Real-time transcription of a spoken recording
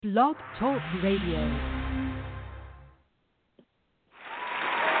Blog Talk Radio. What's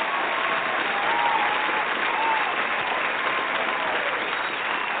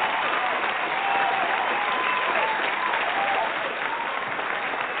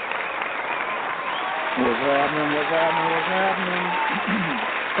happening?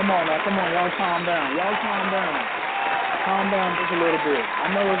 Come on now, y'all calm down. Calm down just a little bit.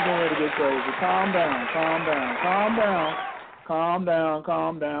 I know it's getting ready to get crazy. Calm down.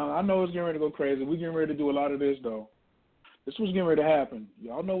 I know it's getting ready to go crazy. We're getting ready to do a lot of this, though. This was getting ready to happen.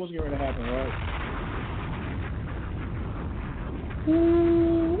 Y'all know what's getting ready to happen, right?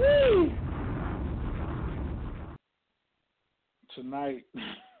 Woo-wee. Tonight.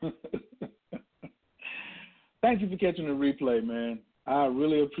 Thank you for catching the replay, man. I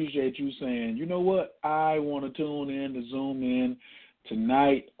really appreciate you saying, you know what, I want to tune in to zoom in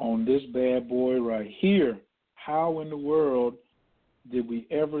tonight on this bad boy right here. How in the world did we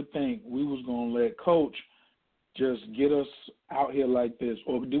ever think we was going to let Coach just get us out here like this?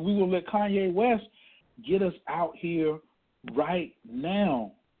 Or did we going to let Kanye West get us out here right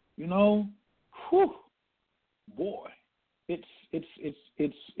now? You know? Whew. Boy, it's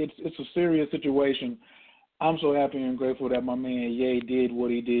a serious situation. I'm so happy and grateful that my man Ye did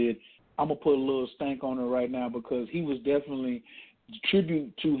what he did. I'm going to put a little stank on it right now because he was definitely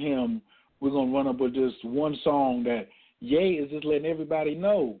tribute to him. We're going to run up with just one song that Ye is just letting everybody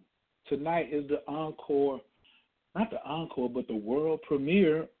know. Tonight is the encore, not the encore, but the world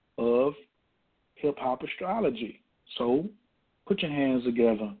premiere of Hip-Hop Astrology. So put your hands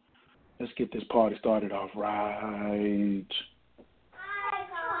together. Let's get this party started off right.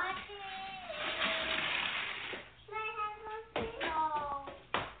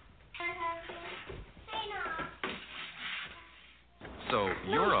 So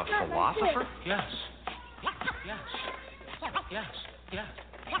you're a philosopher? Yes.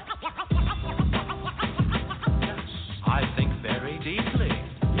 I think very deeply.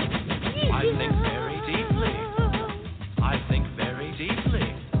 I think very deeply.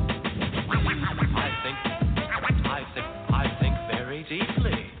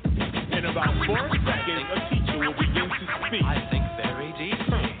 In about 4 seconds, a teacher will begin to speak. I think very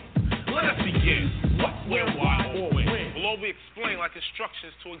deeply. Let us begin. What, where, why, or when? Will all be explained like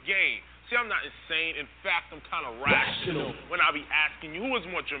instructions to a game. See, I'm not insane. In fact, I'm kind of rational when I be asking you who is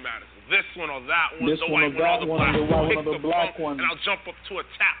more dramatic, this one or that one, this the one white one or the black one. Pick the black one, and I'll jump up to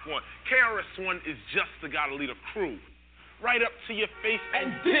attack one. KRS One is just the guy to lead a crew. Right up to your face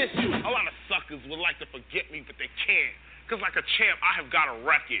and diss you. A lot of suckers would like to forget me, but they can't. Because like a champ, I have got a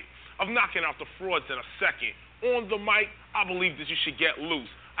record of knocking out the frauds in a second. On the mic, I believe that you should get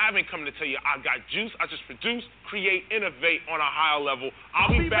loose. I haven't come to tell you I got juice. I just produce, create, innovate on a higher level.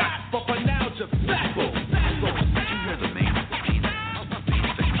 I'll be back. But for now, just sample. Did you hear the main thing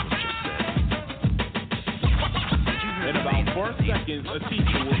In about 4 seconds, a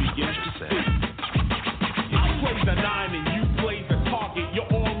teacher will begin to speak. I play the 9 and you play the target. You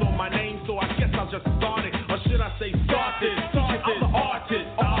all know my name, so I guess I'll just start it. Or should I say start this? I'm the artist.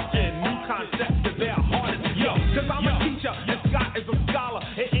 And new concepts, cause they're hardest. Yo, cause I'm a teacher and Scott is a scholar.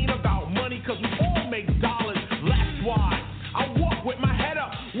 It ain't about money, cause we all make dollars. That's why I walk with my head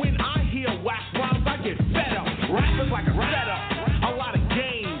up. When I hear whack rhymes, I get fed up. Rappers like a setup. A lot of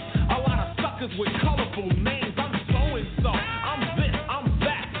games. A lot of suckers with colorful names. I'm so-and-so. I'm this, I'm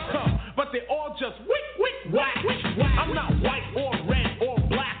that. But they all just whack. I'm not white or red or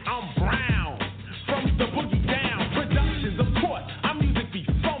black. I'm brown. From the boogie down. Productions, of course. Our music be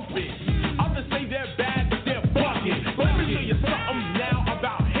thumping. Others say they're bad, but they're bugging. But let me show you something now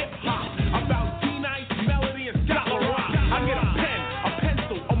about hip-hop. About D-Nice, Melody, and Scott LaRock. I get a pen, a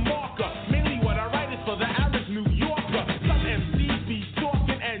pencil, a marker. Mainly what I write is for the average New Yorker. Some MCs be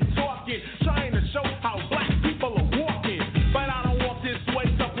talking and talking, trying to show how black people are walking. But I don't walk this way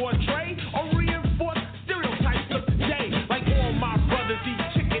to portray or reinforce stereotypes of today. Like all my brothers eat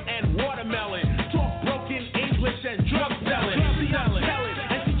chicken and watermelon, talk broken English and drug selling. See, I'm telling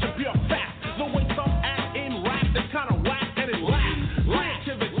and teach a pure fact. The way some act in rap is kind of whack and it lacks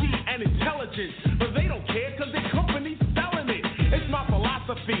creativity and intelligence. But they don't care cause their company's selling it. It's my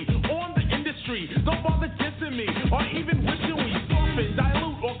philosophy on the industry. Don't bother dissing me or even wishing we soften,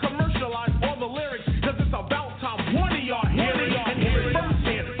 dilute, or commercialize all the lyrics. Cause it's about time one of y'all hear it. And hear it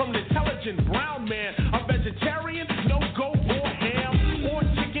firsthand from an intelligent brown man. A vegetarian, no go or ham, or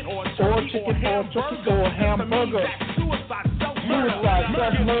chicken or turkey or hamburger. Suicide, self-murder.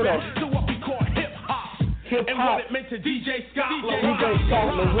 To what we call hip-hop. And what it meant to DJ Scott LaRock. You're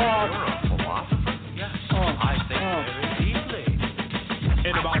a philosopher? Yes. I think very deeply.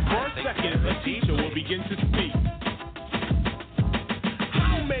 In about 4 seconds, a teacher will begin to speak.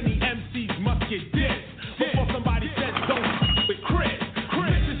 How many get dissed. Before somebody says don't with Chris.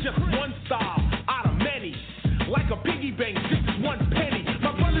 This is just one style out of many. Like a piggy bank, this is one penny.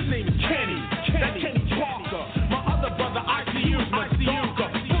 My brother's name is Kenny. That's Kenny Parker. My other brother, ICU, is much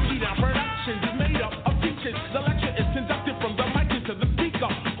darker. Boogie Down Productions is made up of features. The lecture is conducted from the mic to the speaker.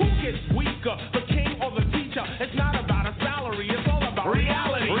 Who gets weaker, the king or the teacher? It's not about a salary, it's all about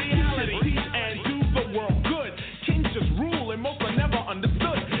reality. Teach and do the world good. Kings just rule and most are never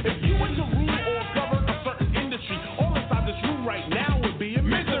understood. If you were to rule or govern a certain industry, all inside this room right now would be in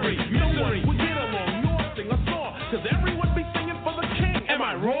misery. No one would get along nor sing a song, cause everyone be singing for the king. Am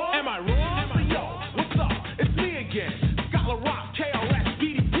I wrong? So yo, what's up? It's me again. Scholar Rock, KRS,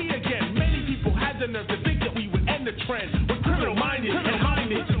 BDP again. Many people had the nerve to think that we would end the trend. We're criminal-minded and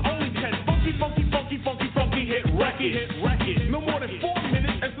minded. Only 10 funky hit record. No more than 4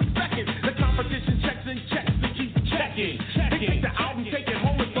 minutes and some seconds. The competition checks and checks to keep checking. They take the album, take it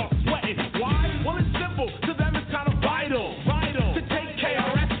home and start sweating. Why? Well, it's simple. To them, it's kind of vital. To take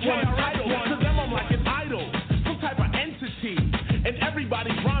KRS title. To them, I'm like an idol. Some type of entity. And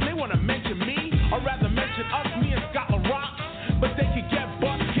everybody's rhyme, they want to mention me. Or rather mention us, me and Scott LaRock. But they could get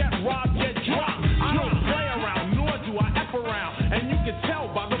bust, get robbed, get dropped. I don't play around, nor do I F around. And you can tell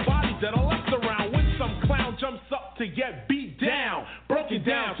by the bodies that are left around when some clown jumps up to get beat down. Broken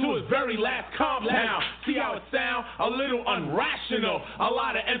down to his very last compound. See how it sound? A little unrational. A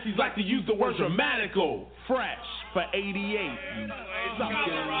lot of MCs like to use the word dramatical. Fresh for 88.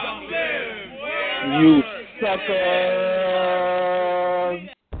 You suckers.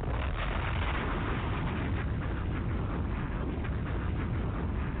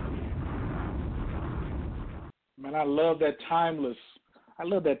 Man, I love that timeless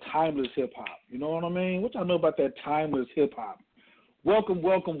hip hop. You know what I mean? What y'all know about that timeless hip hop? Welcome.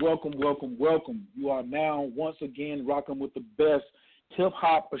 You are now once again rocking with the best hip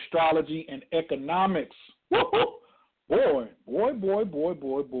hop, astrology, and economics. Woo-hoo! Boy.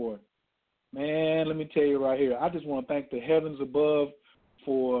 Man, let me tell you right here. I just want to thank the heavens above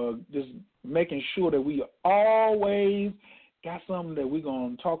for just making sure that we always got something that we're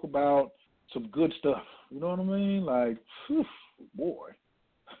going to talk about, some good stuff. You know what I mean? Like, whew, boy.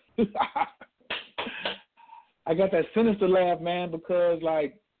 I got that sinister laugh, man, because,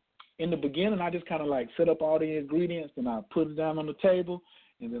 like, in the beginning, I just kind of, like, set up all the ingredients, and I put it down on the table,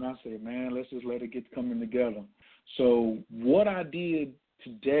 and then I said, man, let's just let it get coming together. So what I did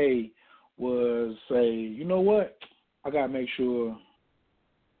today was say, you know what? I got to make sure,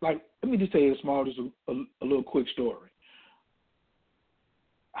 like, let me just tell you a little quick story.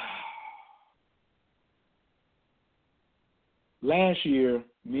 Last year,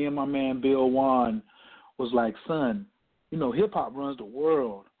 me and my man Bill Wan was like, son, you know, hip-hop runs the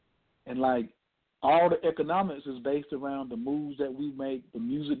world. And, like, all the economics is based around the moves that we make, the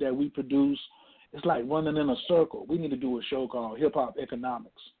music that we produce. It's like running in a circle. We need to do a show called Hip-Hop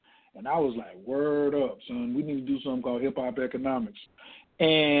Economics. And I was like, word up, son. We need to do something called Hip-Hop Economics.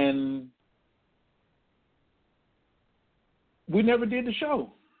 And we never did the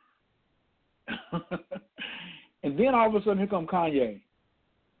show. And then all of a sudden, here come Kanye.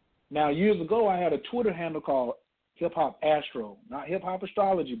 Now, years ago, I had a Twitter handle called Hip Hop Astro. Not Hip Hop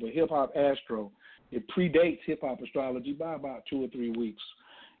Astrology, but Hip Hop Astro. It predates Hip Hop Astrology by about 2 or 3 weeks.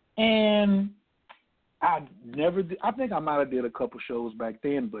 And I think I might have did a couple shows back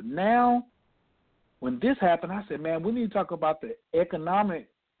then. But now, when this happened, I said, man, we need to talk about the economic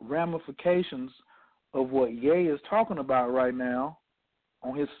ramifications of what Ye is talking about right now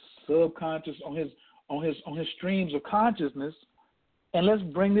on his subconscious, on his streams of consciousness, and let's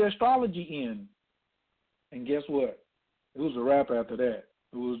bring the astrology in. And guess what? It was a wrap after that.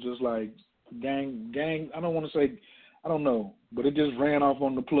 It was just like gang, I don't want to say, I don't know, but it just ran off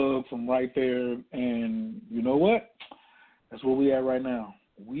on the plug from right there. And you know what? That's where we at right now.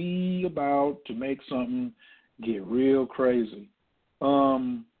 We about to make something get real crazy.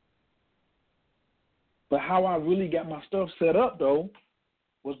 But how I really got my stuff set up, though,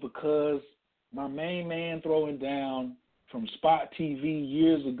 was because my main man throwing down from Spot TV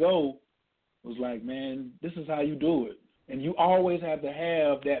years ago was like, man, this is how you do it. And you always have to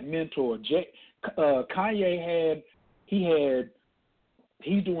have that mentor. Kanye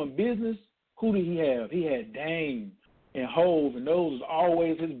he's doing business. Who did he have? He had Dame and Hove, and those was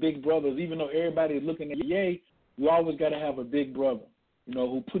always his big brothers. Even though everybody's looking at Ye, you always got to have a big brother, you know,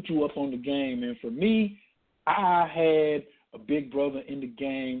 who put you up on the game. And for me, I had a big brother in the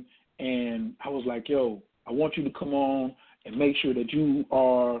game, and I was like, yo, I want you to come on and make sure that you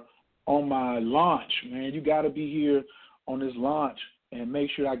are on my launch, man. You got to be here on this launch and make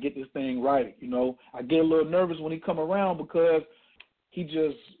sure I get this thing right. You know, I get a little nervous when he come around because he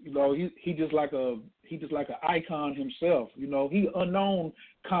just, you know, he just like an icon himself. You know, he unknown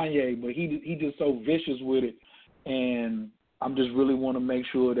Kanye, but he just so vicious with it, and I'm just really want to make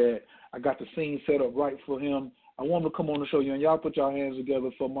sure that I got the scene set up right for him. I want him to come on the show, and y'all put y'all hands together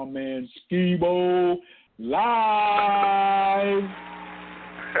for my man Skibo live.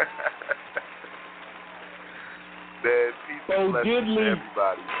 Man, peace so and blessings diddly. to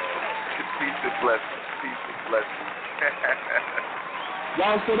everybody, man. Peace and blessings. Peace and blessings.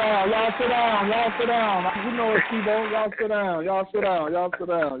 Y'all sit down. Y'all sit down. Y'all sit down. You know it, Skibo. Y'all sit down. Y'all sit down. Y'all sit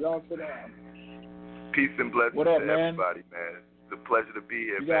down. Y'all sit down. Peace and blessings what up, to man? everybody, man. It's a pleasure to be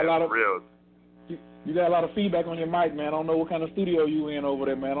here, you got man. A lot for real. You got a lot of feedback on your mic, man. I don't know what kind of studio you in over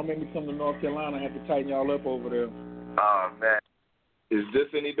there, man. Don't make me come to North Carolina and have to tighten y'all up over there. Man. Is this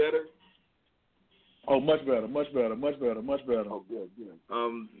any better? Oh, much better, much better, much better, much better. Oh, good.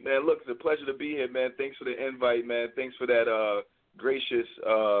 Man, look, it's a pleasure to be here, man. Thanks for the invite, man. Thanks for that gracious,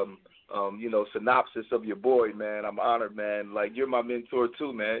 synopsis of your boy, man. I'm honored, man. Like, you're my mentor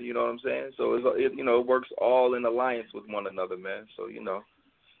too, man. You know what I'm saying? So it works all in alliance with one another, man. So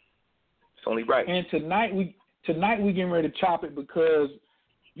it's only right. And tonight we getting ready to chop it because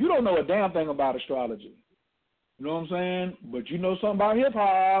you don't know a damn thing about astrology. You know what I'm saying? But you know something about hip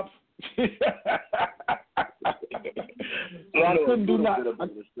hop. So I couldn't do nothing.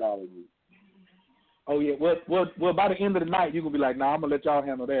 Oh yeah, well by the end of the night you're gonna be like, nah, I'm gonna let y'all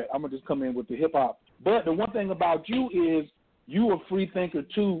handle that. I'm gonna just come in with the hip hop. But the one thing about you is you a free thinker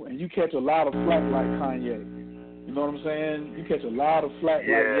too, and you catch a lot of flack like Kanye. You know what I'm saying? You catch a lot of flack like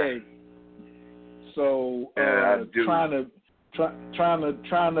Ye. So trying to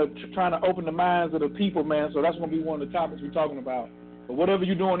open the minds of the people, man. So that's gonna be one of the topics we're talking about. But whatever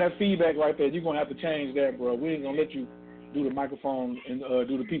you're doing, that feedback right there, you're gonna have to change that, bro. We ain't gonna let you do the microphone and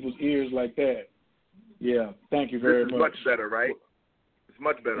do the people's ears like that. Yeah, thank you very much. It's much better, right? It's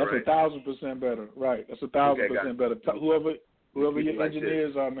much better, That's right? 1,000% better, right? That's 1,000% better. Whoever your like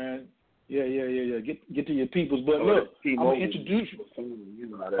engineers are, man. Yeah. Get to your peoples. But look, I'm gonna introduce you.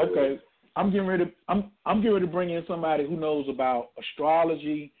 Okay, I'm getting ready to bring in somebody who knows about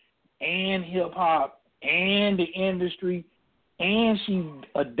astrology and hip hop and the industry, and she's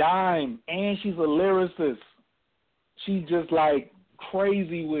a dime, and she's a lyricist. She's just like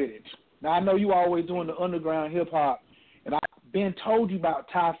crazy with it. Now I know you always doing the underground hip hop, and I've been told you about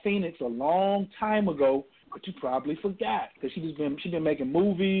Ty Phoenix a long time ago, but you probably forgot because she's been making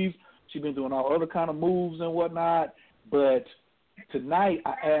movies. She's been doing all other kind of moves and whatnot. But tonight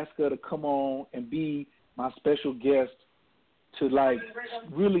I asked her to come on and be my special guest to like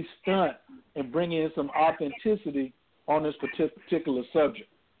really stunt and bring in some authenticity on this particular subject.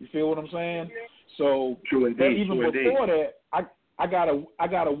 You feel what I'm saying? So before that, I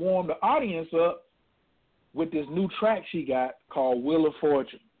gotta warm the audience up with this new track she got called Wheel of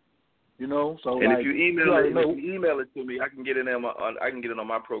Fortune. You know, so and like, if you email it to me, I can get it on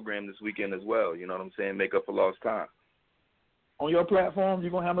my program this weekend as well. You know what I'm saying? Make up for lost time. On your platform,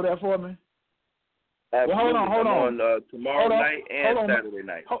 you gonna handle that for me? Absolutely. Well, hold on. Tomorrow night and Saturday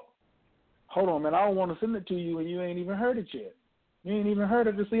night. Hold on, man. I don't want to send it to you, and you ain't even heard it yet. You ain't even heard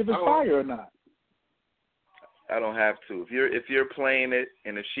it to see if it's fire or not. I don't have to. If you're playing it,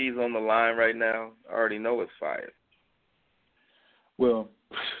 and if she's on the line right now, I already know it's fire. Well,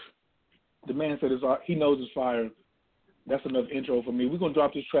 the man said he knows it's fire. That's enough intro for me. We're gonna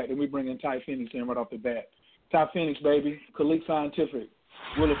drop this track, then we bring in Ty Phoenix in right off the bat. Ty Phoenix, baby. Khalik Scientific.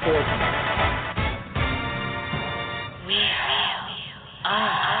 Wheel of Fortune.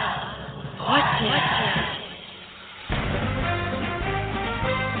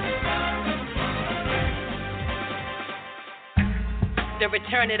 The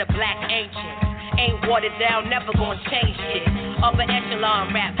return of the black ancients. Ain't watered down, never gonna change shit. Upper echelon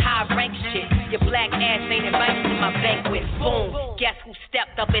rap, high rank shit. Your black ass ain't invited to my banquet. Boom, guess who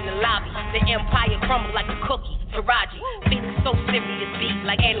stepped up in the lobby? The empire crumbled like a cookie. Taraji, feeling so serious beat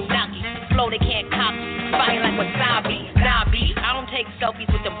like Anunnaki. Flow they can't copy, fire like wasabi. Nah, B, I don't take selfies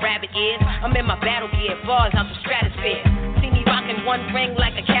with them rabbit ears. I'm in my battle gear, bars out the stratosphere. See me rocking one ring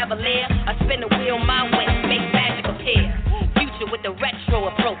like a cavalier. I spin the wheel my way, make magic appear. With the retro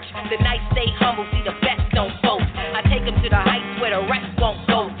approach, the nights stay humble, see the best don't boast. I take them to the heights where the rest won't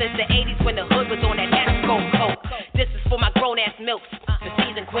go. Since the 80s when the hood was on that Esco coat. This is for my grown-ass milks, the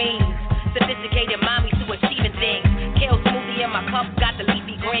seasoned queens. Sophisticated mommies who achieving things. Kale smoothie in my cup, got the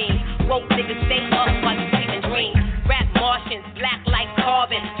leafy green. Woke niggas stay up while you sleeping dreams. Rap Martians, black like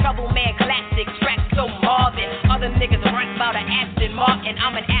carbon. Trouble man classic, track so Marvin. Other niggas rap about an Aston Martin.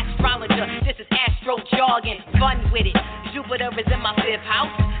 I'm an astrologer, this is astro jargon. Fun with it. Jupiter is in my fifth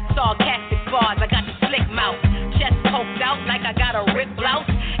house. Sarcastic bars, I got the slick mouth. Chest poked out like I got a rip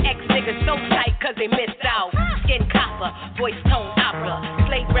Niggas so tight cause they missed out. Skin copper, voice tone opera.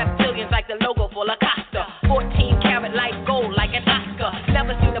 Slave reptilians like the logo for La Costa. 14 karat light gold like an Oscar.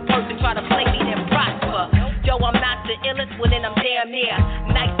 Never seen a person try to play me then prosper. Yo, I'm not the illest, well then I'm damn near.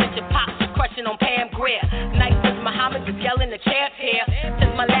 Nice with your pops, crushing on Pam Grier. Nice as Muhammad was yelling the champ here.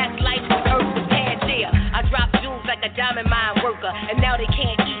 Since my last life was earth was Pangea. I dropped jewels like a diamond mine worker. And now they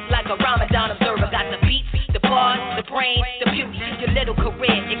can't eat like a Ramadan observer. Got the beats, the bars, the brain, the beauty. Your little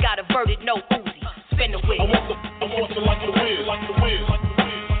career, it got averted, no Uzi. Spin the wheel. I want to like the wheel, like the wheel, like the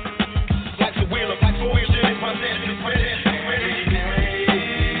wheel. Like the wheel, like the wheel, shit is my dance, it's my dance, it's my dance.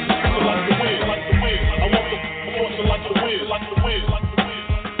 Like the wheel, like the wheel. I want to like the wheel, like the wheel, like the wheel.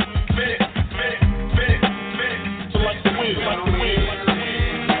 Spin it, spin it, spin it, spin it. So like the wheel, like the wheel, like the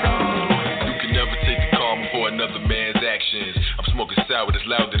wheel. You can never take the karma for another man's actions. I'm smoking sour that's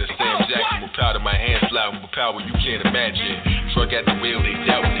louder than Sam Jackson. With powder, my hands loud with power you can't imagine. Truck at the wheel, they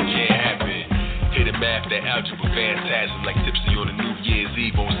doubt it can't happen. Hit a math, that algebra phantasm. Like Tipsy on a New Year's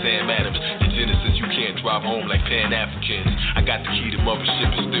Eve on Sam Adams. In Genesis, you can't drive home like Pan-Africans. I got the key to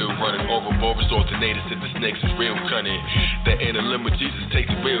mothership is still running. Ouroboros alternators if the snakes is real cunning. The inner limb of Jesus take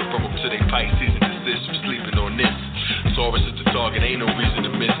the wheel from them to they Pisces and desist from sleeping on this. Taurus is the target, ain't no reason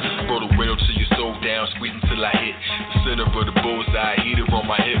to miss. Roll the window till your soul down, squeeze until I hit the center of the bullseye. Heater on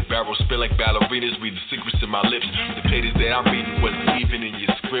my hip, barrel spin like ballerinas. Read the secrets in my lips. The pages that I'm reading wasn't even in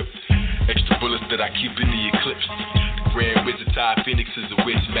your script. Extra bullets that I keep in the eclipse. The Grand Wizard Ty Phoenix is a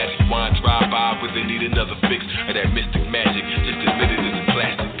witch. Magic wand drive by when they need another fix of that mystic magic. Just admit it is a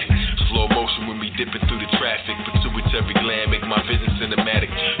classic. Slow motion when we dipping through the traffic. Pituitary gland make my vision cinematic.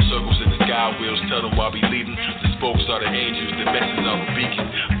 Circles in the sky wheels tell them while we leading. The spokes are the angels, the message are a beacon.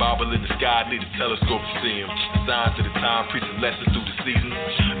 Bible in the sky, need a telescope to see them. Signs of the time, preaching lessons through the seasons.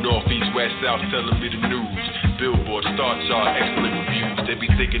 North, east, west, south, telling me the news. Billboard, star chart, excellent reviews. They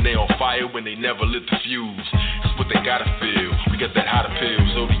be thinking they on fire when they never lit the fuse. It's what they gotta feel. We got that hotter pill.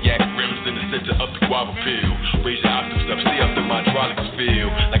 Zodiac rims in the center of the guava pill. Raise your octaves up, see up the hydraulics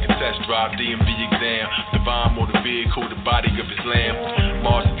feel. Like a test drive, DMV exam. Divine motor vehicle, the body of Islam.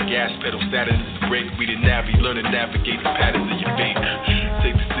 Mars is the gas pedal, Saturn is the brake. We the navy, learn to navigate the patterns of your fate.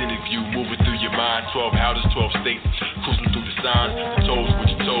 Take the scenic view, moving through your mind. 12 houses, 12 states. Cruising through the signs. The toes what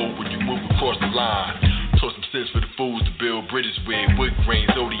you told when you move across the line. Toss some sense for the fools to build bridges with. Wood grain,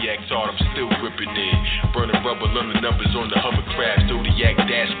 Zodiac chart, I'm still gripping it. Burning rubber, learning numbers on the hovercraft. Zodiac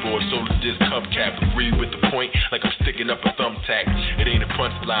dashboard, solar disc hubcap. Agree with the point, like I'm sticking up a thumbtack. It ain't a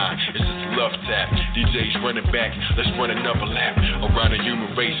punchline, it's just a love tap. DJ's running back, let's run another lap. Around the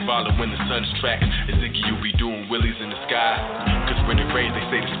human race, following the sun's tracks. As Ziggy, you be doing willies in the sky. Cause when it rains, they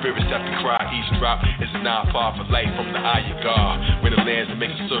say the spirits have to cry. Each drop is a 9 par for life from the eye of God. When it lands, it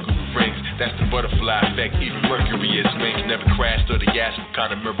makes a circle with rings. That's the butterfly effect. Even Mercury is wings, never crashed or the gas. What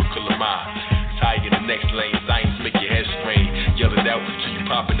kind of miracle am I? Tie in the next lane, science make your head strain. Yell it out till you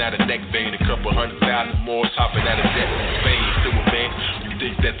popping out a neck vein. A couple 100,000 more hopping out of jet in Spain. Still a man, you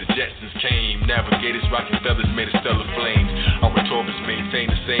think that the Jetsons came. Navigators rocking feathers made of stellar flames. Our Taurus maintain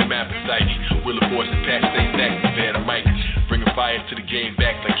the same appetite. Will the boys and patch stay back to bear the mic. Bringing fire to the game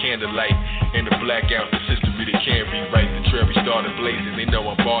back like candlelight. And the blackout, the history they can't rewrite. The trail we started blazing, they know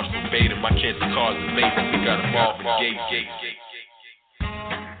I'm bars verbatim. I can't cause amazing, we got them all for the gate.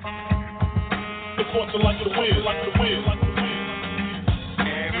 The courts are like the wheel, like the wheel, like the wheel.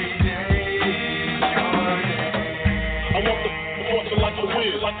 Every day is your day. I want the courts are like the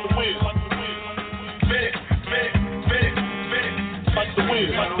wheel, like the wheel, like the wheel. Spin it, spin it, spin it, spin it. Like the wheel,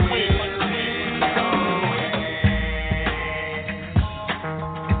 like the wheel, like the wheel.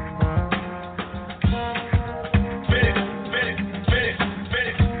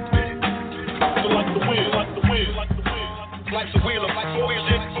 Life's a wheel, like the wheel,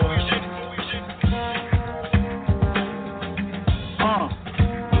 shit, shit.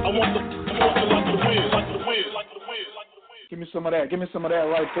 I want to like the wheel, like the wheel, like the wheel, like the wheel. Give me some of that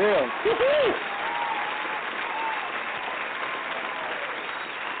right there.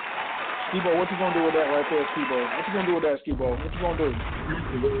 Skibo, what you gonna do with that right there, Skibo? What you gonna do with that, Skibo? What you gonna do?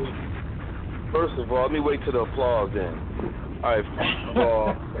 First of all, let me wait till the applause then. All right, first of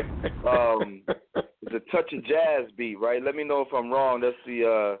all, it's a touch of jazz beat, right? Let me know if I'm wrong. That's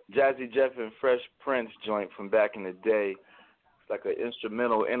the Jazzy Jeff and Fresh Prince joint from back in the day. It's like an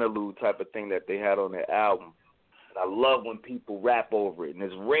instrumental interlude type of thing that they had on their album. And I love when people rap over it, and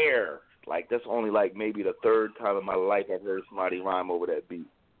it's rare. Like, that's only like maybe the third time in my life I've heard somebody rhyme over that beat.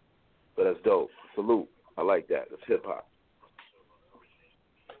 But that's dope. Salute. I like that. That's hip-hop.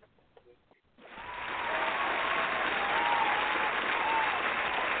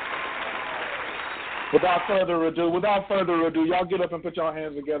 Without further ado, y'all get up and put your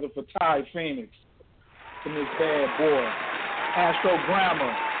hands together for Ty Phoenix and this bad boy,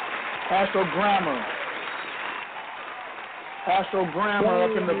 Astrogrammer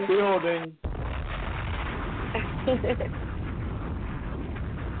up in the building.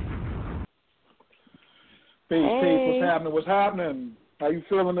 Peace, what's happening? How you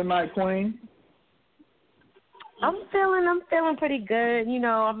feeling tonight, Queen? I'm feeling pretty good. You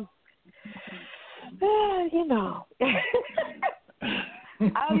know, I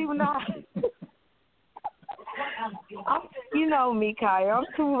don't even know. You know me, Kaya. I'm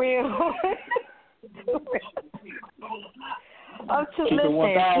too real. Listen,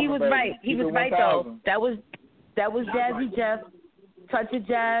 he was right. He was right though. That was Jazzy Jeff, Touch of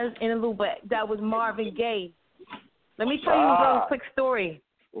Jazz, in a little bit. That was Marvin Gaye. Let me tell you a little quick story.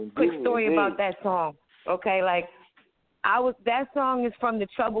 About that song. Okay, that song is from the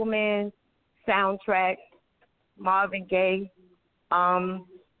Trouble Man soundtrack. Marvin Gaye.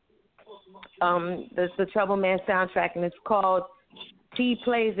 The Trouble Man soundtrack, and it's called T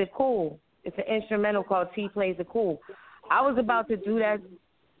Plays It Cool. It's an instrumental called T Plays It Cool. I was about to do that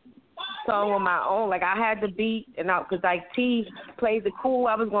song on my own. I had the beat, and because T Plays It Cool,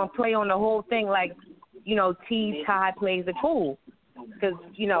 I was going to play on the whole thing Ty Plays It Cool. Because,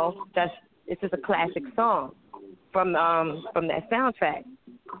 it's just a classic song from that soundtrack.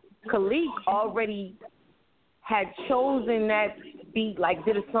 Khalik already had chosen that beat,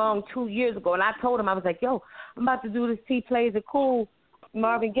 did a song 2 years ago, and I told him, I was like, yo, I'm about to do this T Plays It Cool,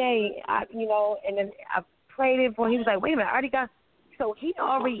 Marvin Gaye, and then I played it for him. He was like, wait a minute, I already got, so he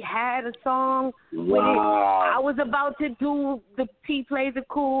already had a song with it. I was about to do the T Plays It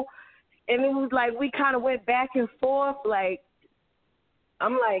Cool, and it was we kind of went back and forth,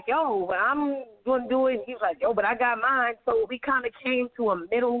 I'm like, yo, but I'm going to do it. He's like, yo, but I got mine. So we kind of came to a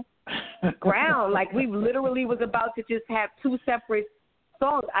middle ground. We literally was about to just have two separate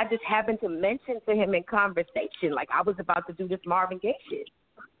songs. I just happened to mention to him in conversation, I was about to do this Marvin Gaye shit.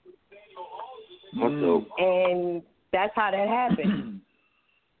 And that's how that happened.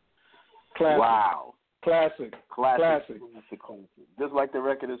 Classic. Wow. Classic. Just like the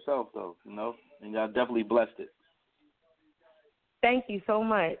record itself, though, and y'all definitely blessed it. Thank you so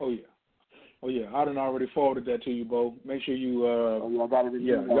much. Oh yeah. I done already forwarded that to you, Bo. Make sure you. I got it.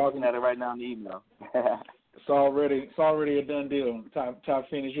 Y'all looking at it right now in the email. It's already a done deal. Top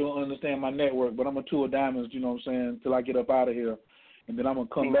finish. You don't understand my network, but I'm a two of diamonds. You know what I'm saying? Till I get up out of here, and then I'm gonna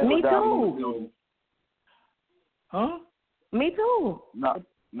come back. Me too. Huh? Me too.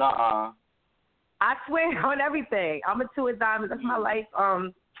 Nuh-uh. I swear on everything. I'm a two of diamonds. That's my life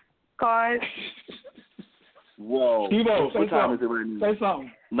card. Whoa. Skibo, what time is it right now? Say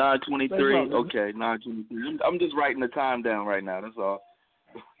something. 9:23. Okay, 9:23. I'm just writing the time down right now. That's all.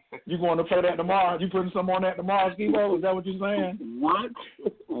 You going to play that tomorrow? You putting some on that tomorrow, Skibo? Is that what you're saying? What?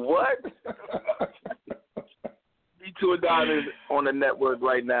 D2 Adonis on the network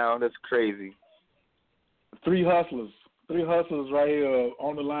right now. That's crazy. Three hustlers right here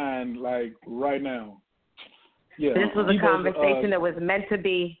on the line, right now. Yeah, this was a conversation that was meant to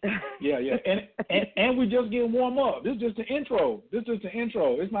be. Yeah, and we just getting warm up. This is just the intro.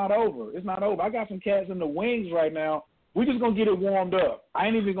 It's not over. I got some cats in the wings right now. We're just gonna get it warmed up. I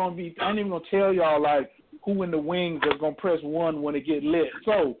ain't even gonna tell y'all who in the wings is gonna press one when it get lit.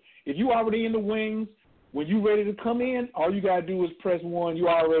 So if you already in the wings, when you ready to come in, all you gotta do is press one. You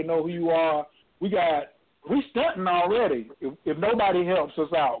already know who you are. We stunting already. If nobody helps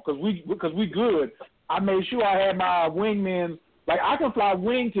us out, because we good. I made sure I had my wingmen. I can fly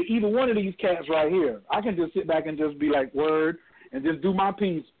wing to either one of these cats right here. I can just sit back and just be word and just do my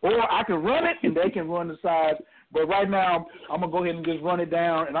piece. Or I can run it and they can run the sides. But right now, I'm going to go ahead and just run it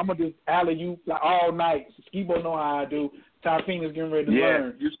down, and I'm going to just alley-oop all night. Skibo know how I do. Ty Phoenix getting ready to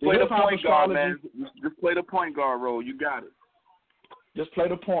learn. Just play the point guard, man. Just play the point guard role. You got it. Just play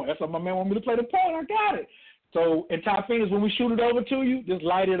the point. That's what my man want me to play the point. I got it. So, in Ty Phoenix, when we shoot it over to you, just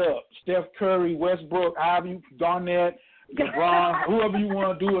light it up. Steph Curry, Westbrook, Ivy, Garnett, LeBron, whoever you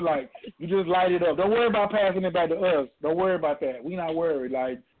want to do it you just light it up. Don't worry about passing it back to us. Don't worry about that. We not worried.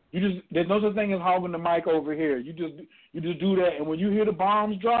 There's no such thing as hogging the mic over here. You just do that, and when you hear the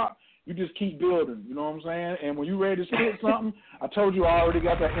bombs drop, you just keep building. You know what I'm saying? And when you're ready to spit something, I told you I already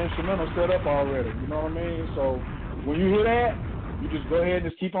got that instrumental set up already. You know what I mean? So when you hear that, you just go ahead and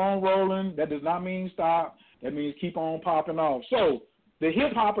just keep on rolling. That does not mean stop. That means keep on popping off. So the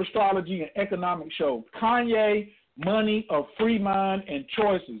Hip Hop Astrology and Economic Show, Kanye, Money, A Free Mind, and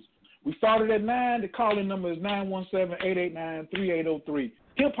Choices. We started at 9. The calling number is 917-889-3803.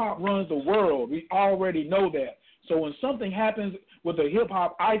 Hip-hop runs the world. We already know that. So when something happens, with a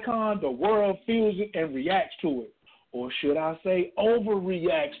hip-hop icon, the world feels it and reacts to it. Or should I say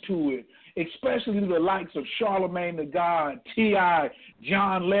overreacts to it, especially the likes of Charlemagne the God, T.I.,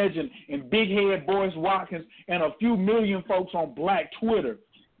 John Legend, and Big Head Boyce Watkins, and a few million folks on Black Twitter.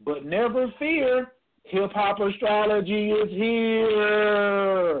 But never fear, hip-hop astrology is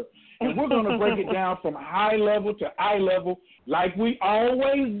here. And we're going to break it down from high level to eye level like we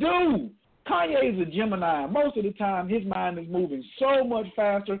always do. Kanye is a Gemini. Most of the time, his mind is moving so much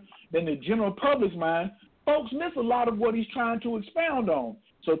faster than the general public's mind, folks miss a lot of what he's trying to expound on.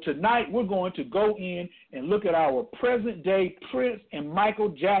 So tonight, we're going to go in and look at our present-day Prince and Michael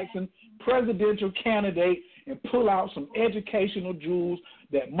Jackson presidential candidate and pull out some educational jewels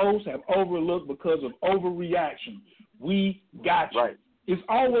that most have overlooked because of overreaction. We got you. Right. It's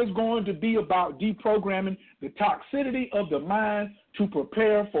always going to be about deprogramming the toxicity of the mind to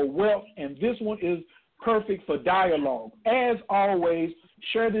prepare for wealth, and this one is perfect for dialogue. As always,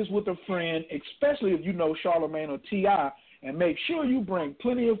 share this with a friend, especially if you know Charlemagne or T.I., and make sure you bring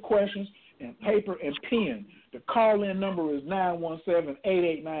plenty of questions and paper and pen. The call-in number is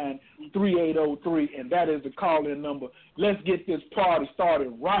 917-889-3803, and that is the call-in number. Let's get this party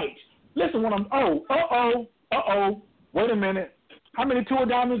started right. Listen, when wait a minute. How many tour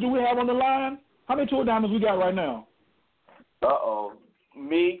diamonds do we have on the line? How many tour diamonds we got right now?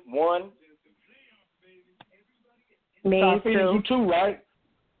 Me, one. Me, two. You two, right?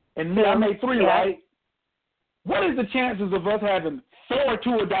 And me, I made three, right? What is the chances of us having 4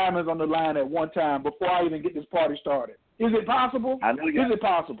 tour diamonds on the line at one time before I even get this party started? Is it possible? I know you. Is it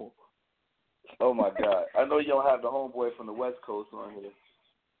possible? Oh, my God. I know you don't have the homeboy from the West Coast on here.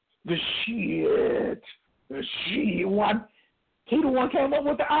 The shit. What? He the one came up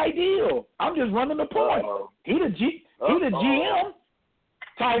with the ideal. I'm just running the point. He the GM.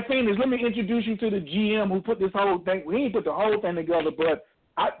 Ty Phoenix, let me introduce you to the GM who put this whole thing. We ain't put the whole thing together, but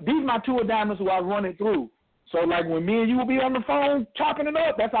these are my tour diamonds who I run it through. So, like, when me and you will be on the phone chopping it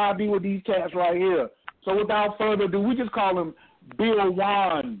up, that's how I be with these cats right here. So, without further ado, we just call him Bill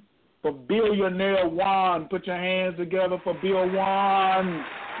Juan for Billionaire Juan. Put your hands together for Bill Juan.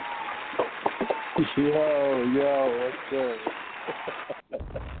 Yo, what's good?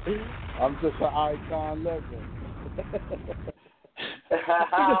 I'm just an icon legend. He's just an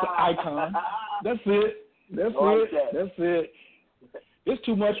icon. That's it. That's it. It's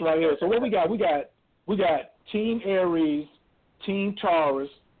too much right here. So what we got? We got Team Aries, Team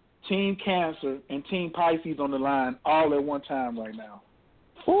Taurus, Team Cancer, and Team Pisces on the line all at one time right now.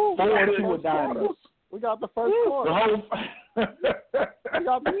 4 tour diamonds. We got the first quarter. We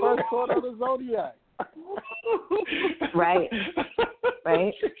got the first quarter of the Zodiac. Right.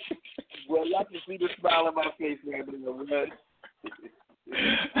 Well, y'all can see the smile on my face, man.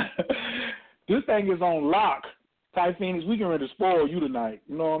 This thing is on lock. Ty Phoenix, we can ready to spoil you tonight.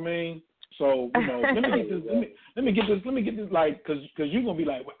 You know what I mean? So, let me get this, like, because you're going to be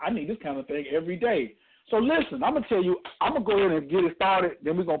like, well, I need this kind of thing every day. So, listen, I'm going to tell you, I'm going to go ahead and get it started,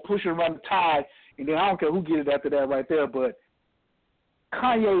 then we're going to push it around the tie, and then I don't care who gets it after that right there, but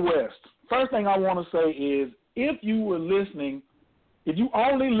Kanye West. First thing I want to say is, if you were listening, if you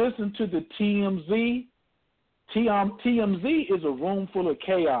only listen to the TMZ is a room full of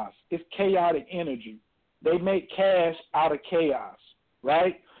chaos. It's chaotic energy. They make cash out of chaos,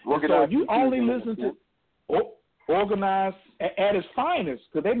 right? So if you only listen to organized at its finest,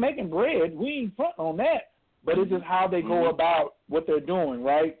 because they're making bread. We ain't front on that. But it's just how they go about what they're doing,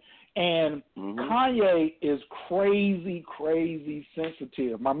 right? And Kanye is crazy, crazy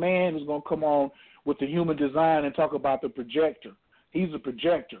sensitive. My man is going to come on with the human design and talk about the projector. He's a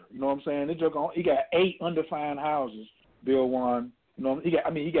projector. You know what I'm saying? He got 8 undefined houses, Bill Juan. You know, he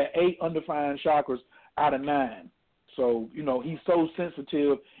got 8 undefined chakras out of 9. So, you know, he's so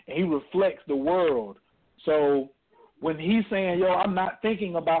sensitive and he reflects the world. So when he's saying, yo, I'm not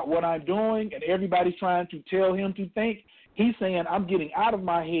thinking about what I'm doing and everybody's trying to tell him to think, he's saying I'm getting out of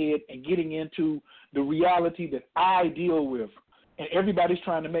my head and getting into the reality that I deal with. And everybody's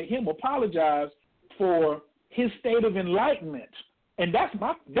trying to make him apologize for his state of enlightenment. And that's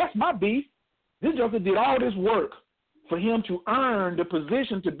my beef. This joker did all this work for him to earn the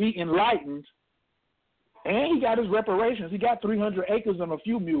position to be enlightened, and he got his reparations. He got 300 acres and a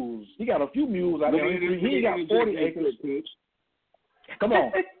few mules. He got a few mules out there. He got 40 acres. Come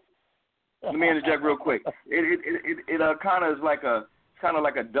on. Let me interject real quick. It kind of is like a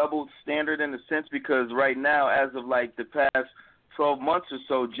double standard in a sense, because right now, as of like the past 12 months or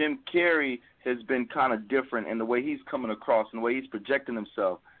so, Jim Carrey has been kind of different in the way he's coming across and the way he's projecting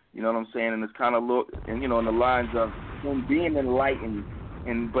himself. You know what I'm saying? And it's kind of in the lines of him being enlightened,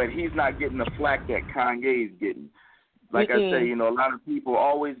 but he's not getting the flack that Kanye is getting. like I say, you know, a lot of people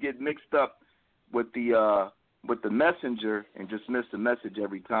always get mixed up with the messenger and just miss the message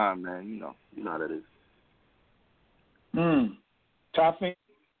every time, man. You know how that is. Top thing,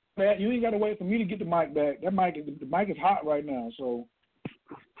 that you ain't got to wait for me to get the mic back. The mic is hot right now, so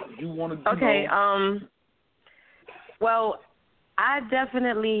you want to. Okay. Well, I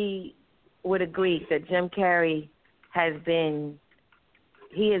definitely would agree that Jim Carrey has been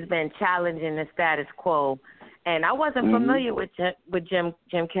challenging the status quo, and I wasn't familiar with Jim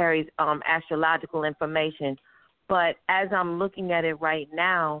Carrey's astrological information, but as I'm looking at it right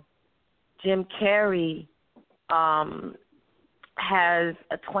now, Jim Carrey has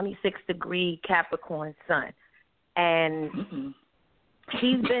a 26-degree Capricorn sun, and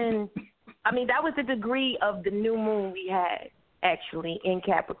he's been. I mean, that was the degree of the new moon we had actually in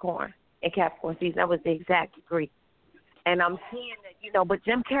Capricorn season. That was the exact degree. And I'm seeing that, you know, but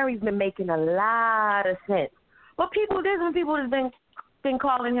Jim Carrey's been making a lot of sense. But there's some people that's been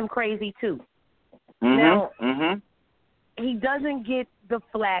calling him crazy too. Now, he doesn't get the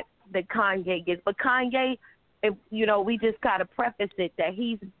flack that Kanye gets. But Kanye, you know, we just got to preface it that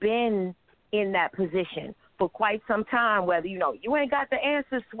he's been in that position for quite some time. Whether, you know, you ain't got the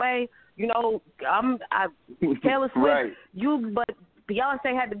answer, Sway. You know, Taylor Swift, right. But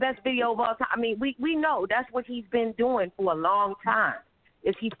Beyonce had the best video of all time. I mean, we know that's what he's been doing for a long time.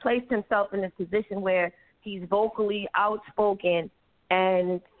 Is he's placed himself in a position where he's vocally outspoken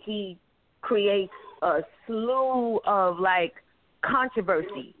and he creates a slew of like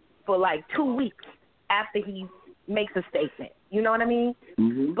controversy for like 2 weeks after he makes a statement. You know what I mean?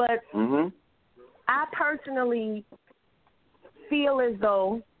 But I personally feel as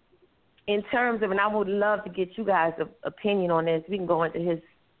though, in terms of, and I would love to get you guys' opinion on this. We can go into his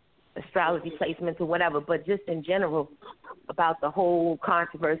astrology placements or whatever, but just in general about the whole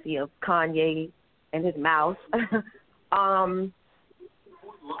controversy of Kanye and his mouth. I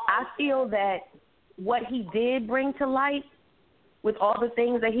feel that what he did bring to light with all the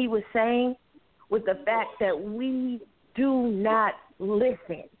things that he was saying, with the fact that we do not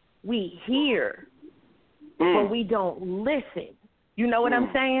listen. We hear, but we don't listen. You know what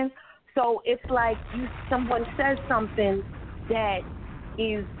I'm saying? So it's like someone says something that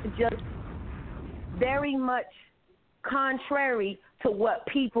is just very much contrary to what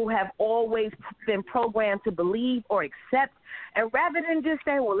people have always been programmed to believe or accept. And rather than just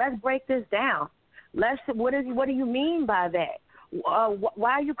say, well, let's break this down. What do you mean by that?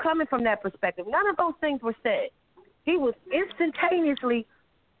 Why are you coming from that perspective? None of those things were said. He was instantaneously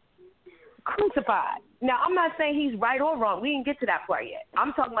crucified. Now, I'm not saying he's right or wrong. We didn't get to that part yet.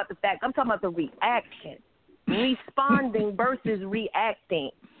 I'm talking about the fact. I'm talking about the reaction. Responding versus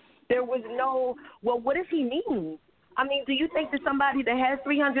reacting. There was no, well, what does he mean? I mean, do you think that somebody that has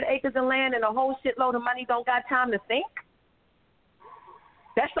 300 acres of land and a whole shitload of money don't got time to think?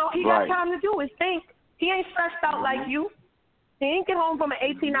 That's all he got time to do is think. He ain't stressed out like you. He ain't get home from an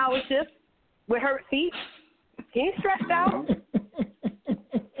 18-hour shift with hurt feet. He ain't stressed out.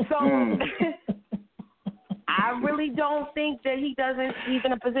 So I really don't think that he's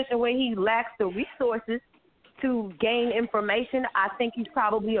in a position where he lacks the resources to gain information. I think he's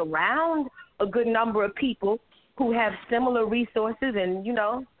probably around a good number of people who have similar resources, and, you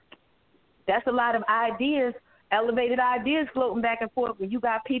know, that's a lot of ideas, elevated ideas floating back and forth when you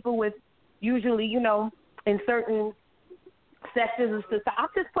got people with usually, you know, in certain sectors of society. I'm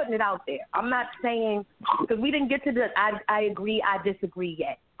just putting it out there. I'm not saying, because we didn't get to the I agree, I disagree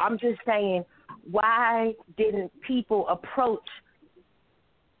yet. I'm just saying, why didn't people approach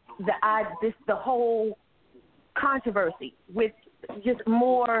the whole controversy with just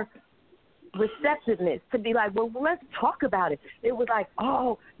more receptiveness to be like, well, let's talk about it. It was like,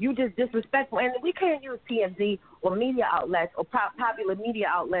 oh, you just disrespectful. And we can't use TMZ or media outlets or popular media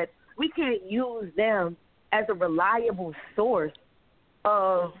outlets. We can't use them as a reliable source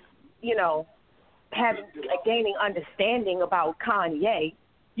of, you know, gaining understanding about Kanye.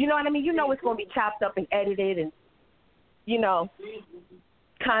 You know what I mean? You know it's going to be chopped up and edited and, you know,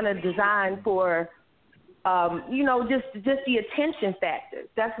 kind of designed for, you know, just the attention factor.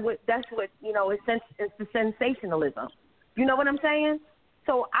 That's what you know, it's the sensationalism. You know what I'm saying?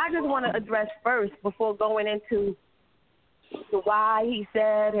 So I just want to address first, before going into the why he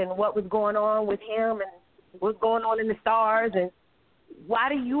said and what was going on with him and what's going on in the stars, and why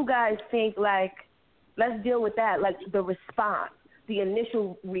do you guys think, like, let's deal with that, like the response, the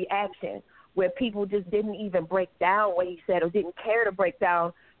initial reaction, where people just didn't even break down what he said or didn't care to break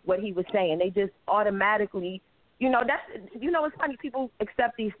down what he was saying. They just automatically, you know, it's funny, people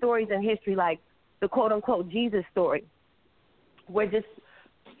accept these stories in history like the quote-unquote Jesus story,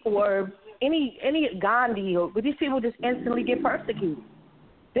 or any Gandhi or these people just instantly get persecuted.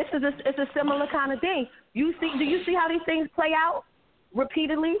 It's a similar kind of thing. Do you see how these things play out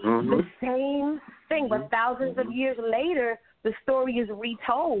repeatedly? Mm-hmm. The same thing, but thousands of years later, the story is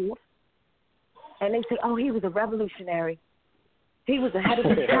retold, and they say, "Oh, he was a revolutionary. He was ahead of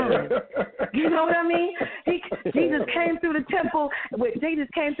his time." You know what I mean? Jesus came through the temple. Jesus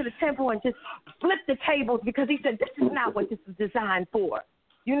came to the temple and just flipped the tables because he said, "This is not what this was designed for."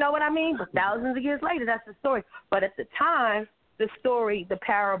 You know what I mean? But thousands of years later, that's the story. But at the time, the story, the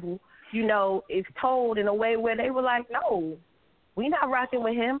parable, is told in a way where they were like, "No, we're not rocking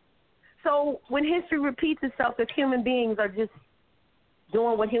with him." So when history repeats itself, if human beings are just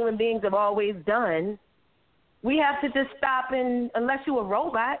doing what human beings have always done, we have to just stop, and unless you're a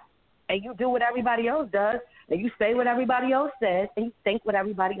robot and you do what everybody else does, and you say what everybody else says, and you think what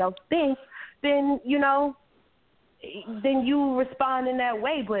everybody else thinks, then, then you respond in that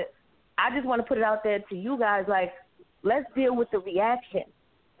way. But I just want to put it out there to you guys, like, let's deal with the reaction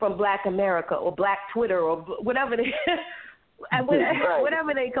from Black America or Black Twitter or whatever they,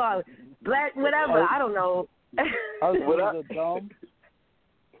 whatever they call it. Black, whatever, I don't know. Earthlings are dumb.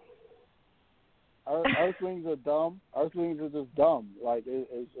 Earthlings are dumb. Earthlings are just dumb. Like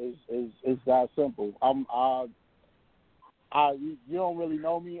it's that simple. You don't really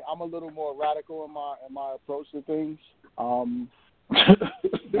know me. I'm a little more radical in my approach to things. When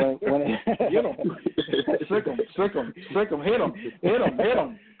Get him, sick him, hit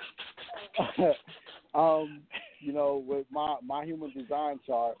him. With my human design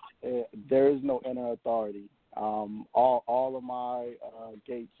chart, there is no inner authority. All of my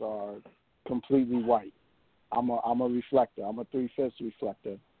gates are completely white. I'm a reflector. I'm a 3/5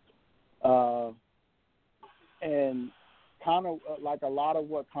 reflector, and kind of like a lot of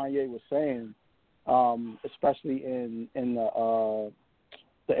what Kanye was saying, especially in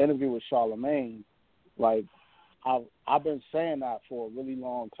the interview with Charlemagne. Like I've been saying that for a really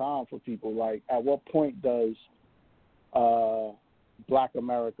long time for people. Like, at what point does Black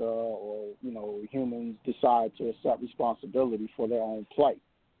America or humans decide to accept responsibility for their own plight?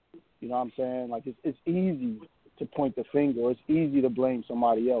 You know what I'm saying? Like, it's easy to point the finger. It's easy to blame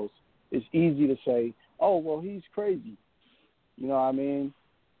somebody else. It's easy to say, "Oh, well, he's crazy." You know what I mean?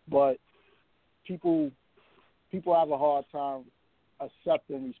 But people have a hard time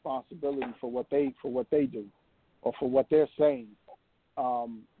accepting responsibility for what they do or for what they're saying.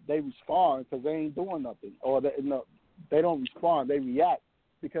 They respond because they ain't doing nothing, or they don't respond. They react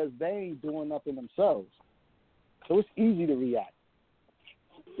because they ain't doing nothing themselves. So it's easy to react.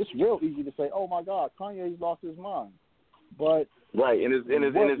 It's real easy to say, "Oh my God, Kanye's lost his mind," but right, and it's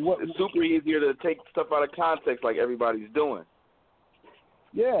super easier to take stuff out of context, like everybody's doing.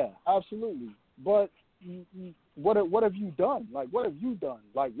 Yeah, absolutely. But what have you done? Like, what have you done?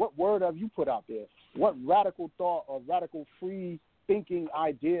 Like, what word have you put out there? What radical thought or radical free thinking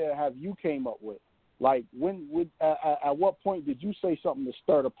idea have you came up with? Like, at what point did you say something to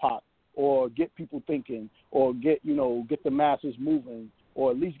stir the pot or get people thinking or get the masses moving,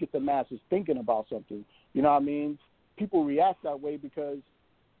 or at least get the masses thinking about something? You know what I mean? People react that way because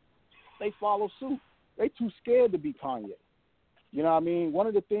they follow suit. They too scared to be Kanye. You know what I mean? One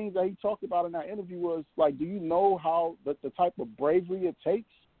of the things that he talked about in that interview was, like, do you know how the type of bravery it takes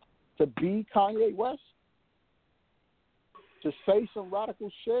to be Kanye West? To say some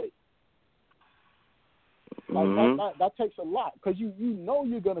radical shit? Like, that takes a lot, because you know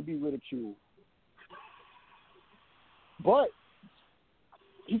you're going to be ridiculed. But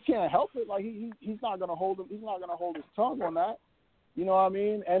he can't help it. Like, he's not going to hold his tongue on that. You know what I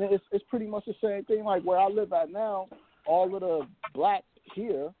mean? And it's pretty much the same thing. Like, where I live at now, all of the blacks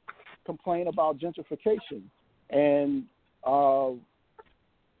here complain about gentrification. And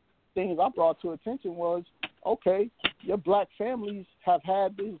things I brought to attention was, okay, your black families have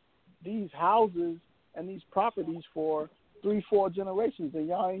had these houses and these properties for 3-4 generations, and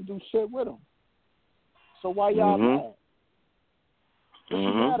y'all ain't do shit with them. So why y'all mad? What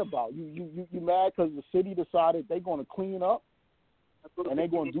you mad about? You mad because the city decided they're going to clean up and they're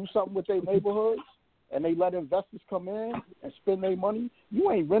going to do something with their neighborhoods, and they let investors come in and spend their money?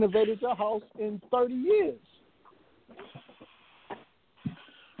 You ain't renovated your house in 30 years.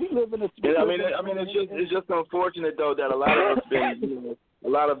 We live in a. It's just unfortunate though that a lot of us been, a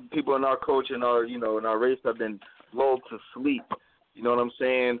lot of people in our culture and our, in our race have been lulled to sleep. You know what I'm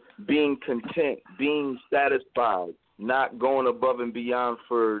saying? Being content, being satisfied, not going above and beyond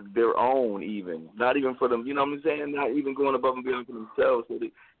for their own, even not even for them. You know what I'm saying? Not even going above and beyond for themselves.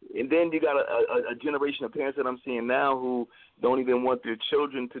 And then you got a generation of parents that I'm seeing now who don't even want their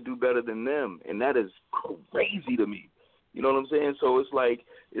children to do better than them, and that is crazy to me. You know what I'm saying? So it's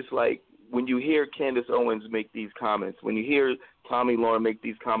like when you hear Candace Owens make these comments, when you hear Tommy Lauren make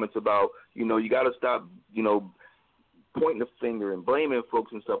these comments about, you got to stop, pointing the finger and blaming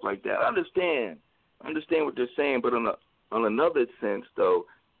folks and stuff like that. I understand what they're saying, but on another sense, though,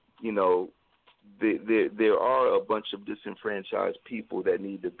 there are a bunch of disenfranchised people that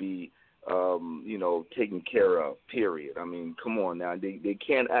need to be, taken care of, period. I mean, come on now. They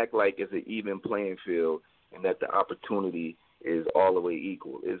can't act like it's an even playing field and that the opportunity is all the way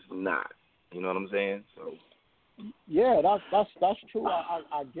equal. It's not. You know what I'm saying? So. Yeah, that's true.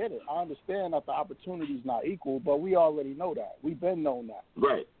 I get it. I understand that the opportunity is not equal, but we already know that. We've been known that.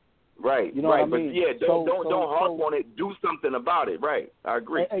 Right. You know what I mean? But yeah, don't harp on it. Do something about it. Right. I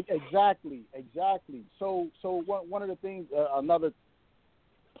agree. Exactly. So one of the things, another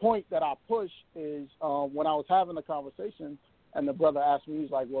point that I push is when I was having a conversation, and the brother asked me,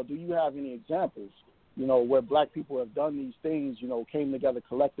 he's like, "Well, do you have any examples? Where black people have done these things, came together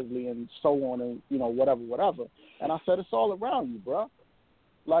collectively and so on and, whatever. And I said, it's all around you, bro.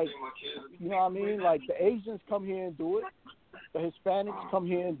 Like, you know what I mean? Like, the Asians come here and do it. The Hispanics come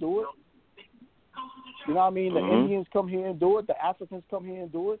here and do it. You know what I mean? The Indians come here and do it. The Africans come here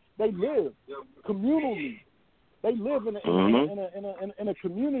and do it. They live communally. They live in a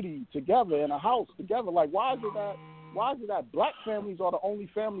community together, in a house together. Like, why is it that black families are the only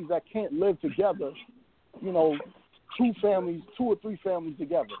families that can't live together? 2 or 3 families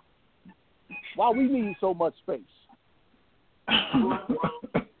together. Why we need so much space?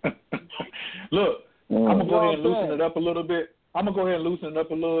 Look, I'm gonna go ahead and loosen it up a little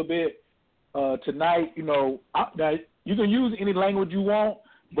bit. Tonight, now you can use any language you want,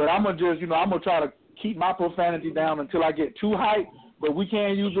 but I'm gonna try to keep my profanity down until I get too hyped. But we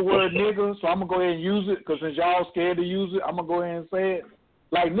can't use the word nigga, so I'm gonna go ahead and use it because since y'all scared to use it, I'm gonna go ahead and say it.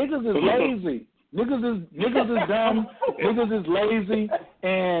 Like, niggas is lazy. Niggas is dumb. Niggas is lazy,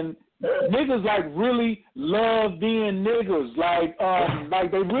 and niggas really love being niggas.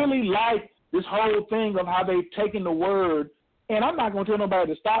 Like they really like this whole thing of how they've taken the word. And I'm not gonna tell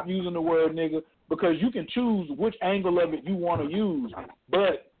nobody to stop using the word nigga because you can choose which angle of it you want to use.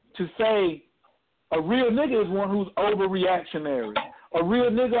 But to say a real nigga is one who's overreactionary. A real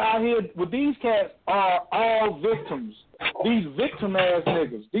nigga out here with these cats are all victims. These victim-ass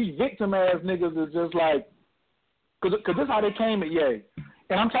niggas. These victim-ass niggas is just like, because this is how they came at Ye.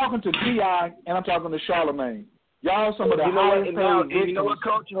 And I'm talking to T.I. and I'm talking to Charlamagne. Y'all some of the highest paid victims. You know what,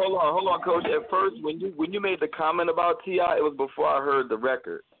 Coach? Hold on, Coach. At first, when you made the comment about T.I., it was before I heard the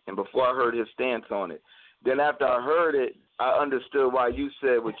record and before I heard his stance on it. Then after I heard it, I understood why you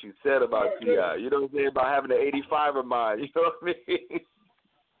said what you said about T.I. You know what I'm saying? About having the 85 of mine. You know what I mean?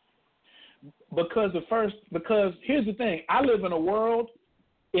 Because here's the thing. I live in a world,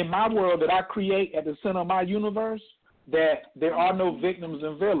 in my world that I create at the center of my universe, that there are no victims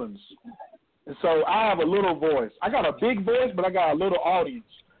and villains. And so I have a little voice. I got a big voice, but I got a little audience.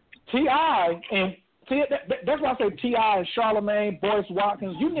 T.I. and that's why I say T.I. and Charlamagne, Boyce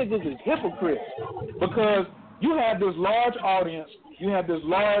Watkins, you niggas is hypocrites because you have this large audience, you have this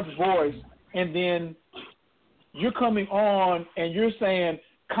large voice, and then you're coming on and you're saying,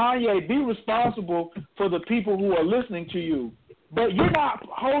 Kanye, be responsible for the people who are listening to you. But you're not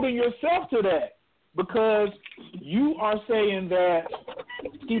holding yourself to that because you are saying that,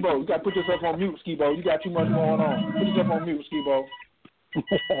 Skibo, you got to put yourself on mute, Skibo. You got too much going on. Put yourself on mute, Skibo.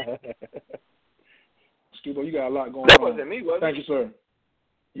 Skibo, you got a lot going on. That wasn't me, was it? Thank you, sir.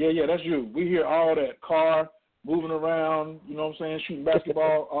 Yeah, that's you. We hear all that car moving around, you know what I'm saying, shooting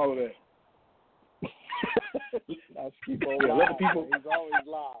basketball, all of that. That's Skibo. Yeah, let the people. He's always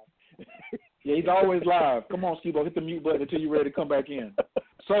live. Yeah, he's always live. Come on, Skibo, hit the mute button until you're ready to come back in.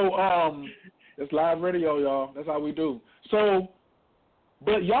 So, it's live radio, y'all. That's how we do. So,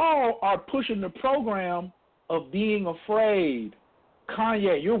 but y'all are pushing the program of being afraid.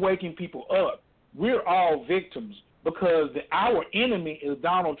 Kanye, you're waking people up. We're all victims because our enemy is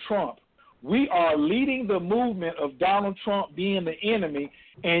Donald Trump. We are leading the movement of Donald Trump being the enemy,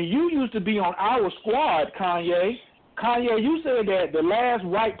 and you used to be on our squad, Kanye. Kanye, you said that the last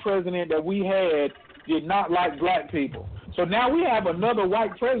white president that we had did not like black people. So now we have another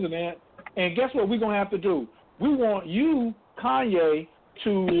white president, and guess what we're going to have to do? We want you, Kanye,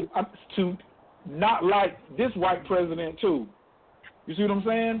 to not like this white president too. You see what I'm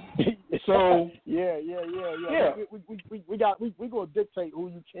saying? So yeah. We're gonna dictate who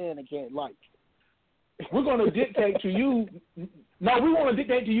you can and can't like. We're gonna dictate to you. No, we want to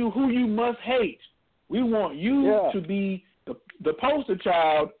dictate to you who you must hate. We want you to be the poster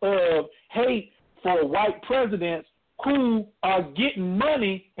child of hate for white presidents who are getting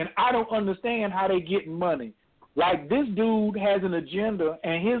money, and I don't understand how they getting money. Like, this dude has an agenda,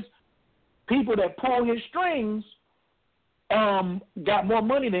 and people that pull his strings got more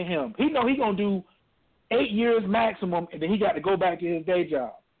money than him. He know he gonna do 8 years maximum, and then he got to go back to his day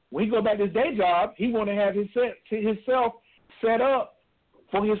job. When he go back to his day job, he want to have himself set up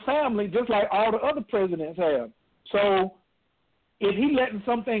for his family, just like all the other presidents have. So if he letting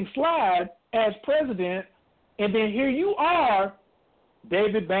some things slide as president, and then here you are,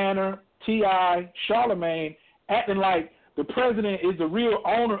 David Banner, T.I., Charlemagne, acting like the president is the real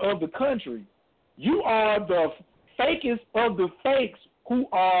owner of the country. You are the fakest of the fakes who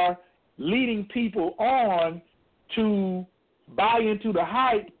are leading people on to buy into the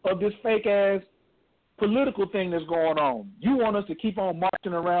hype of this fake-ass political thing that's going on. You want us to keep on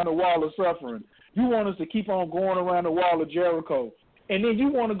marching around the wall of suffering. You want us to keep on going around the wall of Jericho. And then you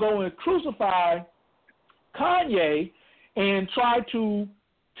want to go and crucify Kanye and try to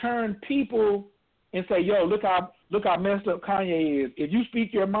turn people and say, yo, look how messed up Kanye is. If you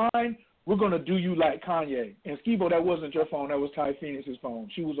speak your mind, we're going to do you like Kanye. And Skibo, that wasn't your phone. That was Ty Phoenix's phone.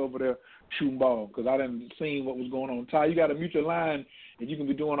 She was over there shooting ball because I didn't see what was going on. Ty, you got to mute your line and you can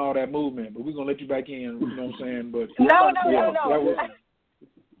be doing all that movement, but we're going to let you back in, you know what I'm saying? But No.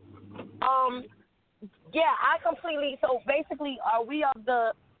 Yeah, I completely. So basically, we're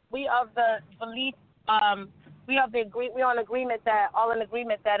in agreement that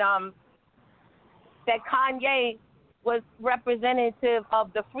Kanye was representative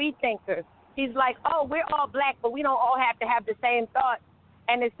of the free thinkers. He's like, oh, we're all black, but we don't all have to have the same thought.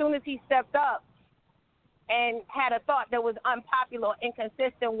 And as soon as he stepped up and had a thought that was unpopular,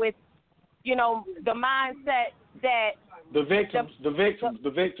 inconsistent with, the mindset that the victims.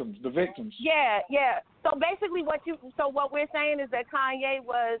 Yeah. So basically, what we're saying is that Kanye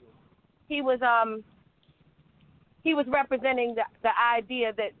was representing the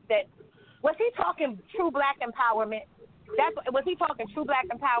idea that was he talking true black empowerment? Was he talking true black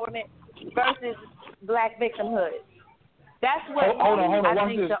empowerment versus black victimhood? That's what. Hold on.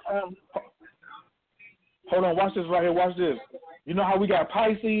 Watch this. Hold on. Watch this right here. Watch this. You know how we got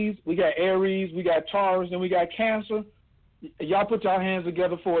Pisces, we got Aries, we got Taurus, and we got Cancer? Y'all put y'all hands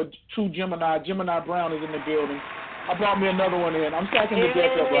together for a true Gemini. Gemini Brown is in the building. I brought me another one in. I'm stacking the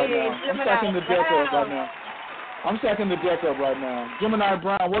deck up right now. Gemini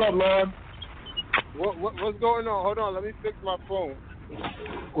Brown, what up, Lord? What's going on? Hold on, let me fix my phone.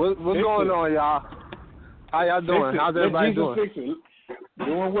 What's going on, y'all? How y'all doing? How's everybody doing?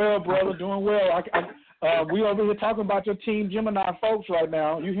 Doing well, brother. Doing well. We over here talking about your team Gemini folks right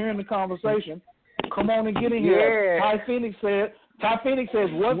now. You hearing the conversation? Come on and get in here. Yeah. Ty Phoenix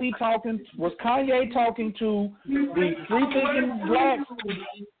says, was Kanye talking to the free-thinking blacks,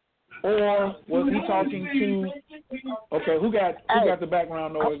 or was he talking to, okay, who got the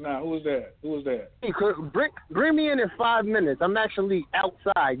background noise now? Who is that? Hey, bring me in 5 minutes. I'm actually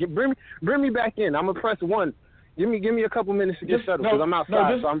outside. Bring me back in. I'm going to press 1. Give me a couple minutes to get settled because I'm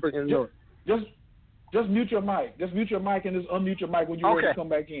outside, so I'm bringing the door. Just mute your mic. Just mute your mic and just unmute your mic when you're ready to come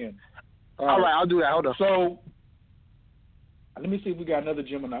back in. All right, I'll do that. Hold on. So, let me see if we got another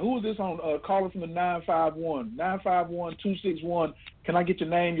Gemini. Who is this on? Caller from the 951. 951-261. Can I get your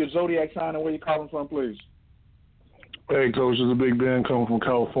name, your zodiac sign, and where you're calling from, please? Hey, Coach, this is Big Ben coming from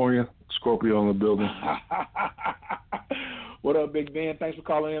California. Scorpio in the building. What up, Big Ben? Thanks for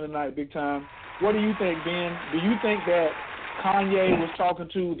calling in tonight, big time. What do you think, Ben? Do you think that Kanye was talking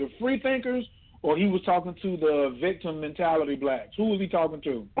to the free thinkers, or he was talking to the victim mentality blacks? Who was he talking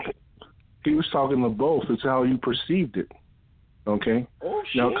to? He was talking to both. It's how you perceived it. Okay? Oh,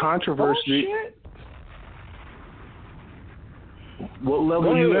 shit. Now, controversy. Oh, shit. What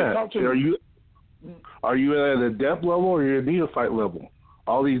level are you at? Are you at a depth level or are you at a neophyte level?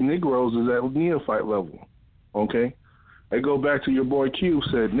 All these Negroes is at neophyte level. Okay? I go back to your boy Q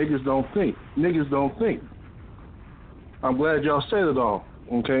said, niggas don't think. Niggas don't think. I'm glad y'all said it all.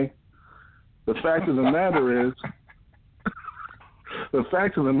 Okay? The fact of the matter is,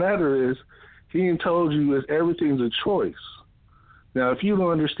 he ain't told you that everything's a choice. Now, if you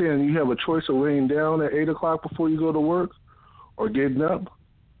don't understand, you have a choice of laying down at 8 o'clock before you go to work or getting up.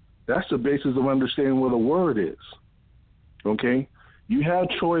 That's the basis of understanding what a word is. Okay? You have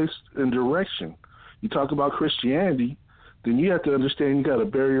choice and direction. You talk about Christianity, then you have to understand you got to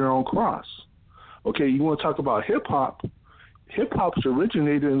bear your own cross. Okay? You want to talk about hip-hop? Hip-hop's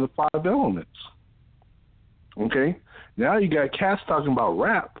originated in the 5 elements. Okay? Now you got cats talking about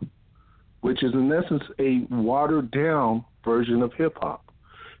rap, which is in essence a watered-down version of hip-hop.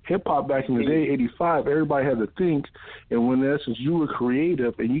 Hip-hop back in the day, 85, everybody had to think, and when in essence you were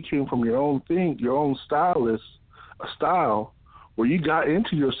creative and you came from your own thing, your own style where you got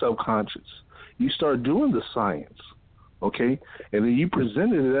into your subconscious. You start doing the science. okay? And then you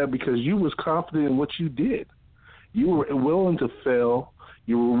presented that because you was confident in what you did. You were willing to fail.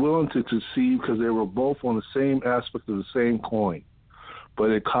 You were willing to succeed because they were both on the same aspect of the same coin.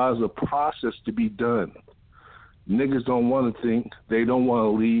 But it caused a process to be done. Niggas don't want to think. They don't want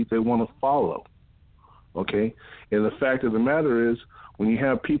to lead. They want to follow, okay? And the fact of the matter is, when you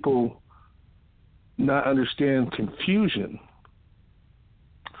have people not understand confusion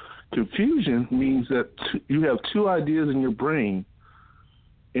means that you have two ideas in your brain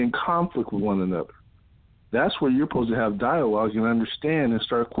in conflict with one another. That's where you're supposed to have dialogue and understand and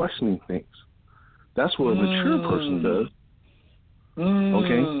start questioning things. That's what a mature person does.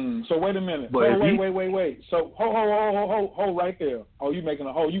 Okay? So wait a minute. But wait. So hold right there. Oh, you making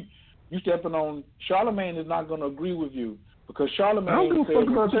a hole. You stepping on. Charlemagne is not going to agree with you because Charlemagne I don't give a fuck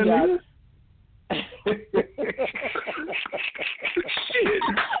about that nigga.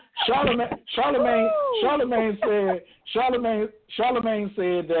 Charlemagne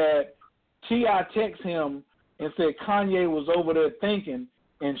said that T.I. texted him and said Kanye was over there thinking,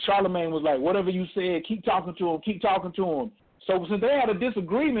 and Charlemagne was like, whatever you said, keep talking to him. So since they had a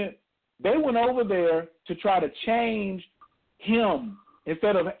disagreement, they went over there to try to change him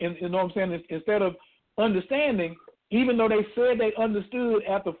instead of, you know what I'm saying, instead of understanding, even though they said they understood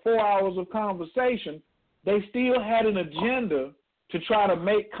after 4 hours of conversation, they still had an agenda to try to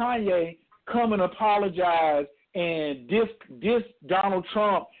make Kanye come and apologize and diss Donald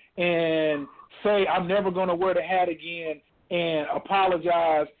Trump and say, I'm never going to wear the hat again and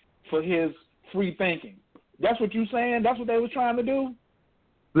apologize for his free thinking. That's what you're saying? That's what they were trying to do?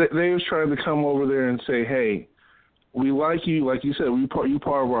 They was trying to come over there and say, hey, we like you. Like you said, you part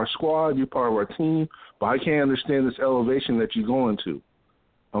of our squad, you're part of our team, but I can't understand this elevation that you're going to,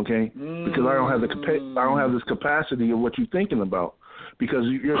 okay? Because I don't have this capacity of what you're thinking about. Because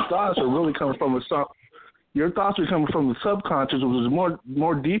your thoughts are really coming from the subconscious, which is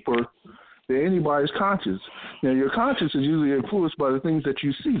more deeper than anybody's conscious. Now, your conscious is usually influenced by the things that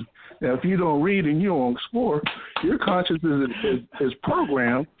you see. Now, if you don't read and you don't explore, your conscious is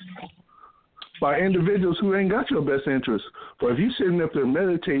programmed by individuals who ain't got your best interest. But if you're sitting up there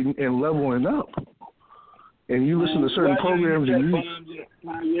meditating and leveling up, and you listen to certain programs and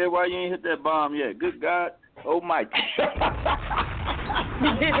why you ain't hit that bomb yet? Good God Almighty.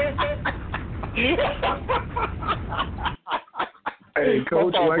 Hey,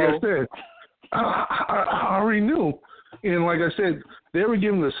 Coach, like I said, I already knew. And like I said, they were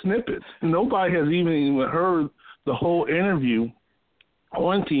giving the snippets. Nobody has even heard the whole interview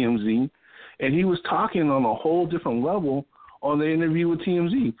on TMZ, and he was talking on a whole different level on the interview with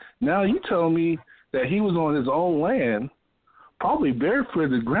TMZ. Now you tell me that he was on his own land, probably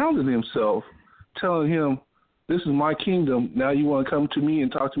barefooted, grounded himself, telling him, this is my kingdom. Now you want to come to me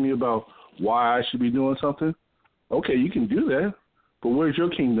and talk to me about why I should be doing something? Okay, you can do that, but where's your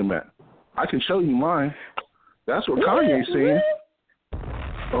kingdom at? I can show you mine. That's what Kanye's saying.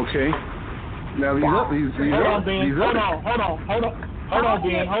 Okay. Now these Hold on,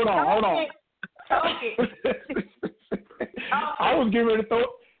 Ben. I was getting ready to throw,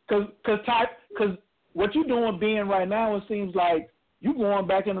 because what you're doing, Ben, right now, it seems like you going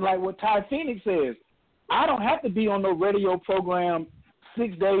back into like what Ty Phoenix says. I don't have to be on the radio program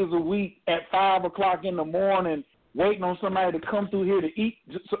 6 days a week at 5 o'clock in the morning waiting on somebody to come through here to eat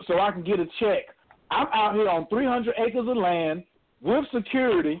so I can get a check. I'm out here on 300 acres of land with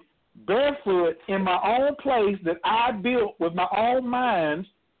security, barefoot, in my own place that I built with my own mind,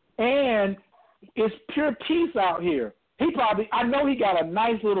 and it's pure peace out here. I know he got a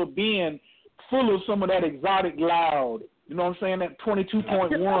nice little bin full of some of that exotic loud. You know what I'm saying? That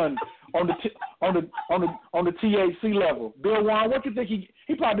 22.1 on the THC level. Bill Warren, what you think he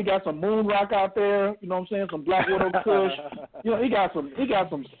probably got some moon rock out there? You know what I'm saying? Some Black Widow Kush. You know, he got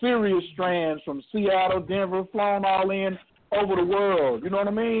some serious strands from Seattle, Denver, flown all in over the world. You know what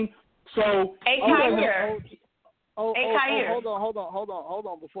I mean? So hold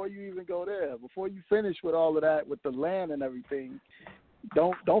on. Before you even go there, before you finish with all of that, with the land and everything,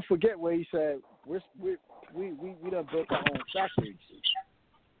 don't forget where he said we done built our own factories.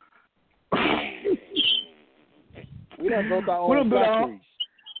 We done built our own factories.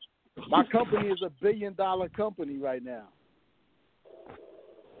 My company is $1 billion company right now.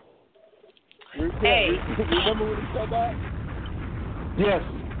 Remember when he said that? Yes.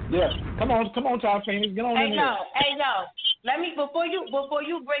 Come on, Tom Phoenix, get on in here. Hey, no. Let me before you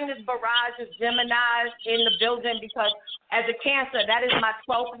bring this barrage of Geminis in the building, because as a Cancer, that is my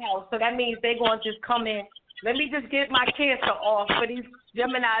 12th house, so that means they're going to just come in. Let me just get my Cancer off for these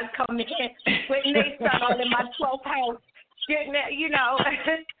Geminis coming in, putting their sun on in my 12th house, getting that, you know.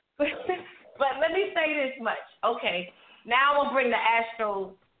 But let me say this much, okay? Now I'm going to bring the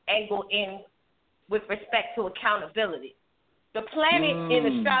astro angle in with respect to accountability. The planet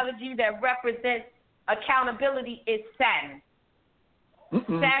in astrology that represents accountability is Saturn.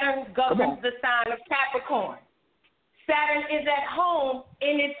 Saturn governs the sign of Capricorn. Saturn is at home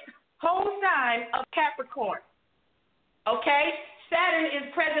in its home sign of Capricorn. Okay? Saturn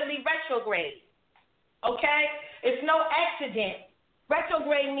is presently retrograde. Okay? It's no accident.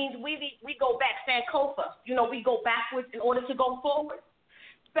 Retrograde means we go back, Sankofa. You know, we go backwards in order to go forward.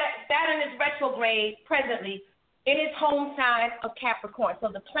 Saturn is retrograde presently in its home sign of Capricorn.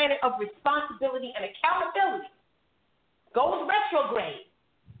 So the planet of responsibility and accountability goes retrograde,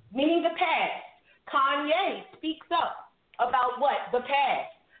 meaning the past. Kanye speaks up about what? The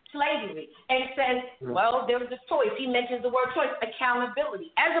past, slavery, and says, well, there was a choice. He mentions the word choice,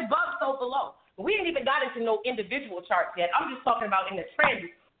 accountability. As above, so below. We ain't even got into no individual charts yet. I'm just talking about in the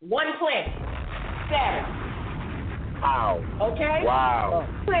transit. One planet, Saturn. Wow. Okay? Wow.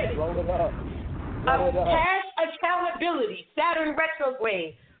 Planet. Roll it up. Past accountability, Saturn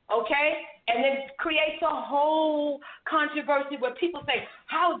retrograde. Okay? And it creates a whole controversy where people say,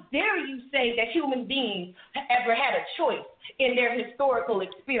 how dare you say that human beings ever had a choice in their historical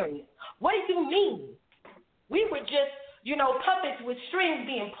experience? What do you mean? We were just, puppets with strings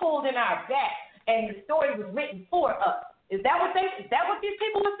being pulled in our back, and the story was written for us. Is that what these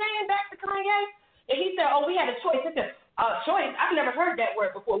people were saying back to Kanye? And he said, we had a choice. He said, choice? I've never heard that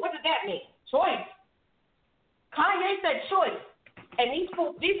word before. What does that mean? Choice. Kanye said choice. And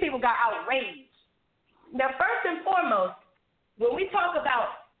these people got outraged. Now, first and foremost, when we talk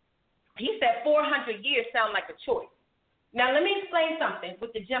about, he said 400 years sound like a choice. Now, let me explain something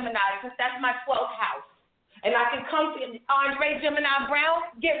with the Gemini, since that's my 12th house. And I can come to Andre Gemini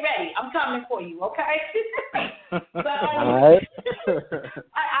Brown, get ready. I'm coming for you, okay? But I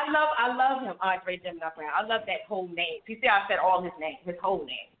love him, Andre Gemini Brown. I love that whole name. You see, I said all his name, his whole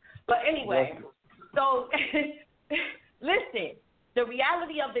name. But anyway, so listen. The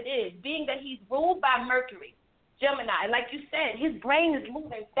reality of it is, being that he's ruled by Mercury, Gemini, like you said, his brain is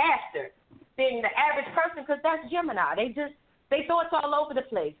moving faster than the average person because that's Gemini. They thoughts all over the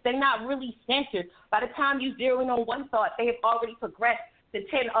place. They're not really centered. By the time you zero in on one thought, they have already progressed to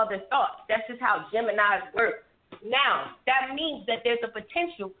 10 other thoughts. That's just how Geminis work. Now, that means that there's a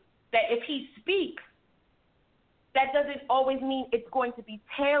potential that if he speaks, that doesn't always mean it's going to be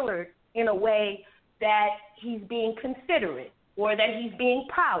tailored in a way that he's being considerate, or that he's being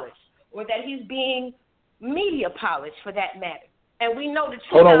polished, or that he's being media polished, for that matter. And we know the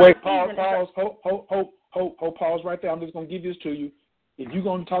truth. Hold on, wait, pause right there. I'm just going to give this to you. If you're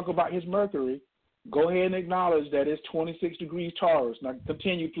going to talk about his Mercury, go ahead and acknowledge that it's 26 degrees Taurus. Now,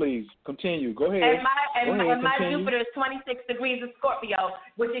 continue, please. Continue. Go ahead. And my Jupiter is 26 degrees of Scorpio,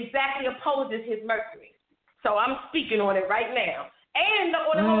 which exactly opposes his Mercury. So I'm speaking on it right now. And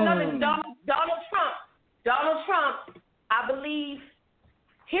another Donald Trump, I believe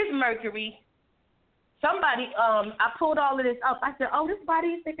his Mercury, somebody, I pulled all of this up. I said, this body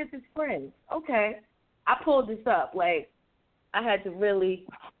you think it's his friend. Okay. I pulled this up. Like, I had to really,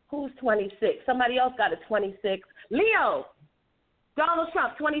 who's 26? Somebody else got a 26. Leo. Donald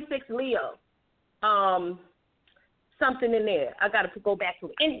Trump, 26 Leo. Something in there. I got to go back to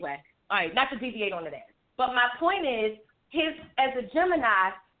it. Anyway, all right, not to deviate onto that. But my point is, as a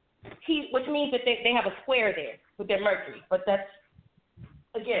Gemini, which means that they have a square there with their Mercury. But that's,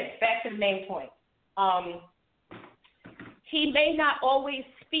 again, back to the main point. He may not always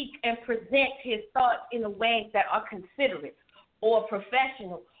speak and present his thoughts in a way that are considerate or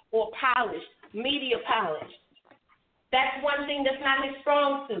professional or polished, media polished. That's one thing that's not his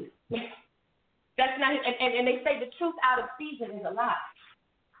strong suit. That's not, and they say the truth out of season is a lie.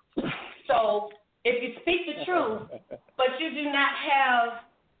 So if you speak the truth, but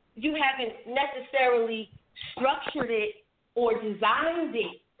you haven't necessarily structured it or designed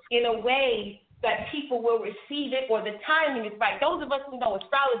it in a way that people will receive it, or the timing is right. Those of us who know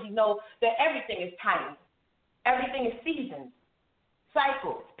astrology know that everything is timing. Everything is seasons,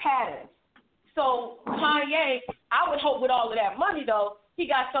 cycles, patterns. So Kanye, I would hope with all of that money, though, he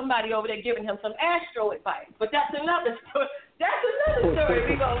got somebody over there giving him some astro advice. But that's another story.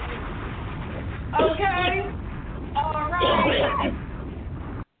 We go through. Okay? All right.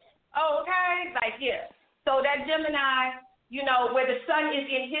 Okay? Like, yeah. So that Gemini, where the sun is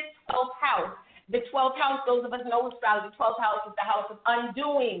in his 12th house. The 12th house, those of us know astrology, 12th house is the house of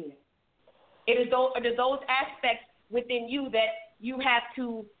undoing. It is those aspects within you that you have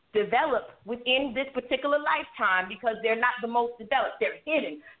to develop within this particular lifetime because they're not the most developed. They're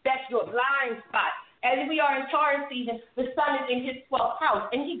hidden. That's your blind spot. As we are in Taurus season, the sun is in his 12th house,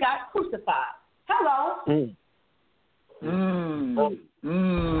 and he got crucified. Hello. Hello. Oh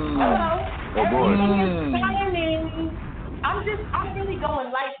boy. Everything is timing. I'm really going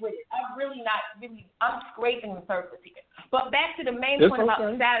light with it. I'm scraping the surface here. But back to the main point about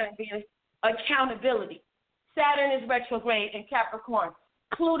Saturn being accountability. Saturn is retrograde in Capricorn.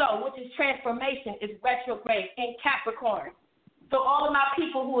 Pluto, which is transformation, is retrograde in Capricorn. So all of my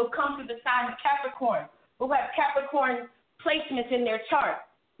people who have come through the sign of Capricorn, who have Capricorn placements in their chart,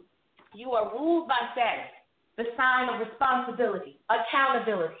 you are ruled by Saturn, the sign of responsibility,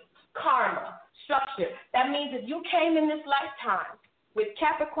 accountability, karma, structure. That means if you came in this lifetime with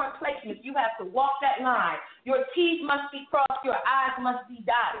Capricorn placements, you have to walk that line. Your T's must be crossed, your I's must be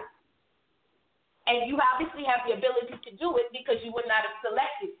dotted. And you obviously have the ability to do it because you would not have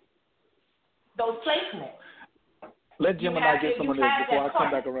selected those placements. Let Gemini get some of this before I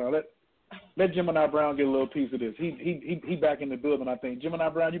come back around. Let Gemini Brown get a little piece of this. He back in the building, I think. Gemini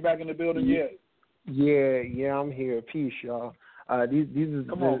Brown, you back in the building yet? Yeah, I'm here. Peace, y'all. These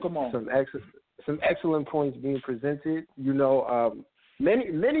are some excellent points being presented. You know,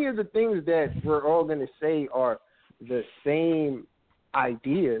 many of the things that we're all going to say are the same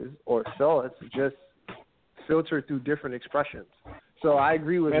ideas or thoughts, just filtered through different expressions. So I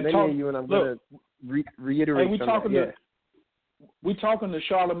agree with many of you, and I'm going to reiterate some of that. We talking to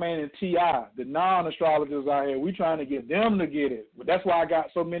Charlemagne and T.I., the non-astrologers out here. We trying to get them to get it. But that's why I got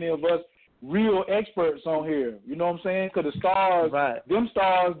so many of us real experts on here. You know what I'm saying? Because the stars, them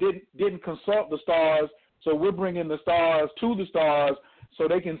stars didn't consult the stars, so we're bringing the stars to the stars so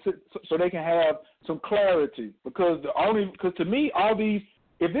they can have some clarity. Because to me, all these,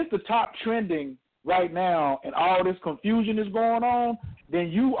 if it's the top trending right now and all this confusion is going on, then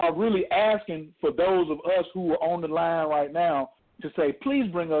you are really asking for those of us who are on the line right now to say, please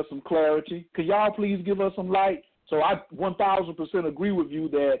bring us some clarity. Could y'all please give us some light? So I 1,000% agree with you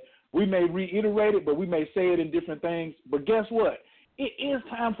that we may reiterate it, but we may say it in different things. But guess what? It is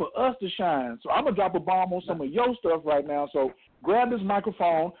time for us to shine. So I'm going to drop a bomb on some of your stuff right now. So grab this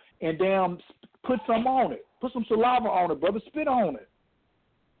microphone and damn put some on it. Put some saliva on it, brother. Spit on it.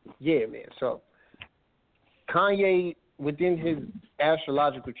 Yeah, man. So Kanye, within his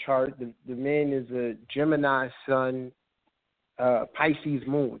astrological chart, the man is a Gemini sun, Pisces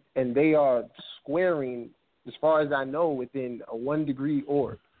moon, and they are squaring, as far as I know, within a 1 degree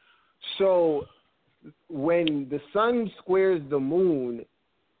orb. So when the sun squares the moon,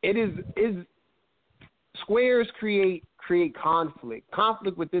 squares create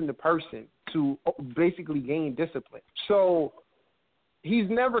conflict within the person to basically gain discipline. So he's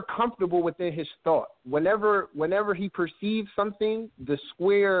never comfortable within his thought. Whenever he perceives something, the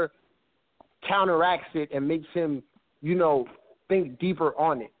square counteracts it and makes him, think deeper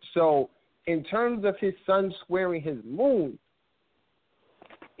on it. So in terms of his sun squaring his moon,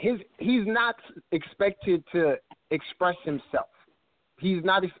 he's not expected to express himself. He's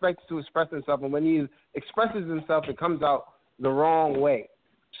not expected to express himself, and when he expresses himself, it comes out the wrong way.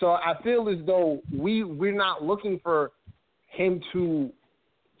 So I feel as though we're not looking for him to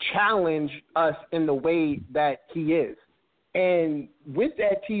challenge us in the way that he is. And with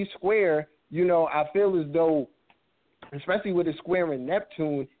that T square, I feel as though, especially with his square in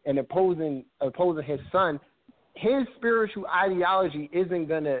Neptune and opposing his sun, his spiritual ideology isn't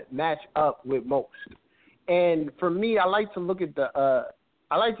going to match up with most. And for me, I like to look at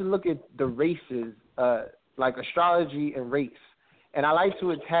the races, like astrology and race. And I like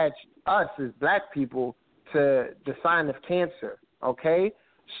to attach us as black people to the sign of Cancer, okay?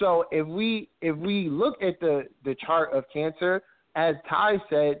 So if we look at the chart of Cancer, as Ty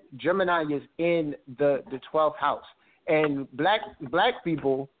said, Gemini is in the 12th house. And black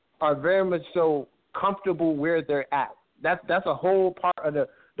people are very much so comfortable where they're at. That's a whole part of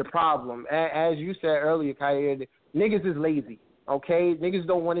the problem. As you said earlier, Kanye, niggas is lazy, okay? Niggas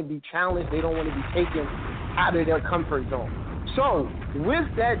don't want to be challenged. They don't want to be taken out of their comfort zone. So with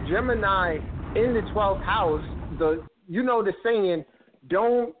that Gemini in the 12th house, the saying,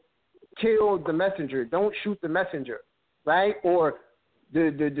 don't kill the messenger, don't shoot the messenger, right? Or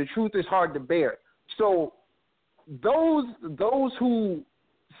the truth is hard to bear. So those who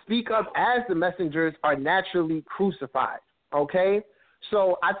speak up as the messengers are naturally crucified, okay?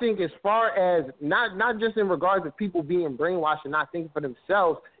 So I think as far as not just in regards to people being brainwashed and not thinking for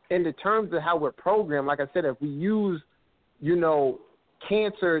themselves, in the terms of how we're programmed, like I said, if we use,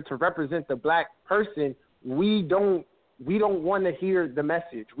 Cancer to represent the black person, we don't want to hear the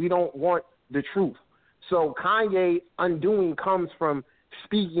message. We don't want the truth. So Kanye undoing comes from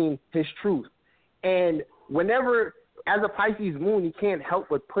speaking his truth. And whenever, as a Pisces moon, he can't help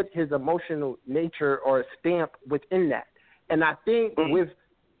but put his emotional nature or stamp within that. And I think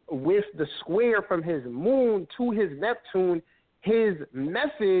with the square from his moon to his Neptune, his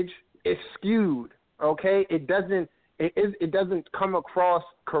message is skewed. Okay, it doesn't come across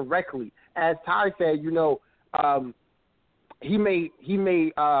correctly. As Ty said, he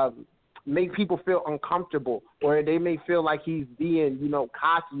may make people feel uncomfortable, or they may feel like he's being,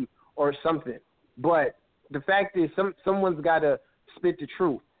 cocky or something. But the fact is, someone's got to spit the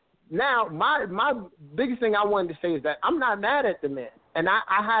truth. Now, my biggest thing I wanted to say is that I'm not mad at the man, and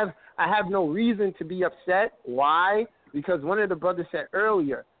I have no reason to be upset. Why? Because one of the brothers said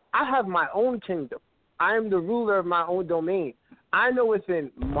earlier, I have my own kingdom. I am the ruler of my own domain. I know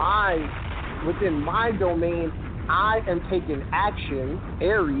within my domain, I am taking action,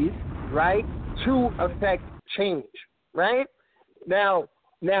 Aries, right, to affect change, right? Now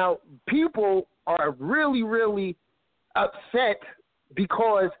people are really, really upset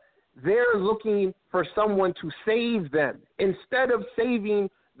because they're looking for someone to save them instead of saving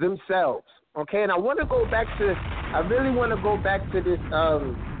themselves, okay? And I really want to go back to this,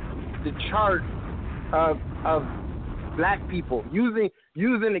 the chart of black people, using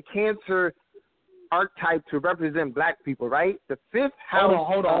the Cancer archetype to represent black people, right? The fifth house.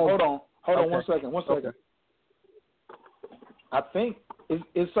 Hold on. Okay. One second. Okay. I think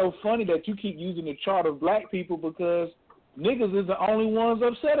it's so funny that you keep using the chart of black people because niggas is the only ones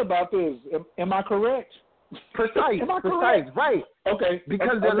upset about this. Am I correct? Precise. Am I precise, correct? right? Okay.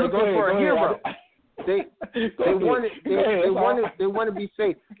 Because they're looking for a hero. They want to be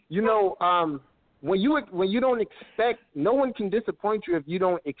safe. When you don't expect, no one can disappoint you if you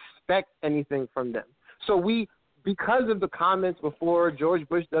don't expect anything from them. So because of the comments before, George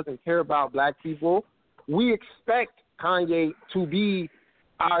Bush doesn't care about black people, we expect Kanye to be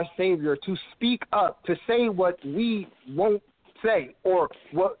our savior, to speak up, to say what we won't say, or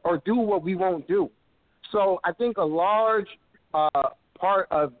do what we won't do. So I think a large part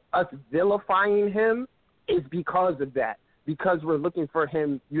of us vilifying him is because of that, because we're looking for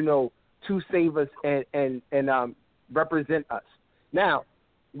him, to save us and represent us. Now,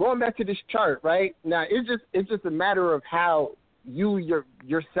 going back to this chart, right? Now, it's just a matter of how you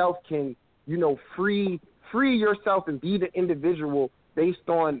yourself can, free yourself and be the individual based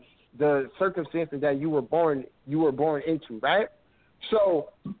on the circumstances that you were born into, right? So,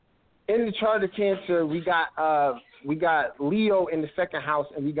 in the chart of Cancer, we got Leo in the second house,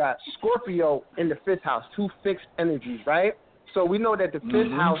 and we got Scorpio in the fifth house, two fixed energies, right? So we know that the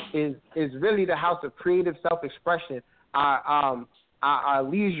fifth house is really the house of creative self-expression, our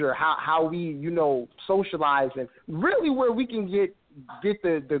leisure, how we, socialize, and really where we can get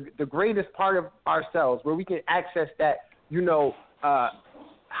the greatest part of ourselves, where we can access that,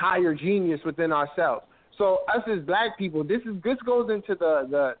 higher genius within ourselves. So us as black people, this goes into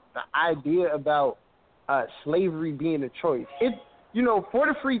the idea about slavery being a choice. It, for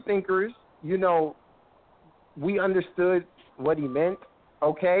the free thinkers, we understood what he meant.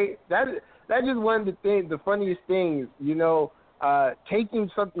 Okay, that just one of the funniest things. Taking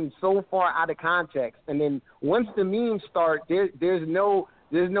something so far out of context, and then once the memes start, there's no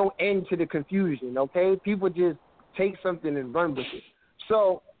end to the confusion. Okay, people just take something and run with it.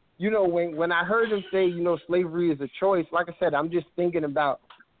 So when I heard him say slavery is a choice, like I said, I'm just thinking about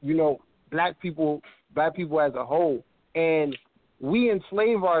black people as a whole, and we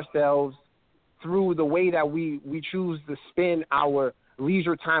enslave ourselves through the way that we choose to spend our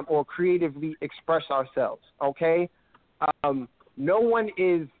leisure time or creatively express ourselves, okay? No one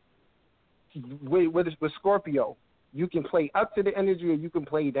is, with Scorpio, you can play up to the energy or you can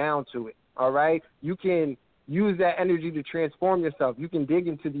play down to it, all right? You can use that energy to transform yourself. You can dig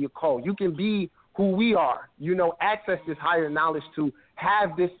into the occult. You can be who we are, access this higher knowledge to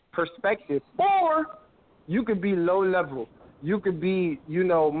have this perspective, or you could be low level. You could be,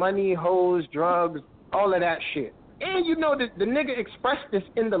 money, hoes, drugs, all of that shit. And the nigga expressed this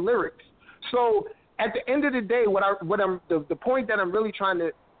in the lyrics. So at the end of the day, the point that I'm really trying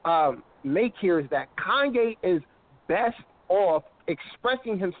to make here is that Kanye is best off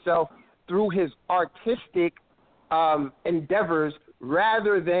expressing himself through his artistic endeavors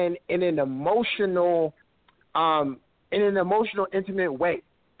rather than in an emotional, intimate way.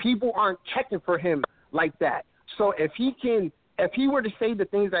 People aren't checking for him like that. So if he were to say the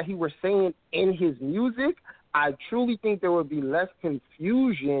things that he was saying in his music, I truly think there would be less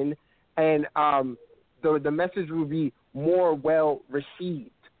confusion, and the message would be more well received.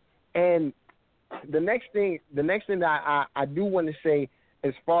 And the next thing that I do want to say,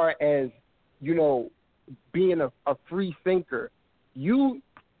 as far as being a free thinker, when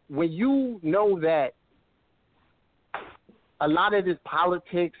you know that a lot of this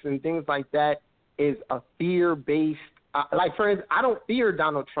politics and things like that is a fear-based like for instance, I don't fear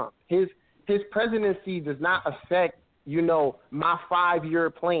Donald Trump. His presidency does not affect, my 5-year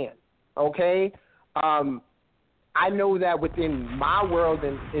plan. Okay, I know that within my world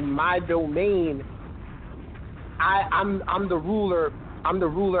and in my domain, I'm the ruler. I'm the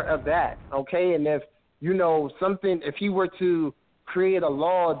ruler of that. Okay, and if if he were to create a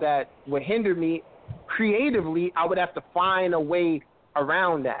law that would hinder me creatively, I would have to find a way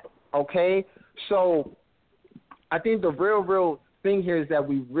around that. Okay, so I think the real thing here is that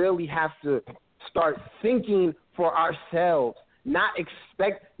we really have to start thinking for ourselves, not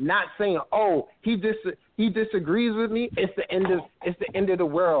saying, oh, he disagrees with me. It's the end of the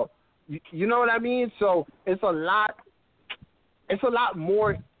world. You know what I mean? So it's a lot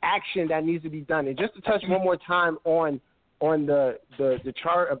more action that needs to be done. And just to touch one more time on the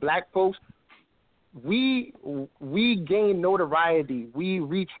chart of black folks, we gain notoriety. We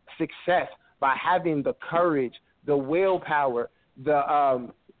reach success by having the courage, the willpower, the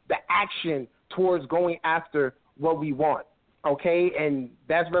action towards going after what we want. Okay, and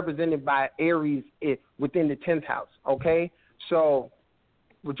that's represented by Aries within the 10th house. Okay, so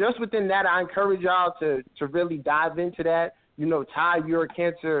just within that, I encourage y'all to really dive into that. Ty, you're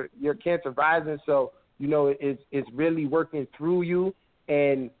Cancer rising, so it's really working through you,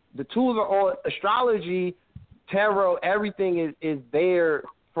 and the tools are all astrology, tarot, everything is there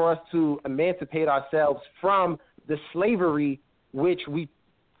for us to emancipate ourselves from the slavery which we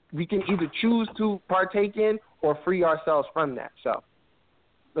can either choose to partake in or free ourselves from that. So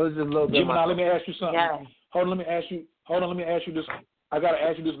those are a little bit. Gemini, let me ask you something. Yeah. Hold on, let me ask you this. I got to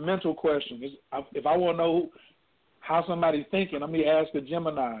ask you this mental question. If I want to know how somebody's thinking, I'm going to ask a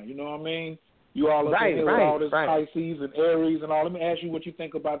Gemini. You know what I mean? You all are thinking with all this Pisces and Aries and all. Let me ask you what you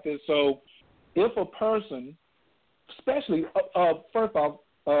think about this. So if a person, especially, first off,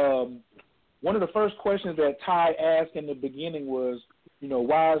 one of the first questions that Ty asked in the beginning was,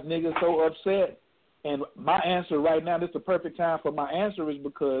 why is niggas so upset? And my answer right now, this is the perfect time for my answer, is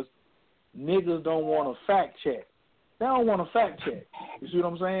because niggas don't want to fact check. They don't want to fact check. You see what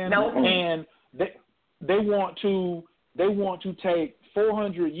I'm saying? No. And they want to take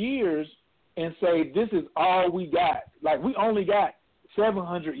 400 years and say this is all we got. Like, we only got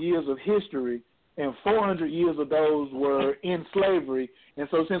 700 years of history, and 400 years of those were in slavery. And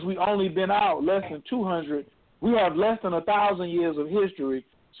so since we only been out less than 200, we have less than 1,000 years of history.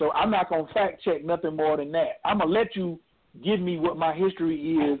 So I'm not going to fact check nothing more than that. I'm going to let you give me what my history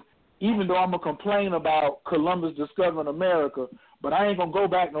is, even though I'm going to complain about Columbus discovering America, but I ain't going to go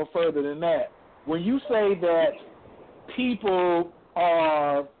back no further than that. When you say that people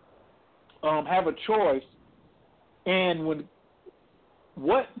are have a choice, and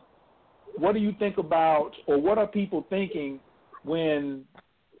what do you think about, or what are people thinking when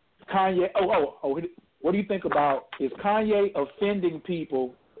Kanye? What do you think about, is Kanye offending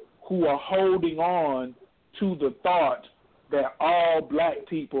people who are holding on to the thought that all black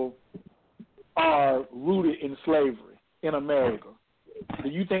people are rooted in slavery in America? Do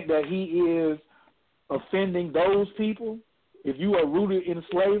you think that he is offending those people? If you are rooted in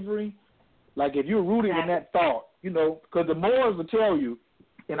slavery, like if you're rooted in that thought, because the Moors will tell you,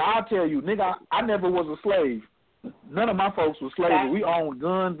 and I'll tell you, nigga, I never was a slave. None of my folks were slaves. We owned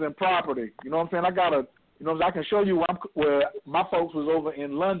guns and property. You know what I'm saying? I can show you where my folks was over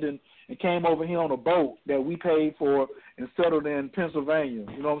in London and came over here on a boat that we paid for and settled in Pennsylvania.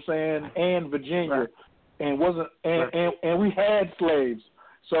 You know what I'm saying? And Virginia, and we had slaves.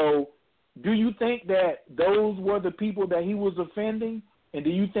 So, do you think that those were the people that he was offending, and do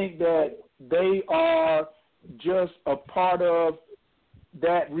you think that they are just a part of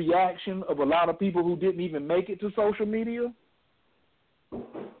that reaction of a lot of people who didn't even make it to social media?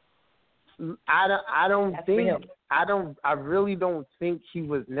 I really don't think he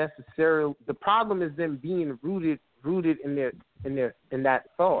was necessarily. The problem is them being rooted in that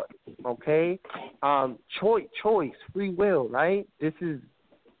thought. Okay, choice, free will, right? This is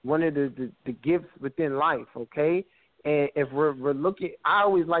one of the gifts within life. Okay, and if we're looking, I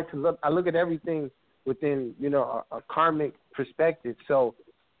always like to look. I look at everything within a karmic perspective. So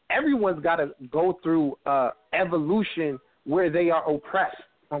everyone's got to go through evolution where they are oppressed.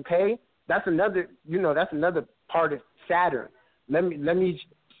 Okay. That's another part of Saturn. Let me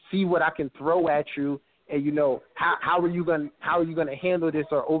see what I can throw at you, and how are you gonna handle this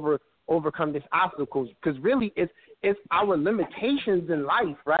or overcome this obstacles? Because really, it's our limitations in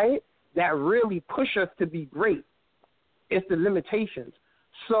life, right, that really push us to be great. It's the limitations.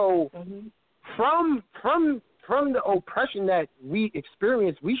 So from the oppression that we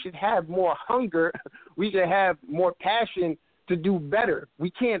experience, we should have more hunger. We should have more passion to do better.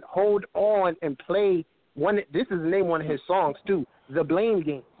 We can't hold on and play This is the name of one of his songs too. The blame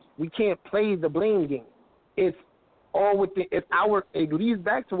game. We can't play the blame game. It's all within. It leads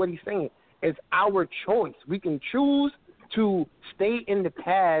back to what he's saying. It's our choice. We can choose to stay in the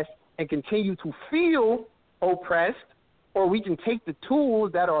past and continue to feel oppressed, or we can take the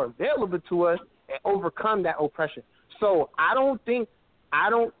tools that are available to us and overcome that oppression. So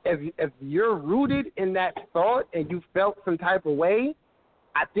if you're rooted in that thought and you felt some type of way,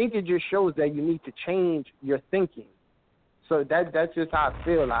 I think it just shows that you need to change your thinking. So that's just how I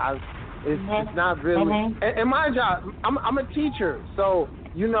feel. It's not really. And mind you, I'm a teacher, so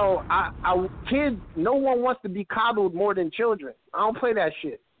kids. No one wants to be coddled more than children. I don't play that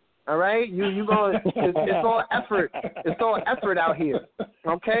shit. All right, you going? It's all effort. It's all effort out here.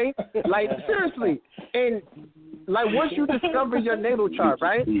 Okay, like seriously. And like once you discover your natal chart,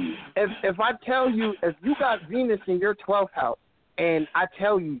 right? If I tell you, if you got Venus in your 12th house, and I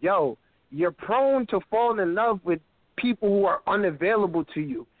tell you, yo, you're prone to fall in love with people who are unavailable to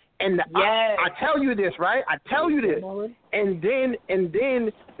you. And I tell you this, right? I tell you this, and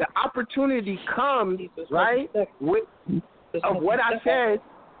then the opportunity comes, right? Of what I said,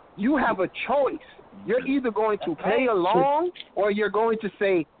 you have a choice. You're either going to play along or you're going to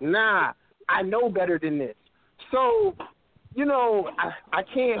say, nah, I know better than this. So, I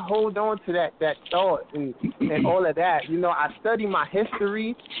can't hold on to that thought and all of that. I study my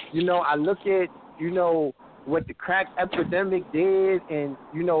history. I look at, what the crack epidemic did, and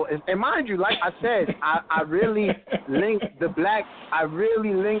mind you, like I said, I really linked the black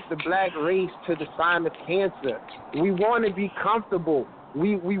race to the sign of Cancer. We want to be comfortable.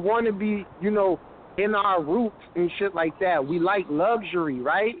 We want to be, in our roots and shit like that. We like luxury,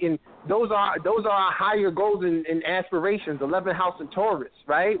 right? And those are our higher goals and aspirations. 11th house in Taurus,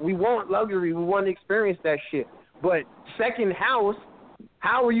 right? We want luxury. We want to experience that shit. But second house,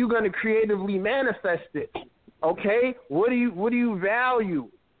 how are you going to creatively manifest it? Okay, what do you value?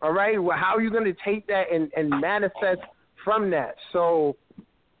 All right, well, how are you going to take that and manifest from that? So,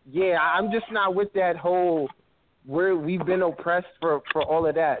 yeah, I'm just not with that whole where we've been oppressed for all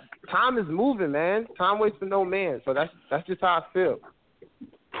of that. Time is moving, man. Time waits for no man. So that's just how I feel.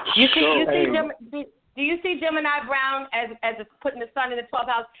 Do you see Gemini Brown as putting the sun in the 12th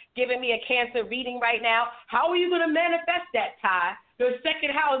house, giving me a Cancer reading right now? How are you going to manifest that, Ty? The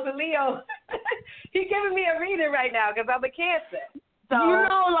second house of Leo. He's giving me a reading right now because I'm a Cancer. So,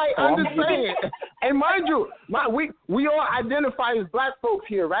 I'm just saying. And mind you, we all identify as black folks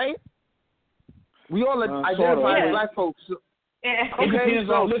here, right? We all identify as black folks. It depends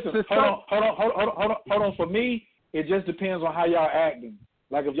on. Listen, hold on. For me, it just depends on how y'all acting.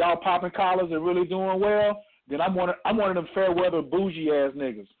 Like if y'all popping collars and really doing well, then I'm one of them fair weather bougie ass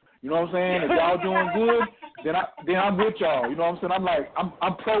niggas. You know what I'm saying? If y'all doing good, then I'm with y'all. You know what I'm saying?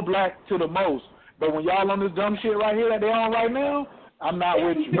 I'm pro black to the most. But when y'all on this dumb shit right here that they on right now, I'm not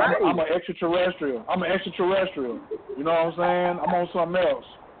with you. I'm an extraterrestrial. You know what I'm saying? I'm on something else.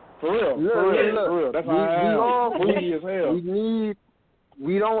 For real. That's how I am. Bougie as hell.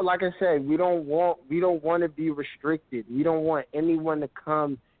 We don't, like I said, we don't want to be restricted. We don't want anyone to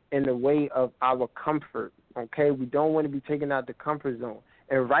come in the way of our comfort. Okay, we don't want to be taken out the comfort zone.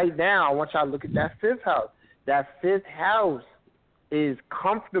 And right now, I want y'all to look at that 5th house. That 5th house is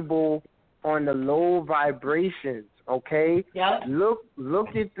comfortable on the low vibrations. Okay. Yep. Look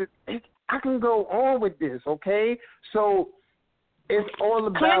at I can go on with this. Okay. So it's all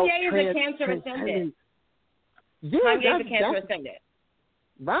about. Kanye is a Cancer ascendant. Yeah, Kanye is a Cancer ascendant.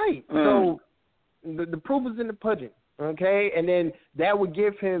 Right. So the proof is in the pudding, okay? And then that would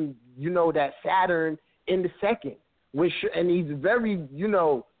give him, that Saturn in the 2nd, and he's very,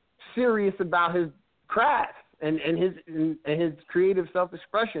 serious about his craft and his creative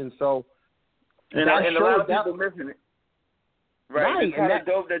self-expression. So and a lot of people missing it. Right. It's kind of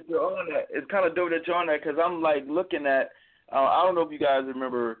dope that you're on that. It's kind of dope that you're on that because I'm like looking at. I don't know if you guys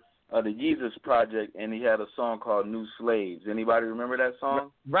remember the Yeezus Project, and he had a song called New Slaves. Anybody remember that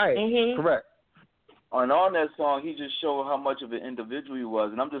song? Right. Mm-hmm. Correct. And on that song, he just showed how much of an individual he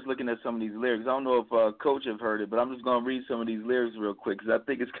was. And I'm just looking at some of these lyrics. I don't know if Coach have heard it, but I'm just going to read some of these lyrics real quick because I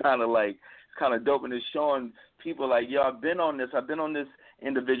think it's kind of dope, and it's showing people like, yo, I've been on this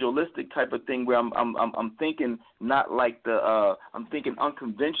individualistic type of thing where I'm thinking not like I'm thinking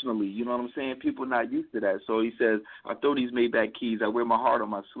unconventionally. You know what I'm saying? People not used to that. So he says, I throw these Maybach keys. I wear my heart on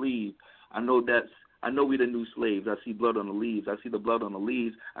my sleeve. I know we the new slaves. I see blood on the leaves. I see the blood on the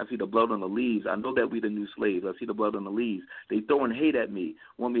leaves. I see the blood on the leaves. I know that we the new slaves. I see the blood on the leaves. They throwing hate at me,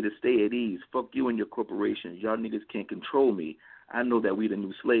 want me to stay at ease. Fuck you and your corporations. Y'all niggas can't control me. I know that we the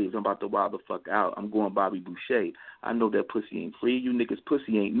new slaves. I'm about to wild the fuck out. I'm going Bobby Boucher. I know that pussy ain't free. You niggas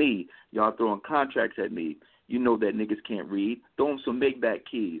pussy ain't me. Y'all throwing contracts at me. You know that niggas can't read. Throw them some make-back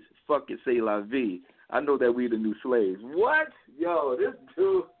keys. Fuck it, say la vie. I know that we the new slaves. What? Yo, this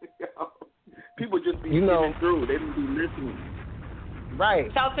dude, yo. People just be skimming through. They don't be listening.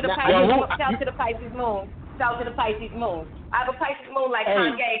 Right. Shout to the Pisces moon. Shout to the Pisces moon. I have a Pisces moon like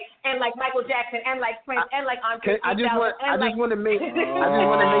Kanye and like Michael Jackson and like Prince and like Andre. I just want to make this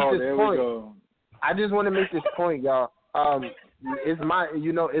point. I just want to make this point, y'all. It's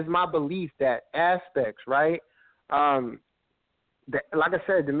my belief that aspects, right? That, like I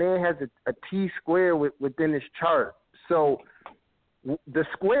said, the man has a T square within his chart. So the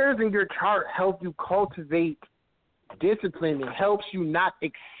squares in your chart help you cultivate discipline. It helps you not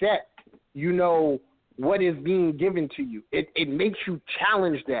accept, what is being given to you. It makes you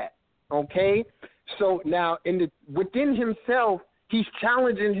challenge that, okay? So now within himself, he's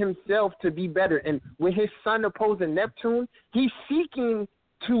challenging himself to be better. And with his sun opposing Neptune, he's seeking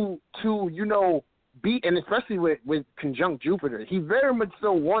to be, and especially with conjunct Jupiter, he very much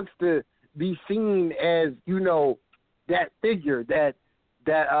so wants to be seen as, that figure, that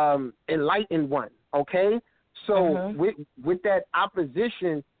enlightened one, okay? So with that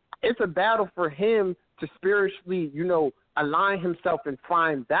opposition, it's a battle for him to spiritually, align himself and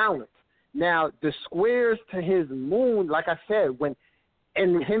find balance. Now, the squares to his moon, like I said,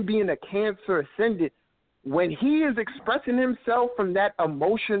 and him being a Cancer ascendant, when he is expressing himself from that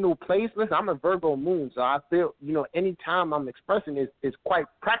emotional place, listen, I'm a Virgo moon, so I feel, anytime I'm expressing it, it's quite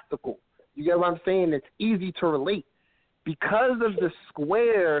practical. You get what I'm saying? It's easy to relate. Because of the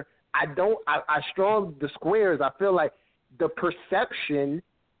square, I strong the squares. I feel like the perception,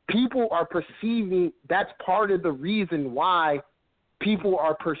 people are perceiving, that's part of the reason why people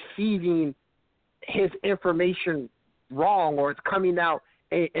are perceiving his information wrong, or it's coming out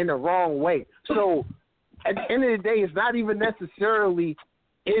in a wrong way. So at the end of the day, it's not even necessarily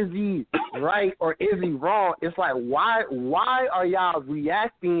is he right or is he wrong. It's like, why are y'all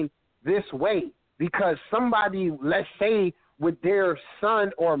reacting this way? Because somebody, let's say, with their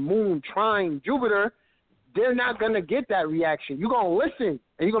sun or moon trying Jupiter, they're not going to get that reaction. You're going to listen,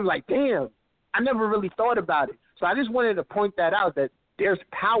 and you're going to be like, damn, I never really thought about it. So I just wanted to point that out, that there's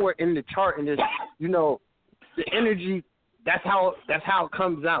power in the chart, and there's, the energy, that's how it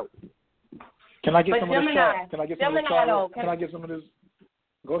comes out. Can I get some of this chart? Can I get some of this chart? Can I get some of this?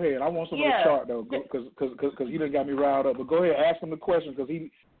 Go ahead. I want some of this chart, though, because he done got me riled up. But go ahead, ask him the question, because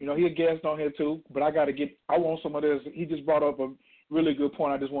he a guest on here, too. But I want some of this. He just brought up a really good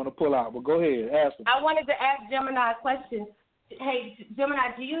point I just want to pull out. But go ahead, ask him. I wanted to ask Gemini a question. Hey,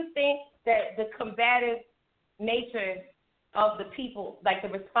 Gemini, do you think that the combative nature of the people, like the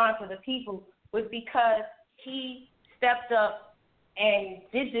response of the people, was because he stepped up and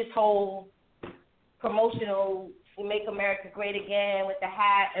did this whole promotional Make America Great Again with the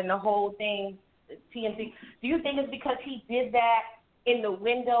hat and the whole thing, TNT? Do you think it's because he did that in the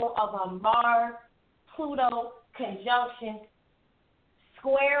window of a Mars-Pluto conjunction,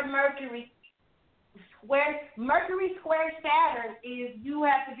 square Mercury? Mercury square Saturn is you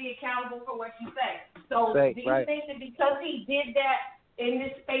have to be accountable for what you say. So do you think that because he did that in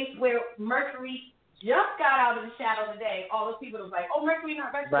this space where Mercury just got out of the shadow today, all those people was like, oh, Mercury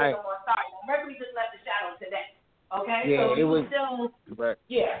not Mercury no more. Sorry, Mercury just left the shadow today. Okay? Yeah, so it was still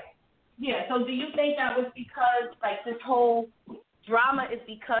Yeah. So do you think that was because like this whole drama is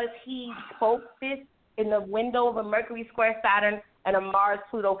because he spoke this in the window of a Mercury square Saturn and a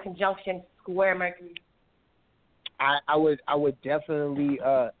Mars-Pluto conjunction square Mercury? I would definitely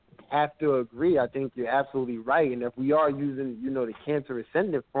have to agree. I think you're absolutely right. And if we are using, the Cancer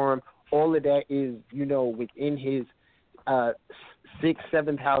ascendant for him, all of that is, within his 6th,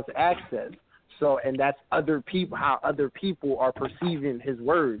 7th house access. So, and that's other people, how other people are perceiving his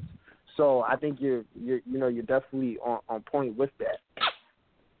words. So I think you're definitely on point with that.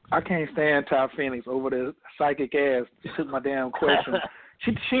 I can't stand Ty Phoenix over the psychic ass. Took my damn question.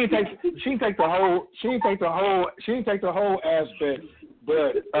 She didn't take the whole aspect,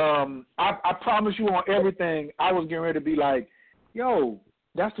 but I promise you on everything, I was getting ready to be like, yo,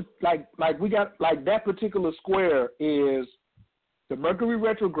 that's we got that particular square is the Mercury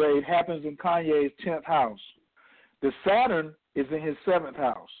retrograde happens in Kanye's 10th house. The Saturn is in his 7th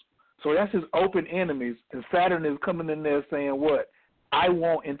house. So that's his open enemies, and Saturn is coming in there saying what? I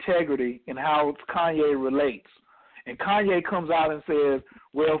want integrity in how Kanye relates. And Kanye comes out and says,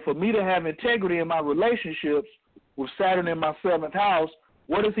 well, for me to have integrity in my relationships with Saturn in my 7th house,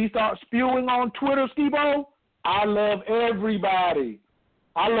 what does he start spewing on Twitter, Skibo? I love everybody.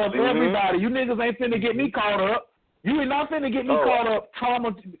 I love everybody. You niggas ain't finna get me caught up. You are not finna get me caught up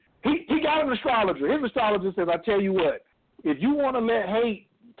trauma. He got an astrologer. His astrologer says, I tell you what, if you want to let hate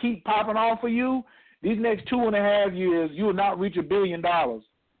keep popping off for you, these next 2.5 years, you will not reach $1 billion.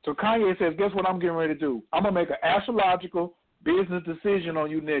 So Kanye says, guess what I'm getting ready to do? I'm going to make an astrological business decision on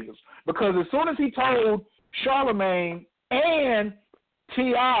you niggas. Because as soon as he told Charlemagne and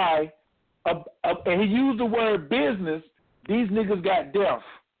T.I., and he used the word business, these niggas got deaf.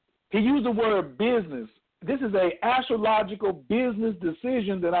 He used the word business. This is a astrological business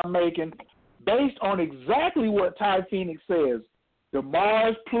decision that I'm making based on exactly what Ty Phoenix says. The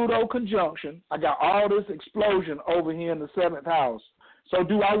Mars-Pluto conjunction, I got all this explosion over here in the 7th house. So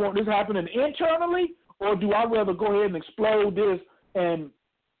do I want this happening internally, or do I rather go ahead and explode this and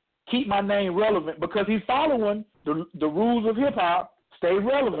keep my name relevant? Because he's following the rules of hip-hop, stay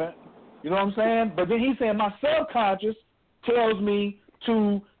relevant, you know what I'm saying? But then he's saying my subconscious tells me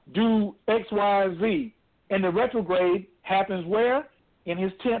to do X, Y, Z. And the retrograde happens where? In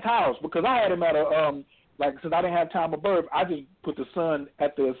his 10th house. Because I had him at a, since I didn't have time of birth, I just put the sun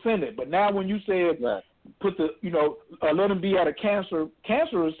at the ascendant. But now when you said put the, let him be at a Cancer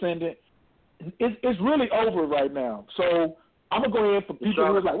ascendant, it's really over right now. So I'm going to go ahead for people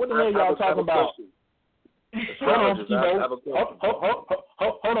who are like, what the hell y'all talking about?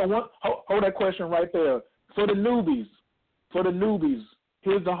 Hold that question right there. For the newbies,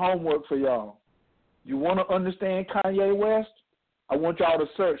 here's the homework for y'all. You want to understand Kanye West? I want y'all to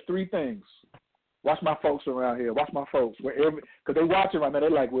search 3 things. Watch my folks around here. Watch my folks. Because they watching right now. They're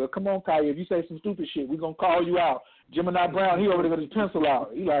like, well, come on, Kanye. If you say some stupid shit, we're going to call you out. Gemini Brown, he over there with his pencil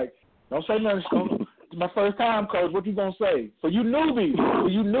out. He like, don't say nothing. It's my first time, Coach. What you going to say? For you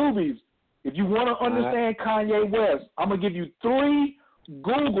newbies, if you want to understand Kanye West, I'm going to give you 3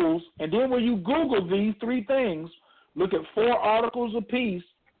 Googles. And then when you Google these 3 things, look at 4 articles apiece,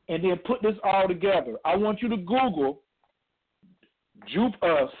 and then put this all together. I want you to Google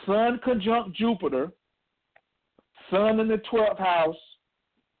Sun conjunct Jupiter, Sun in the 12th house,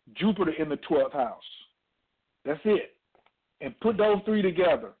 Jupiter in the 12th house. That's it. And put those 3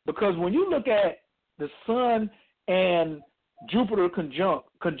 together. Because when you look at the Sun and Jupiter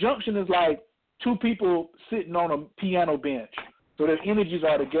conjunction is like 2 people sitting on a piano bench. So their energies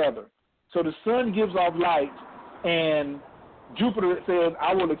are together. So the Sun gives off light, and Jupiter says,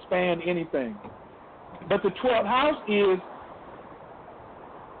 I will expand anything. But the 12th house is...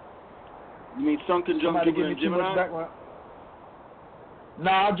 You mean Sun conjunct Jupiter and Gemini?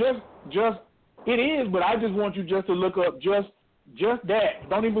 Nah, just it is, but I just want you just to look up just that.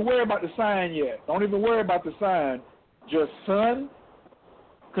 Don't even worry about the sign yet. Don't even worry about the sign. Just Sun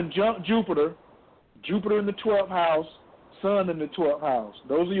conjunct Jupiter, Jupiter in the 12th house, Sun in the 12th house.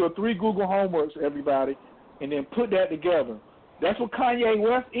 Those are your 3 Google homeworks, everybody, and then put that together. That's what Kanye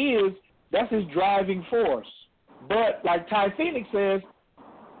West is. That's his driving force. But like Ty Phoenix says,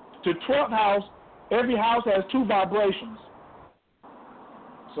 to 12th house, every house has 2 vibrations.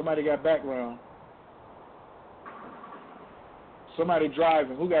 Somebody got background. Somebody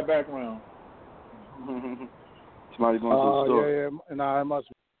driving. Who got background? Somebody going to the store. Yeah. Nah, it must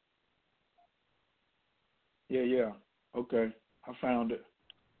be. Yeah. Okay. I found it.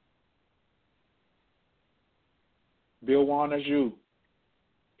 Bill Wan, that's you.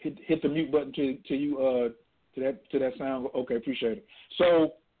 Hit the mute button to you to that sound. Okay, appreciate it.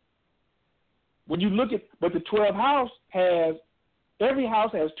 So when you look at, but the 12th house every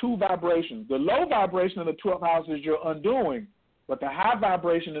house has 2 vibrations. The low vibration of the 12th house is your undoing, but the high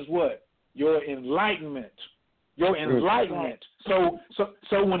vibration is what? Your enlightenment. Your enlightenment. So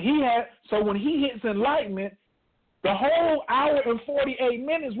when he hits enlightenment, the whole hour and 48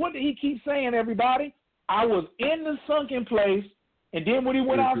 minutes, what did he keep saying, everybody? I was in the sunken place, and then when he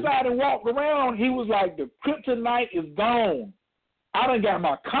went outside and walked around, he was like, the kryptonite is gone. I done got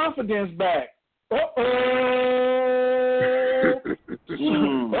my confidence back. He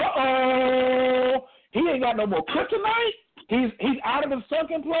ain't got no more kryptonite. He's out of the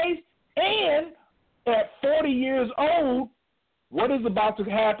sunken place, and at 40 years old, what is about to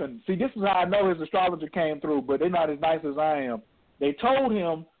happen? See, this is how I know his astrologer came through, but they're not as nice as I am. They told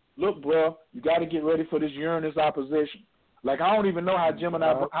him, look, bro, you got to get ready for this Uranus opposition. Like, I don't even know how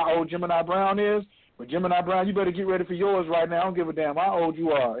old Gemini Brown is, but Gemini Brown, you better get ready for yours right now. I don't give a damn how old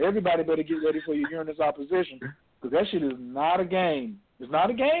you are. Everybody better get ready for your Uranus opposition, because that shit is not a game. It's not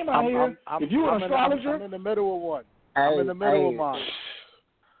a game out here. If you're an astrologer... I'm in the middle of one. I'm in the middle of mine.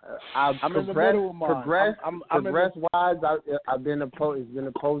 I'm in the middle of mine. Progress-wise, I've been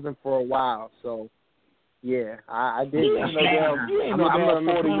opposing for a while, so... Yeah, I did. You ain't no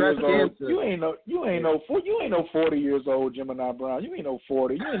 40 years old. You ain't no 40 years old, Gemini Brown. You ain't no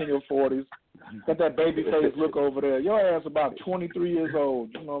 40. You ain't in your 40s. got that baby face look over there. Your ass about 23 years old.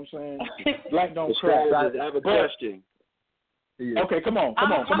 You know what I'm saying? Black don't crack. I have a question. Okay, come on with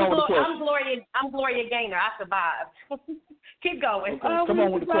the question. I'm Gloria Gaynor. I survived. Keep going. Okay, come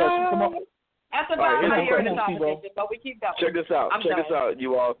on with the question. Come on. I survived my year in the competition, but we keep going. Check this out,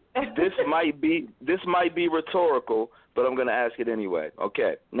 you all. This might be rhetorical, but I'm going to ask it anyway.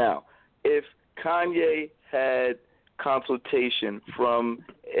 Okay. Now, if Kanye had consultation from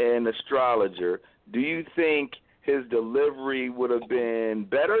an astrologer, do you think his delivery would have been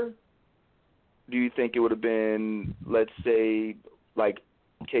better? Do you think it would have been, let's say, like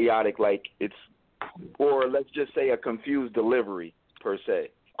chaotic, like it's, or let's just say a confused delivery per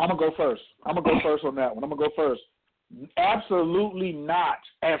se? I'm going to go first. on that one. I'm going to go first. Absolutely not.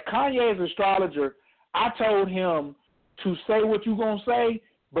 As Kanye's astrologer, I told him to say what you're going to say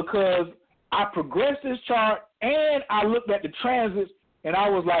because I progressed this chart and I looked at the transits and I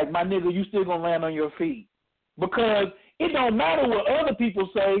was like, my nigga, you still going to land on your feet. Because it don't matter what other people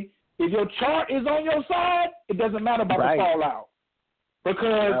say. If your chart is on your side, it doesn't matter about the fallout.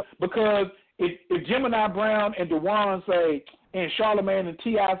 Because if Gemini Brown and Dewan say, and Charlamagne and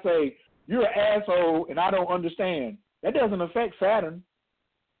T.I. say, you're an asshole and I don't understand, that doesn't affect Saturn.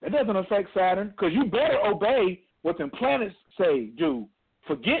 Because you better obey what the planets say, do.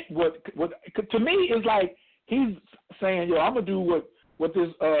 Forget what to me is like he's saying, yo, I'm going to do what this,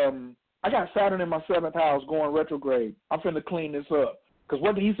 I got Saturn in my 7th house going retrograde. I'm finna clean this up. Because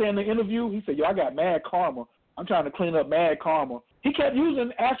what did he say in the interview? He said, yo, I got mad karma. I'm trying to clean up mad karma. He kept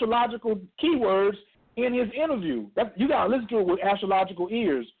using astrological keywords in his interview. You got to listen to it with astrological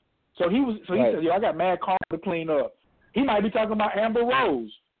ears. So he said, yo, I got mad karma to clean up. He might be talking about Amber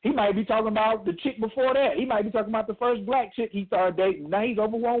Rose. He might be talking about the chick before that. He might be talking about the first black chick he started dating. Now he's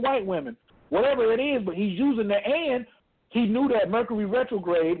over on white women. Whatever it is, but he's using that. And he knew that Mercury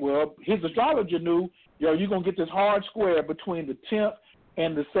retrograde, well, his astrologer knew, yo, you're going to get this hard square between the 10th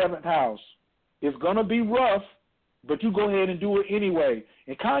and the 7th house. It's going to be rough, but you go ahead and do it anyway.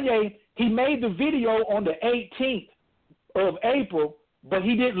 And Kanye, he made the video on the 18th of April, but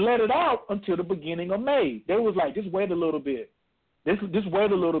he didn't let it out until the beginning of May. They was like, just wait a little bit. Just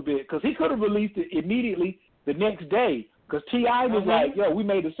wait a little bit, because he could have released it immediately the next day. Because T.I. was like, yo, we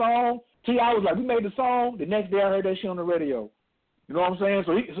made the song. T.I. was like, we made the song. The next day I heard that shit on the radio. You know what I'm saying?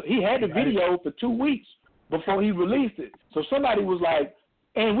 So he had the video for 2 weeks before he released it. So somebody was like,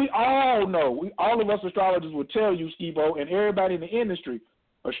 and we all know, all of us astrologers will tell you, Skibo, and everybody in the industry,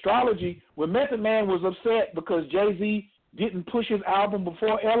 astrology, when Method Man was upset because Jay-Z didn't push his album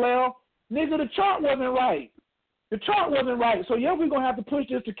before LL, nigga, the chart wasn't right. So, yeah, we're going to have to push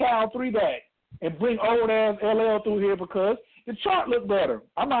this to Cal 3 back and bring old-ass LL through here because the chart looked better.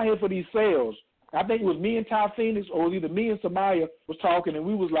 I'm not here for these sales. I think it was me and Ty Phoenix, or it was either me and Samaya was talking, and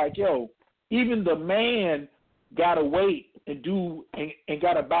we was like, yo, even the man got to wait and do and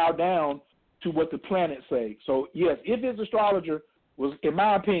got to bow down to what the planets say. So, yes, if his astrologer was, in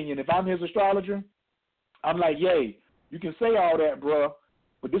my opinion, if I'm his astrologer, I'm like, yay, you can say all that, bruh,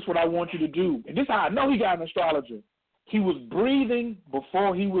 but this is what I want you to do. And this is how I know he got an astrologer. He was breathing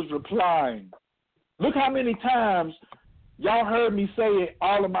before he was replying. Look how many times y'all heard me say it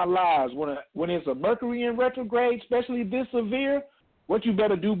all of my lives. When it's a Mercury in retrograde, especially this severe, what you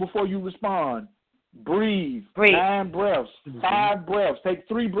better do before you respond? Breathe. 9 breaths, 5 breaths, take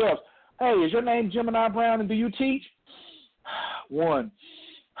 3 breaths. Hey, is your name Gemini Brown and do you teach? 1,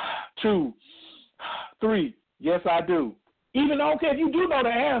 2, 3. Yes, I do. Even though, okay, if you do know the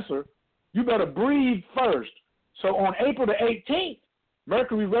answer, you better breathe first. So on April the 18th,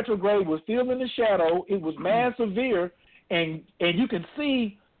 Mercury retrograde was still in the shadow. It was mad severe, and you can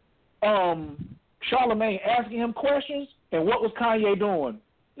see Charlamagne asking him questions, and what was Kanye doing?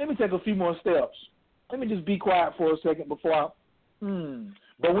 Let me take a few more steps. Let me just be quiet for a second before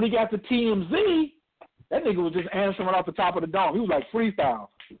But when he got to TMZ, that nigga was just answering off the top of the dome. He was like freestyle,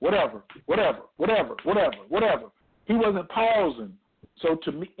 whatever. He wasn't pausing. So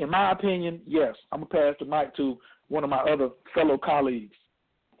to me, in my opinion, yes, I'm going to pass the mic to one of my other fellow colleagues.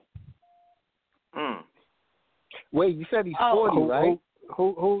 Wait, you said he's 40, right?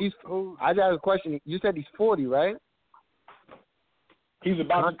 Who? I got a question. You said he's 40, right? He's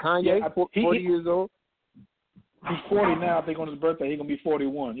about Kanye, 40 years old? He's 40 now. I think on his birthday he's going to be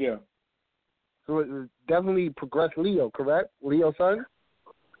 41, yeah. So it's definitely progressed Leo, correct? Leo son?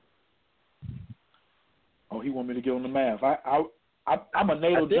 Oh, he want me to give him the math. I'm a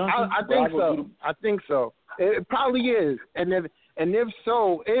natal junkie. I think so. It probably is, and if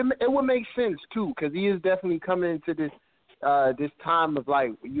so, it would make sense too, because he is definitely coming into this time of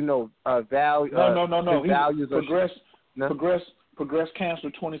like value. No. He progressed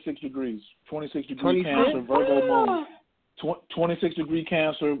Cancer, 26 degrees. 26 degree 26? Cancer, Virgo moon. 26 degree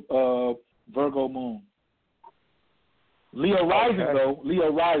Cancer, Virgo moon. Leo rising though.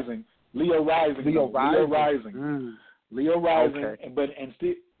 Leo rising. Leo rising. Leo rising. Okay. And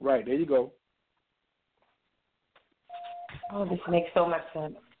still right there you go. Oh, this makes so much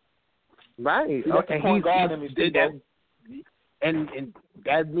sense. Right. See, that's the point guard in me, Steve. And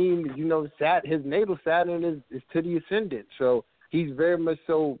that means, his natal Saturn is to the ascendant. So he's very much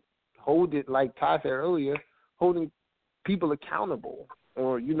so holding, like Ty said earlier, holding people accountable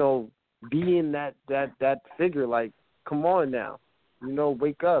or, being that figure, like, come on now,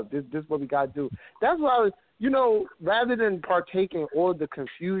 wake up. This is what we got to do. That's why I was, rather than partaking all the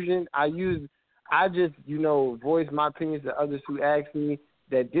confusion, I just, voice my opinions to others who ask me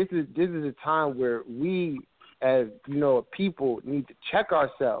that this is a time where we, as people, need to check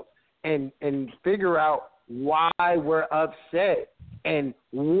ourselves and figure out why we're upset and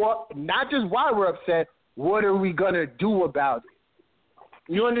not just why we're upset, what are we gonna do about it?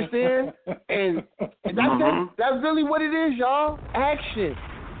 You understand? and that's really what it is, y'all. Action.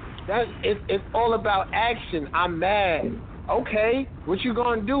 It's all about action. I'm mad. Okay, what you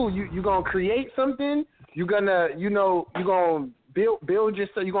gonna do? You gonna create something? You gonna build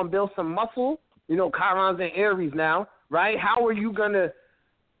yourself. You gonna build some muscle? Chiron's in Aries now, right? How are you gonna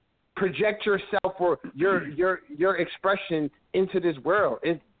project yourself or your expression into this world?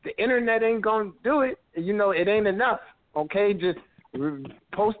 The internet ain't gonna do it. It ain't enough. Okay, just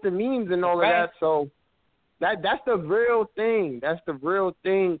post the memes and all of that. So that's the real thing. That's the real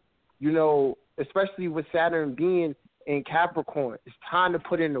thing. Especially with Saturn being in Capricorn, it's time to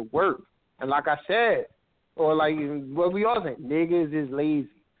put in the work. And like I said, or like what we all say, niggas is lazy.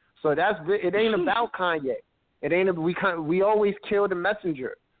 So it ain't about Kanye. It ain't we always kill the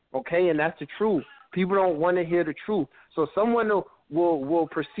messenger, okay? And that's the truth. People don't want to hear the truth. So someone will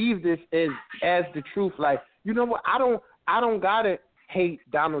perceive this as the truth. Like, you know what? I don't gotta hate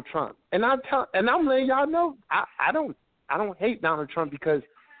Donald Trump. And I'm letting y'all know I don't hate Donald Trump because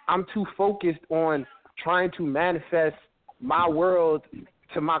I'm too focused on trying to manifest my world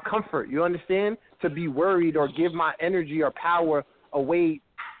to my comfort. You understand? To be worried or give my energy or power away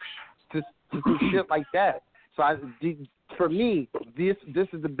to do shit like that. So for me, this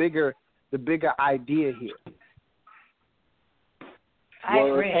is the bigger idea here. I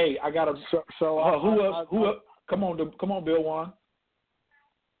agree. Hey, I got who else? Come on, Bill Juan.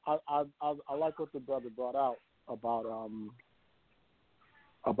 I like what the brother brought out about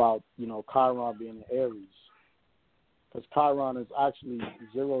Chiron being in Aries, because Chiron is actually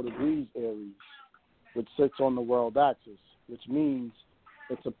 0 degrees Aries, which sits on the world axis, which means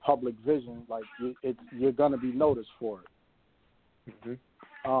it's a public vision. Like you're gonna be noticed for it.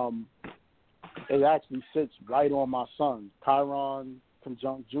 Mm-hmm. It actually sits right on my sun. Chiron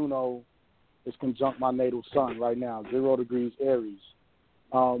conjunct Juno is conjunct my natal sun right now, 0 degrees Aries.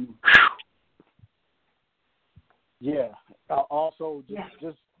 Yeah. Also,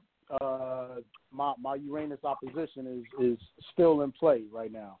 just my Uranus opposition is still in play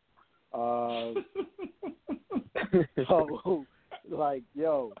right now. So, like,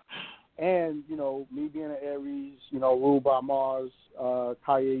 and me being an Aries, ruled by Mars,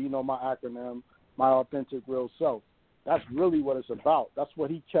 Kanye, my acronym, my authentic real self. That's really what it's about. That's what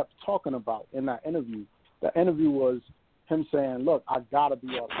he kept talking about in that interview. The interview was him saying, "Look, I gotta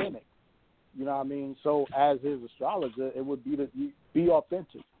be authentic." You know what I mean? So as his astrologer, it would be that you be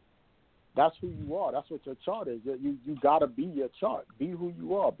authentic. That's who you are. That's what your chart is. You gotta be your chart. Be who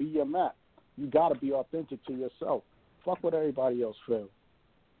you are. Be your map. You gotta be authentic to yourself. Fuck what everybody else feels.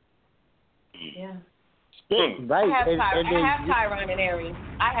 Yeah. Right. I have Chiron in Aries.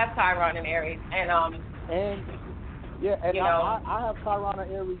 I have Chiron in Aries, and I have Chiron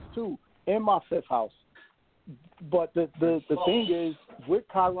in Aries too in my 5th house. But the thing is, with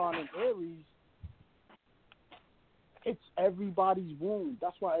Chiron and Aries, it's everybody's wound.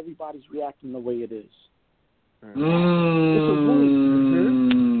 That's why everybody's reacting the way it is. It's a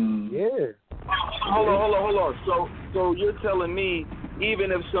wound. Yeah. Hold on. So you're telling me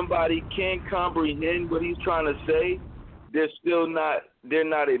even if somebody can't comprehend what he's trying to say, they're not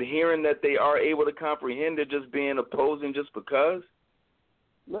adhering that they are able to comprehend. They're just being opposing just because?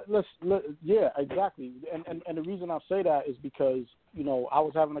 Yeah, exactly. And the reason I say that is because, I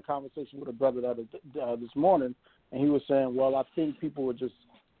was having a conversation with a brother this morning, and he was saying, well, I think people were just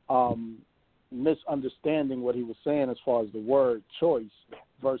misunderstanding what he was saying as far as the word choice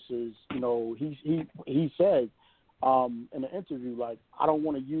versus, he said in the interview, like, I don't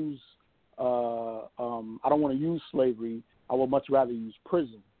want to use slavery. I would much rather use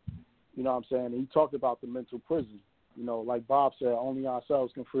prison. You know what I'm saying? And he talked about the mental prison. You know, like Bob said, only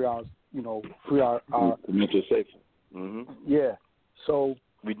ourselves can free our mental safety. Mm-hmm. Yeah. So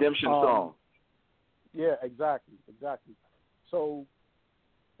redemption song. Yeah, exactly. So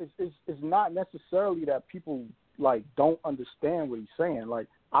it's not necessarily that people like don't understand what he's saying. Like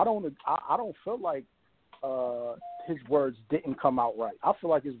I don't feel like his words didn't come out right. I feel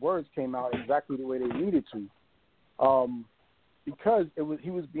like his words came out exactly the way they needed to, because he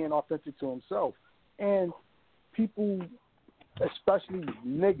was being authentic to himself. And people, especially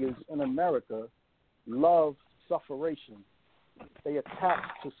niggas in America, love sufferation. They attach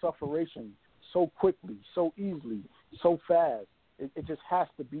to sufferation so quickly, so easily, so fast. It just has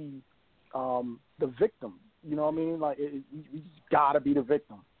to be the victim. You know what I mean? Like we just gotta be the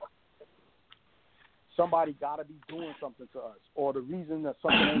victim. Somebody gotta be doing something to us, or the reason that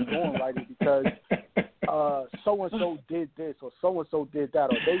something ain't going right is because so and so did this or so and so did that,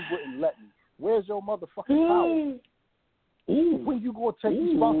 or they wouldn't let me. Where's your motherfucking power? When you gonna take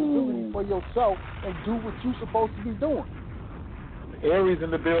responsibility for yourself and do what you supposed to be doing? Aries in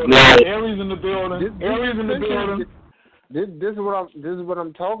the building. This is what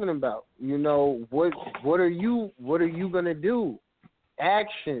I'm talking about. You know, what are you gonna do?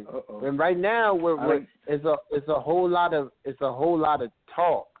 Action. And right now it's a whole lot of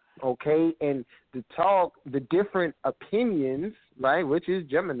talk, okay? And the different opinions, right, which is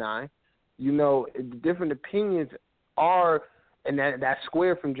Gemini, you know, the different opinions are, and that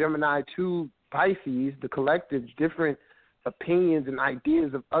square from Gemini to Pisces, the collective, different opinions and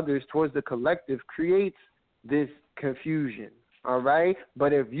ideas of others towards the collective creates this confusion, all right?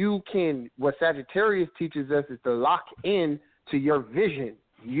 But if you can, what Sagittarius teaches us is to lock in to your vision,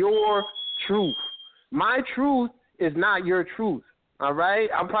 your truth. My truth is not your truth, all right?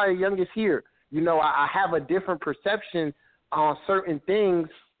 I'm probably the youngest here. You know, I have a different perception on certain things,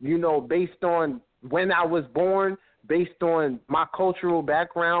 you know, based on when I was born, based on my cultural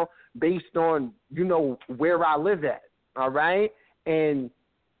background, based on, you know, where I live at, all right? And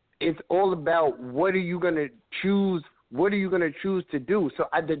it's all about what are you going to choose, what are you going to choose to do? So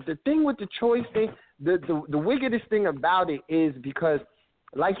the thing with the choice thing, the wickedest thing about it is because,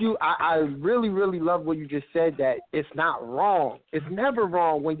 like you, I really, really love what you just said, that it's not wrong. It's never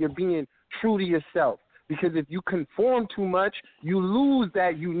wrong when you're being true to yourself, because if you conform too much, you lose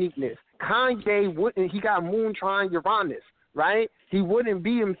that uniqueness. Kanye wouldn't, he got Moon trine Uranus, right? He wouldn't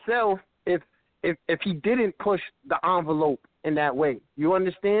be himself if he didn't push the envelope in that way. You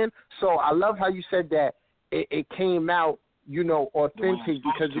understand? So I love how you said that it came out, you know, authentic,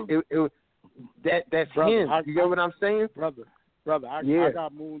 because that's brother, him. You get what I'm saying? Brother, I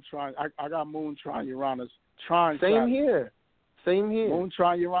got Moon trine. I got Moon trine Uranus. Trine. Same here. Moon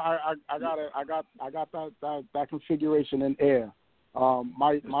trine Uranus. I got that configuration in air.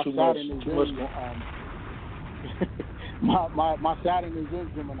 My Saturn is in my Saturn is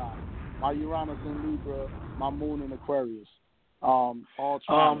in Gemini. My Uranus in Libra. My Moon in Aquarius. All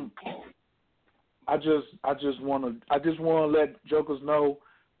trine. I just want to let jokers know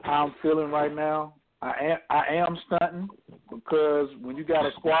how I'm feeling right now. I am stunting, because when you got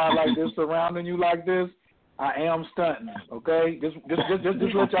a squad like this surrounding you like this, I am stunting. Okay, just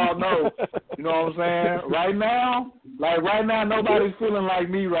let y'all know. You know what I'm saying? Right now, nobody's feeling like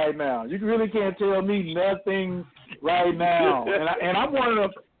me right now. You really can't tell me nothing right now. And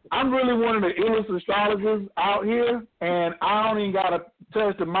I'm really one of the illest astrologers out here, and I don't even gotta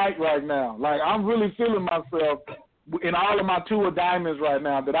touch the mic right now. Like, I'm really feeling myself in all of my two of diamonds right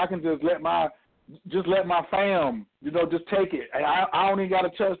now, that I can just let my fam, you know, just take it. I don't even gotta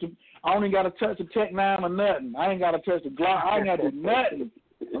touch the Tech 9 or nothing. I ain't gotta touch the Glock. I ain't gotta do nothing.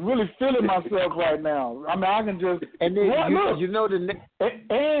 I'm really feeling myself right now. I mean, I can just and then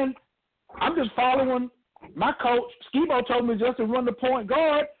and I'm just following my coach. Skibo told me just to run the point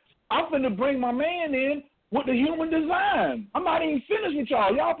guard. I'm finna bring my man in with the human design. I'm not even finished with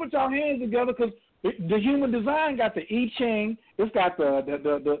y'all. Y'all put y'all hands together, because the human design got the I Ching. It's got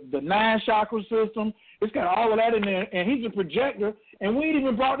the 9 chakra system. It's got all of that in there, and he's a projector, and we ain't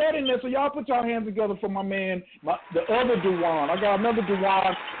even brought that in there. So y'all put y'all hands together for my man, the other Dewan. I got another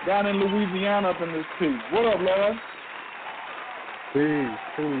Dewan down in Louisiana up in this piece. What up, Lord? Peace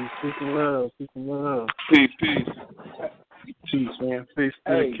and love. Peace, man. Peace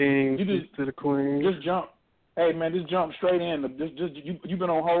to the king, peace to the queen. Just jump. Hey, man, just jump straight in. You've been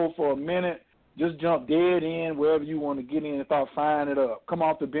on hold for a minute. Just jump dead in wherever you want to get in and start firing it up. Come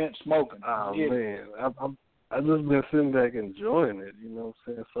off the bench smoking. Oh, man. I've just been sitting back enjoying it, you know what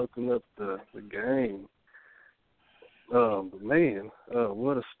I'm saying, soaking up the game. But, man,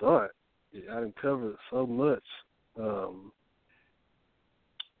 what a start. I done covered so much.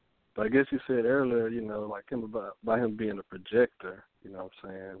 But I guess you said earlier, like him about him being a projector. You know what I'm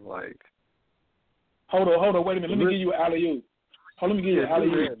saying? Like, hold on, wait a minute. Let me give you an alley-oop. Let me give you an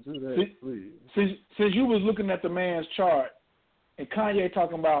alley-oop. Do that, please. Since you was looking at the man's chart, and Kanye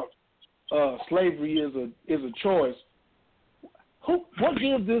talking about slavery is a choice, what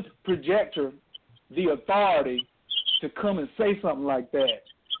gives this projector the authority to come and say something like that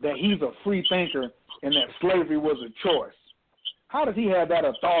he's a free thinker and that slavery was a choice? How does he have that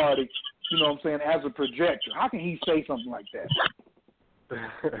authority, you know what I'm saying, as a projector? How can he say something like that?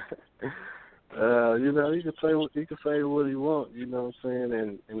 He can say what he wants, you know what I'm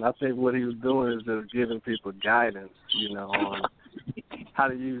saying? And I think what he was doing is just giving people guidance, on how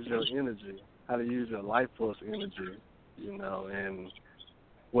to use your energy, how to use your life force energy, and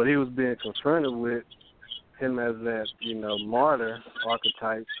what he was being confronted with, him as that, martyr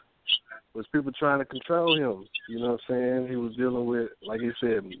archetype, was people trying to control him. You know what I'm saying? He was dealing with, like he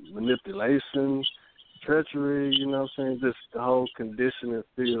said, manipulation, treachery, you know what I'm saying? Just the whole conditioning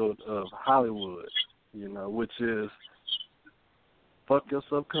field of Hollywood, which is fuck your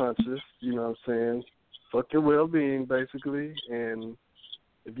subconscious, you know what I'm saying? Fuck your well-being, basically. And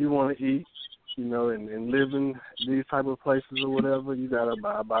if you want to eat, and live in these type of places or whatever, you got to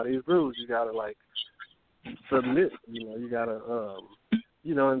abide by these rules. You got to, submit, you got to,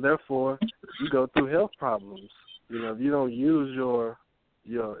 and therefore you go through health problems. If you don't use your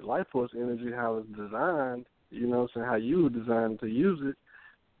life force energy how it's designed, how you were designed to use it,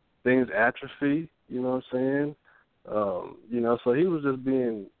 things atrophy, you know what I'm saying? So he was just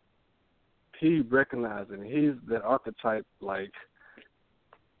he recognizing he's that archetype,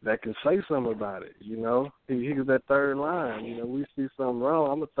 that can say something about it, He was that third line, we see something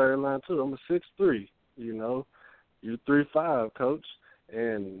wrong. I'm a third line too. I'm a 6'3", you're 3'5", coach.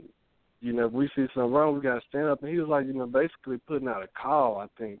 And, if we see something wrong, we got to stand up. And he was basically putting out a call, I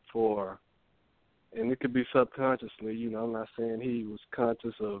think, and it could be subconsciously, I'm not saying he was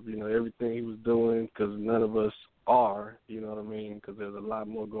conscious of, everything he was doing, because none of us are, you know what I mean, because there's a lot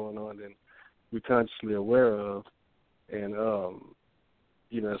more going on than we're consciously aware of. And,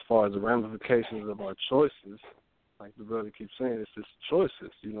 as far as the ramifications of our choices, like the brother keeps saying, it's just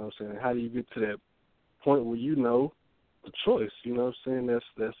choices, you know what I'm saying? How do you get to that point where the choice, you know what I'm saying,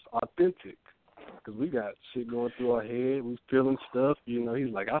 that's authentic? Because we got shit going through our head, we feeling stuff,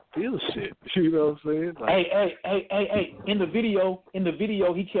 he's like, I feel shit, you know what I'm saying? Hey, in the video,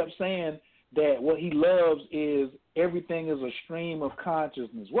 he kept saying that what he loves is everything is a stream of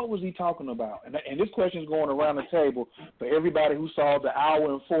consciousness. What was he talking about? And this question is going around the table for everybody who saw the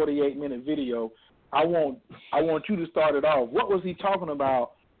hour and 48-minute video. I want you to start it off. What was he talking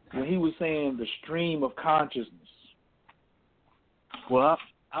about when he was saying the stream of consciousness? Well,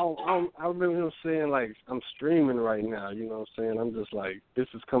 I remember him saying, I'm streaming right now, you know what I'm saying? I'm just this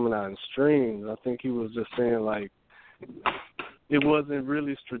is coming out in streams. I think he was just saying, it wasn't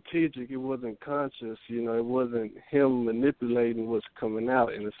really strategic. It wasn't conscious, It wasn't him manipulating what's coming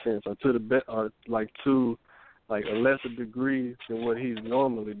out, in a sense, or to a lesser degree than what he's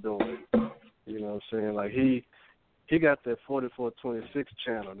normally doing. You know what I'm saying? He got that 4426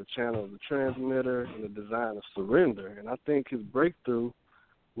 channel, the channel of the transmitter and the design of surrender. And I think his breakthrough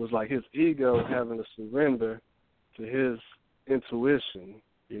was his ego having to surrender to his intuition,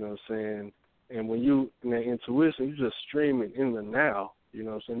 you know what I'm saying? And when you in that intuition, you're just streaming in the now, you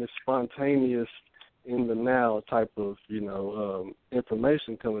know what I'm saying? It's spontaneous in the now type of,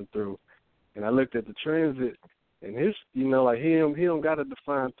 information coming through. And I looked at the transit, and his, he don't got a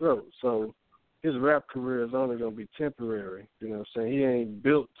defined throat. So his rap career is only going to be temporary, you know what I'm saying? He ain't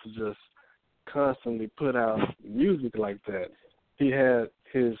built to just constantly put out music like that. He had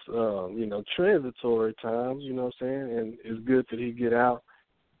his, transitory time, you know what I'm saying? And it's good that he get out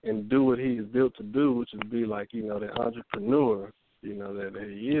and do what he's built to do, which is be the entrepreneur, that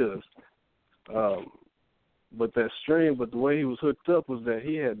he is. But the way he was hooked up was that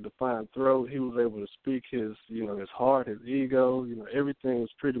he had defined throat. He was able to speak his, his heart, his ego, everything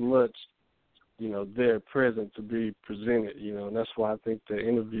was pretty much, there present to be presented, and that's why I think the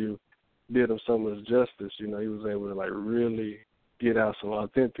interview did him so much justice. He was able to really get out some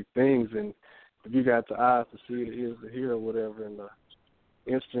authentic things, and if you got the eyes to see, the ears to hear, or whatever, and the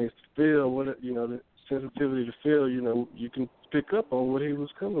instincts to feel, the sensitivity to feel, you can pick up on what he was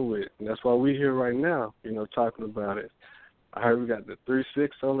coming with, and that's why we're here right now, talking about it. I heard we got the 3-6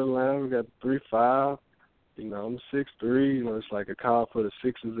 on the line, we got the 3-5. I'm 6'3". It's like a call for the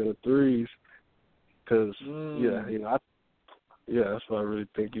 6s and the 3s. Because, that's what I really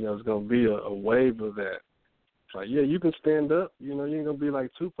think, it's going to be a wave of that. You can stand up, you ain't going to be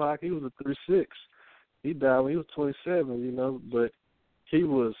like Tupac. He was a 3-6. He died when he was 27, but he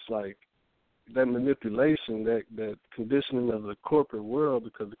was like that manipulation, that conditioning of the corporate world,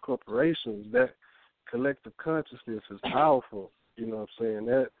 because the corporations, that collective consciousness is powerful. You know what I'm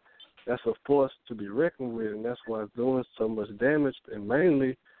saying? That's a force to be reckoned with, and that's why it's doing so much damage, and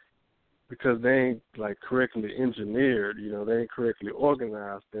mainly because they ain't like correctly engineered, you know, they ain't correctly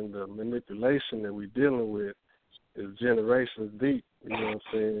organized, and the manipulation that we're dealing with is generations deep, you know what I'm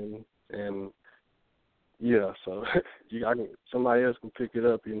saying? And yeah, so somebody else can pick it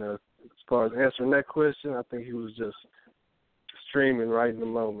up, you know. As far as answering that question, I think he was just streaming right in the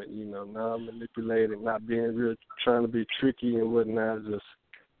moment, you know, not manipulating, not being real, trying to be tricky and whatnot,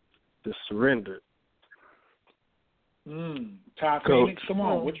 just surrendered. Ty Phoenix, come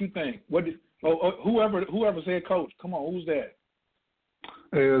on, what you think? Whoever said coach, come on, who's that?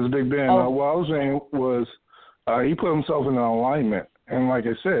 Hey, it was Big Ben. What I was saying was he put himself in an alignment. And like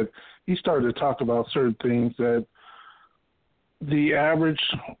I said, he started to talk about certain things that the average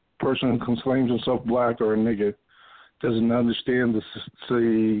person who claims himself black or a nigga doesn't understand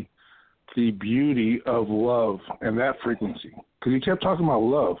the beauty of love and that frequency. Because he kept talking about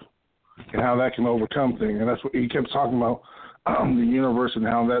love and how that can overcome things. And that's what he kept talking about, the universe, and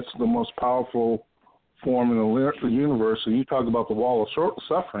how that's the most powerful form in the universe. And you talk about the wall of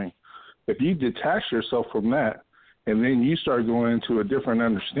suffering. If you detach yourself from that, and then you start going into a different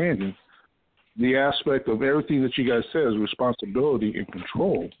understanding, the aspect of everything that you guys said is responsibility and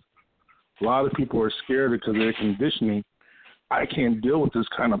control. A lot of people are scared because of their conditioning. I can't deal with this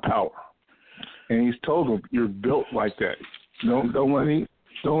kind of power. And he's told them, you're built like that. Don't let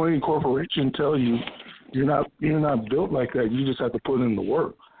any corporation tell you you're not built like that. You just have to put in the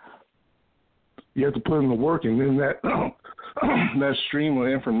work. You have to put in the work, and then that stream of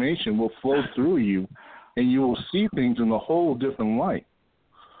information will flow through you, and you will see things in a whole different light.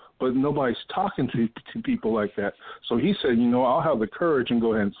 But nobody's talking to people like that. So he said, I'll have the courage and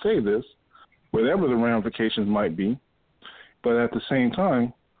go ahead and say this, whatever the ramifications might be. But at the same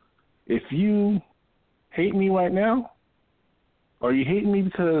time, if you hate me right now, are you hating me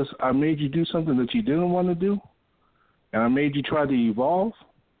because I made you do something that you didn't want to do, and I made you try to evolve?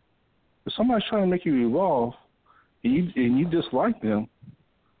 If somebody's trying to make you evolve and you dislike them,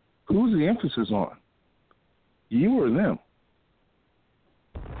 who's the emphasis on? You or them?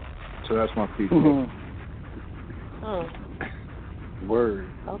 So that's my piece. Word.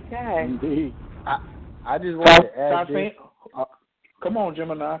 Okay. Indeed. I just want to add this. Come on,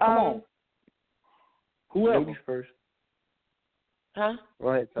 Gemini. Come on. Whoever. Ladies first. Huh? Go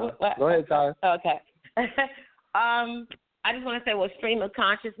ahead, Ty. Go ahead, Ty. Okay. I just want to say, stream of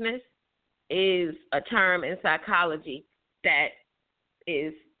consciousness is a term in psychology that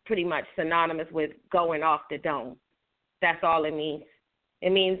is pretty much synonymous with going off the dome. That's all it means.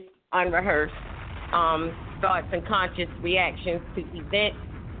 It means unrehearsed thoughts and conscious reactions to events,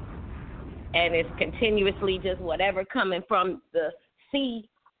 and it's continuously just whatever coming from the sea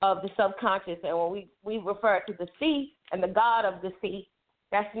of the subconscious. And when we refer to the sea and the god of the sea,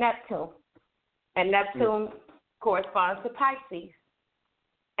 that's Neptune. And Neptune corresponds to Pisces.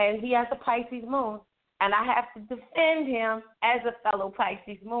 And he has a Pisces moon. And I have to defend him as a fellow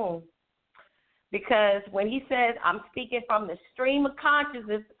Pisces moon. Because when he says, I'm speaking from the stream of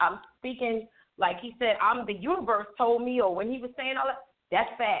consciousness, I'm speaking like he said, the universe told me, or when he was saying all that, that's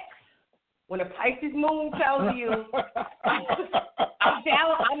facts. When a Pisces moon tells you,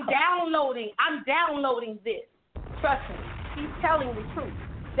 I'm downloading this. Trust me, he's telling the truth.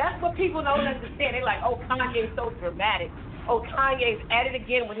 That's what people don't understand. They're like, Kanye's so dramatic. Kanye's at it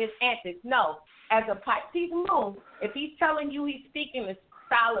again with his antics. No, as a Pisces moon, if he's telling you he's speaking a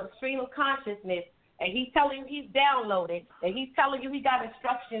style of stream of consciousness, and he's telling you he's downloading, and he's telling you he got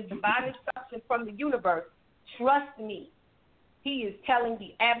instructions, divine instructions from the universe, trust me, he is telling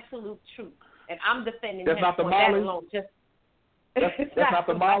the absolute truth. And I'm defending him for that alone. That's not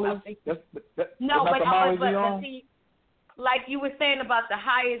the Molly? No, but see, like you were saying about the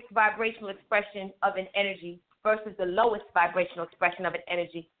highest vibrational expression of an energy versus the lowest vibrational expression of an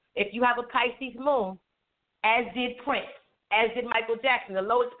energy. If you have a Pisces moon, as did Prince, as did Michael Jackson, the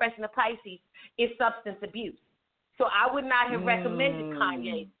low expression of Pisces is substance abuse. So I would not have recommended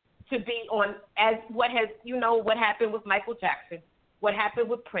Kanye to be on as what happened with Michael Jackson, what happened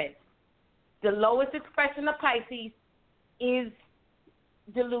with Prince. The lowest expression of Pisces is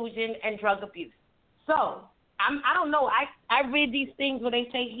delusion and drug abuse. So I don't know. I read these things where they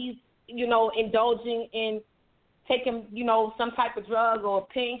say he's indulging in taking some type of drug or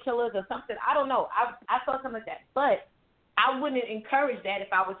painkillers or something. I don't know. I saw something like that, but I wouldn't encourage that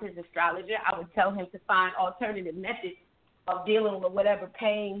if I was his astrologer. I would tell him to find alternative methods of dealing with whatever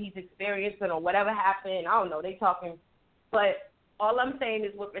pain he's experiencing or whatever happened. I don't know. They talking, but all I'm saying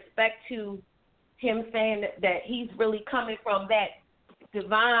is with respect to him saying that he's really coming from that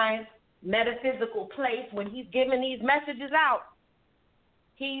divine metaphysical place when he's giving these messages out,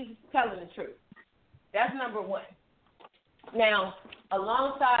 he's telling the truth. That's number one. Now,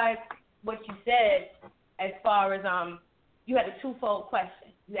 alongside what you said, as far as you had a twofold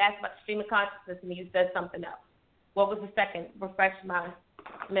question. You asked about the stream of consciousness, and you said something else. What was the second? Refresh my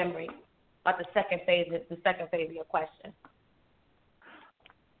memory about the second phase of your question.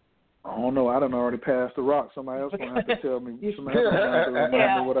 I don't know. I done already passed the rock. Somebody else gonna have to tell me. Somebody else gonna have to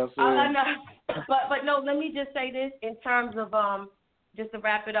remind me what I said. I know. But no. Let me just say this in terms of just to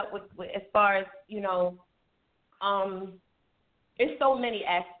wrap it up with as far as it's so many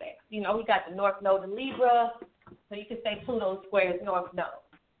aspects. We got the North Node in Libra, so you could say Pluto squares North Node.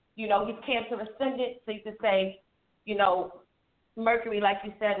 He's Cancer ascendant, so you could say, Mercury, like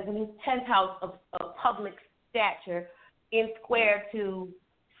you said, is in his 10th house of public stature, in square to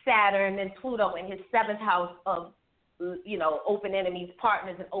Saturn and Pluto in his 7th house of, open enemies,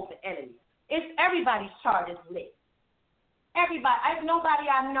 partners, and open enemies. Everybody's chart is lit. Nobody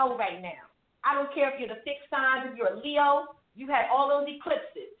I know right now. I don't care if you're the fixed signs, if you're a Leo, you had all those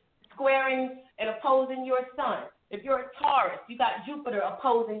eclipses squaring and opposing your sun. If you're a Taurus, you got Jupiter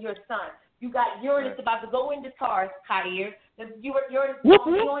opposing your sun. You got Uranus about to go into Taurus, Kadir. Uranus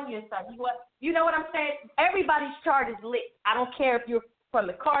going on your sun. You know what I'm saying? Everybody's chart is lit. I don't care if you're from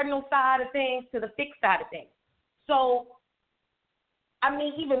the cardinal side of things to the fixed side of things. So,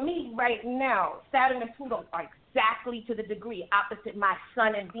 even me right now, Saturn and Pluto are exactly to the degree opposite my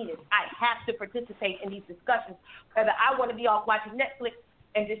sun and Venus. I have to participate in these discussions, whether I want to be off watching Netflix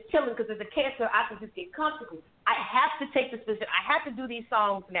and just chilling because as a Cancer, I can just get comfortable. I have to take this position. I have to do these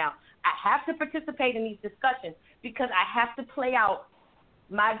songs now. I have to participate in these discussions because I have to play out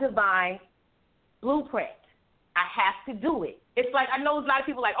my divine blueprint. I have to do it. It's like, I know a lot of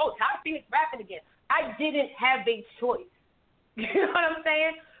people like, oh, Tyler Phoenix rapping again. I didn't have a choice. You know what I'm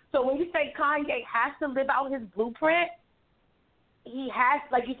saying? So when you say Kanye has to live out his blueprint, he has,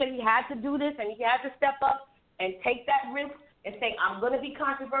 like you said, he has to do this and he has to step up and take that risk and say, I'm going to be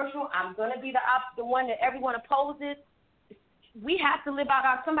controversial. I'm going to be the one that everyone opposes. We have to live out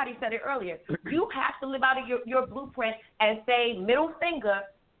our, somebody said it earlier, you have to live out of your blueprint and say middle finger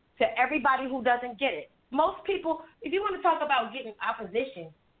to everybody who doesn't get it. Most people, if you want to talk about getting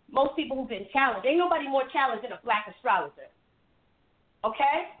opposition, most people who've been challenged, ain't nobody more challenged than a black astrologer.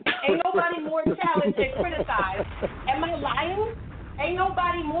 Okay? Ain't nobody more challenged and criticized. Am I lying? Ain't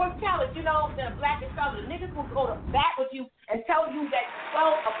nobody more challenged, than a black astrologer. Niggas will go to bat with you and tell you that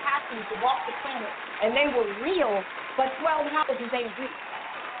 12 apostles walked the planet and they were real, but 12 houses ain't real.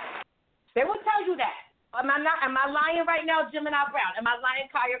 They will tell you that. Am I lying right now, Gemini Brown? Am I lying,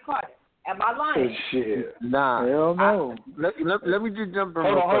 Kaya Carter? Am I lying? Shit. Nah. Hell no. Let me just jump in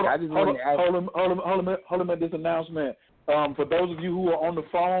real quick. I just want to ask. Hold on at this announcement. For those of you who are on the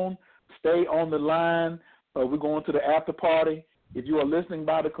phone, stay on the line. We're going to the after party. If you are listening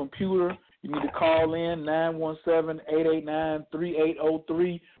by the computer, you need to call in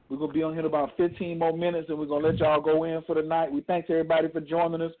 917-889-3803. We're going to be on here in about 15 more minutes, and we're going to let y'all go in for the night. We thank everybody for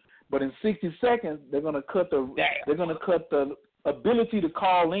joining us. But in 60 seconds, they're going to cut the ability to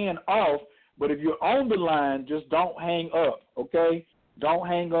call in off. But if you're on the line, just don't hang up, okay? Don't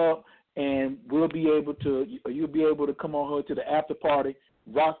hang up, and you'll be able to come on here to the after party,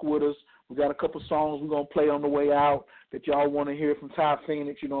 rock with us. We got a couple songs we're going to play on the way out that y'all want to hear from Ty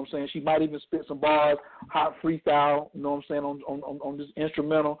Phoenix, you know what I'm saying? She might even spit some bars, hot freestyle, you know what I'm saying, on this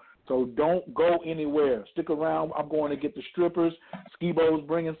instrumental. So don't go anywhere. Stick around. I'm going to get the strippers. Skibo's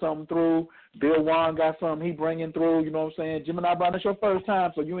bringing something through. Bill Wan got something he bringing through, you know what I'm saying? Gemini Brown, it's your first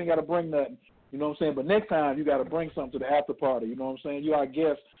time, so you ain't got to bring nothing, you know what I'm saying? But next time, you got to bring something to the after party, you know what I'm saying? You're our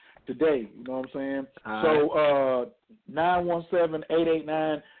guest today, you know what I'm saying? So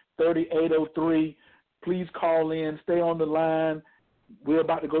 917-889-3803. Please call in. Stay on the line. We're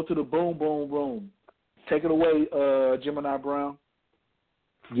about to go to the boom, boom, boom. Take it away, Gemini Brown.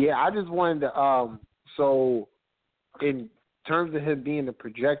 Yeah, I just wanted to, so in terms of him being a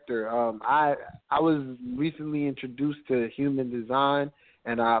projector, I was recently introduced to human design,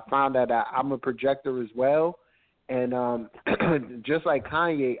 and I found that I'm a projector as well. And just like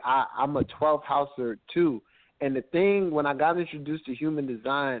Kanye, I'm a 12th houser too. And the thing, when I got introduced to human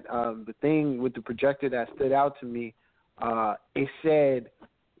design, the thing with the projector that stood out to me, it said,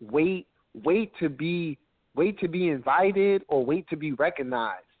 wait to be invited or wait to be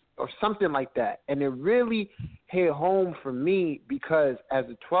recognized or something like that. And it really hit home for me because as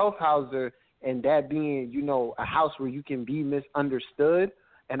a 12th houser and that being, a house where you can be misunderstood,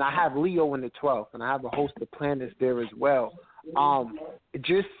 and I have Leo in the 12th and I have a host of planets there as well.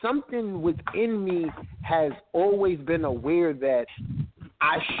 just something within me has always been aware that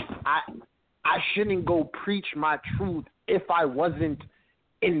I shouldn't go preach my truth if I wasn't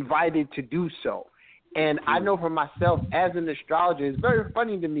invited to do so. And I know for myself, as an astrologer, it's very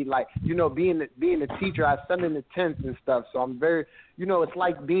funny to me, like, you know, being a teacher, I study in the 10th and stuff, so I'm very, you know, it's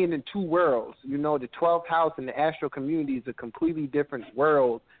like being in two worlds. You know, the 12th house and the astral community is a completely different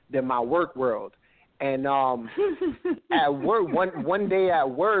world than my work world. And at work, one day at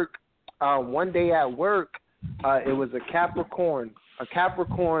work, it was a Capricorn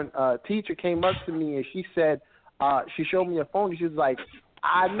teacher came up to me and she said, she showed me a phone and she was like,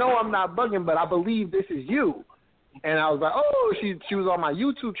 I know I'm not bugging, but I believe this is you. And I was like, oh, she was on my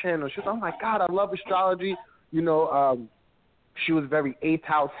YouTube channel. She was like, oh, my God, I love astrology. You know, she was very 8th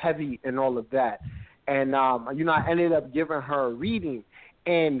house heavy and all of that. And, you know, I ended up giving her a reading.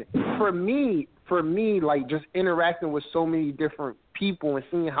 And for me, like just interacting with so many different people and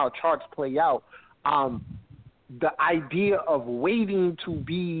seeing how charts play out, the idea of waiting to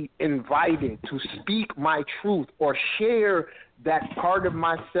be invited to speak my truth or share that part of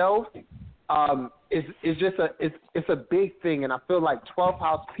myself is just it's a big thing. And I feel like 12th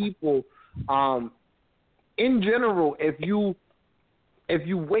house people, in general, if you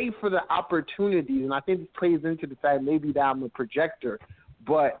wait for the opportunity, and I think this plays into the fact maybe that I'm a projector,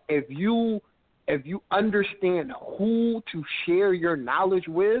 but if you understand who to share your knowledge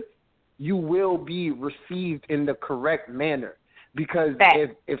with, you will be received in the correct manner. Because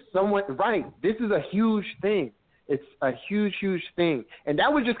if someone, right, this is a huge thing. It's a huge, huge thing. And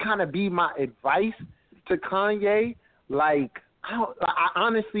that would just kind of be my advice to Kanye. Like, I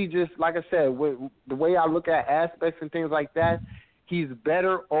honestly just, like I said, with the way I look at aspects and things like that, he's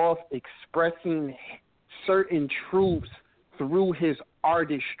better off expressing certain truths through his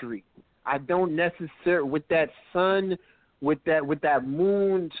artistry. I don't necessarily, with that sun, with that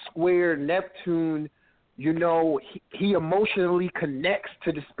moon square Neptune, you know, he emotionally connects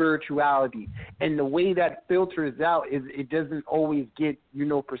to the spirituality. And the way that filters out is it doesn't always get, you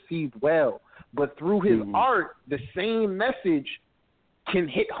know, perceived well. But through his art, the same message can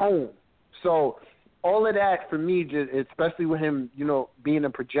hit home. So all of that for me, just, especially with him, you know, being a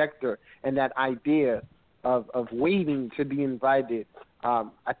projector and that idea of waiting to be invited,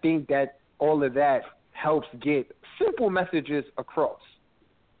 I think that all of that helps get simple messages across.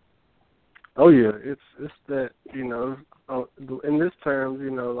 Oh yeah, it's that, you know, in this terms,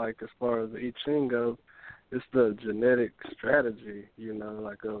 you know, like as far as the I Ching goes, it's the genetic strategy, you know,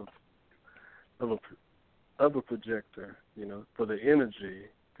 like of a projector, you know, for the energy.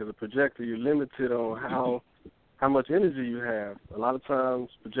 Because a projector, you're limited on how much energy you have. A lot of times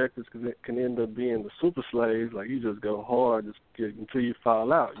projectors can end up being the super slaves, like you just go hard until you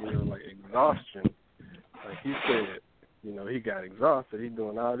fall out, you know, like exhaustion. Like he said, you know, he got exhausted. He's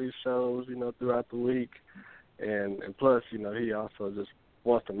doing all these shows, you know, throughout the week. And plus, you know, he also just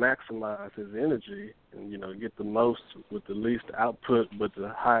wants to maximize his energy and, you know, get the most with the least output but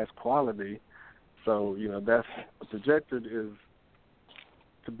the highest quality. So, you know, that's a projector is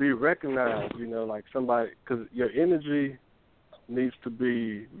to be recognized, you know, like somebody, because your energy needs to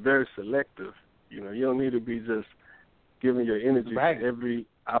be very selective. You know, you don't need to be just giving your energy to every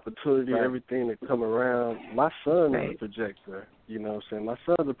opportunity, everything that come around. My son is a projector, you know what I'm saying? My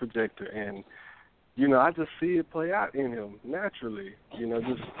son's a projector, and, you know, I just see it play out in him naturally. You know,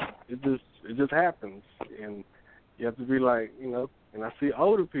 it just happens. And you have to be like, you know, and I see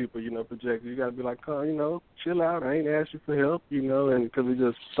older people, you know, projectors. You got to be like, oh, you know, chill out. I ain't asked you for help, you know, and because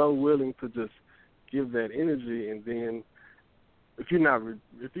they're just so willing to just give that energy. And then if you're not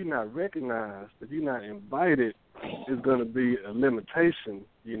recognized, if you're not invited, it's going to be a limitation,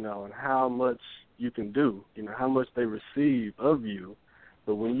 you know, on how much you can do, you know, how much they receive of you.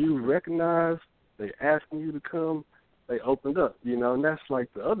 But when you recognize they asking you to come, they opened up, you know, and that's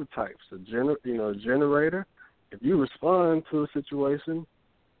like the other types, a generator. If you respond to a situation,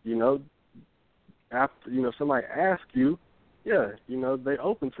 you know, after, you know, somebody asks you, yeah, you know, they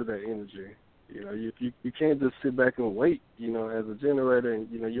open to that energy. You know, you can't just sit back and wait, you know, as a generator, and,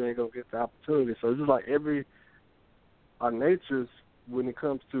 you know, you ain't going to get the opportunity. So it's just like our natures, when it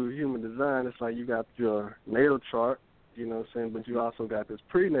comes to human design, it's like you got your natal chart, you know what I'm saying, but you also got this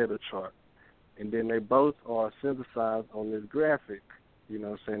prenatal chart. And then they both are synthesized on this graphic, you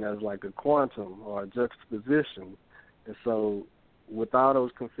know what I'm saying, as like a quantum or a juxtaposition. And so with all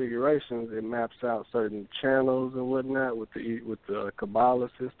those configurations, it maps out certain channels and whatnot with the Kabbalah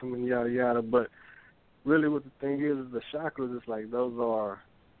system and yada yada. But really, what the thing is the chakras. It's like those are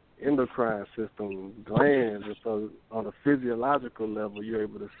endocrine system glands, and so on a physiological level, you're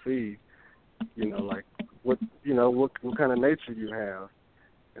able to see, you know, like what kind of nature you have,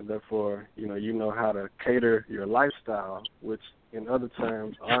 and therefore you know how to cater your lifestyle, which in other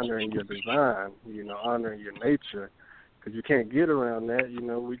terms honoring your design, honoring your nature, because you can't get around that.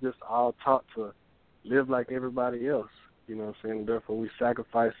 We just all taught to live like everybody else. You know what I'm saying? Therefore, we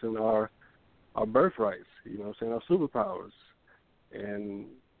sacrificing our birthrights. You know what I'm saying? Our superpowers, and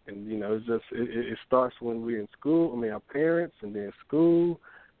it's just it starts when we're in school. I mean, our parents, and then school.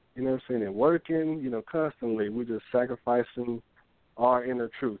 You know what I'm saying? And working. Constantly we're just sacrificing our inner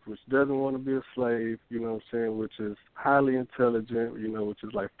truth, which doesn't want to be a slave. You know what I'm saying? Which is highly intelligent. Which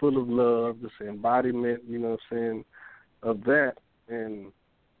is like full of love. Just the embodiment. You know what I'm saying? Of that, and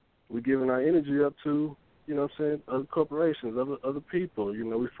we're giving our energy up to, other corporations, other people.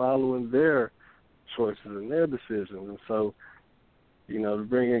 We're following their choices and their decisions. And so, to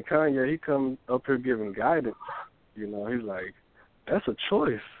bring in Kanye, he come up here giving guidance. He's like, that's a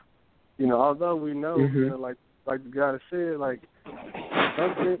choice. Although we know, like the guy that said, like,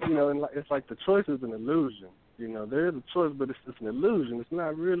 something, and it's like the choice is an illusion. There is a choice, but it's an illusion. It's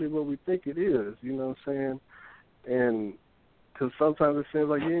not really what we think it is. You know what I'm saying? And because sometimes it seems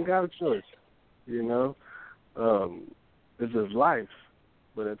like you ain't got a choice, it's just life.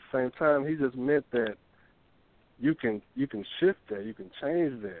 But at the same time, he just meant that you can shift that, you can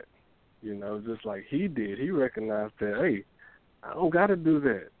change that, just like he did. He recognized that, hey, I don't got to do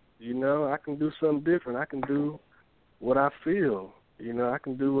that, I can do something different. I can do what I feel, I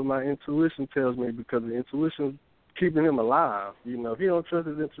can do what my intuition tells me, because the intuition's keeping him alive. If he don't trust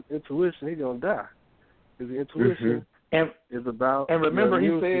his intuition, he's going to die. His intuition is about. And remember, he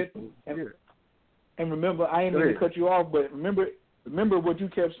said. And remember, I ain't mean to cut you off, but remember what you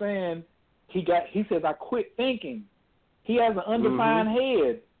kept saying. He says, I quit thinking. He has an undefined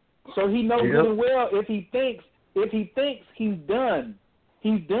head, so he knows good and well if he thinks, he's done.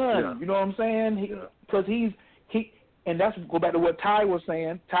 He's done. Yeah. You know what I'm saying? Because and that's go back to what Ty was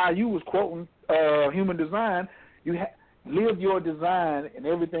saying. Ty, you was quoting Human Design. Live your design, and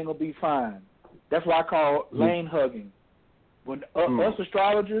everything will be fine. That's what I call lane hugging. When us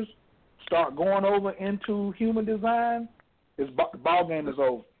astrologers start going over into human design, the ball game is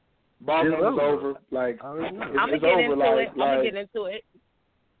over. Ball game is over. Like it's over. I'm gonna get into it.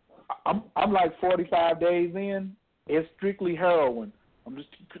 I'm like 45 days in. It's strictly heroin. I'm just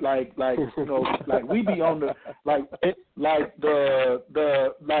like we be on the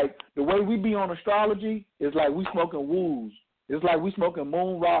the way we be on astrology is like we smoking woos. It's like we smoking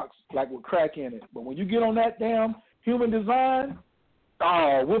moon rocks, like with crack in it. But when you get on that damn human design,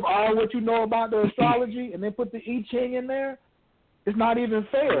 with all what you know about the astrology, and then put the I Ching in there, it's not even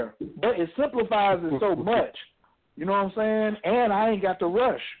fair. But it simplifies it so much. You know what I'm saying? And I ain't got to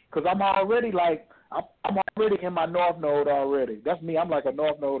rush, because I'm already I'm already in my North Node already. That's me. I'm like a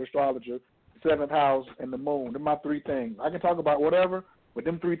North Node astrologer, 7th house, and the moon. They're my 3 things. I can talk about whatever, but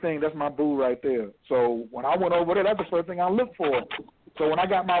them 3 things, that's my boo right there. So when I went over there, that's the first thing I looked for. So when I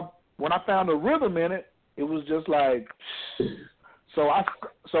found a rhythm in it, it was just like,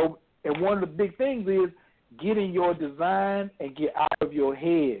 and one of the big things is get in your design and get out of your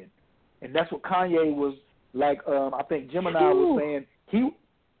head. And that's what Kanye was like, I think Gemini was saying.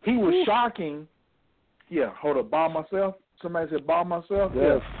 He was shocking. Yeah, hold up, bomb myself? Somebody said bomb myself?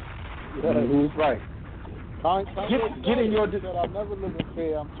 Yes. Right. Get in your design. I'll never live in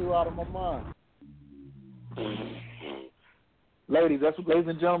fear. I'm too out of my mind. Ladies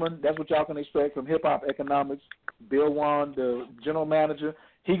and gentlemen, that's what y'all can expect from Hip Hop Economics. Bill Wan, the general manager,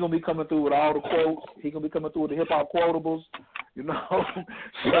 he gonna be coming through with all the quotes. He gonna be coming through with the hip hop quotables.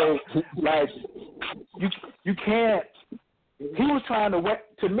 So like you can't. He was trying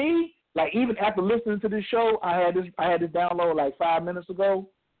to me, like, even after listening to this show, I had this download like 5 minutes ago.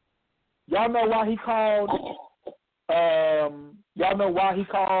 Y'all know why he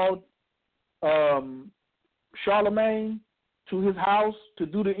called? Charlemagne to his house to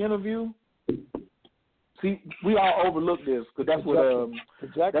do the interview? See, we all overlook this, because that's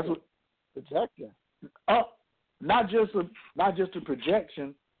projection. Not just a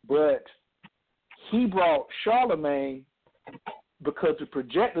projection, but he brought Charlemagne because the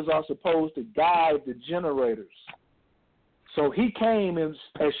projectors are supposed to guide the generators. So he came, and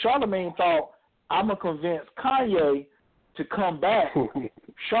as Charlemagne thought, I'm going to convince Kanye to come back.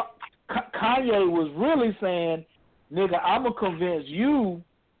 Kanye was really saying, nigga, I'm going to convince you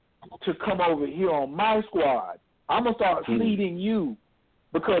to come over here on my squad. I'm going to start feeding you.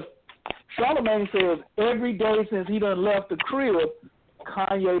 Because Charlemagne says every day since he done left the crib,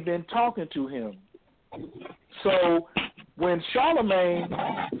 Kanye been talking to him. So when Charlemagne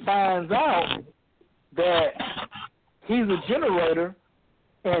finds out that he's a generator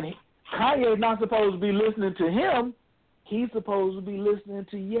and Kanye's not supposed to be listening to him. He's supposed to be listening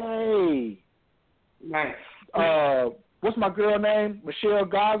to Ye. Nice. What's my girl name? Michelle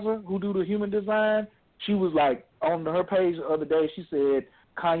Gaza, who do the human design. She was like on her page the other day. She said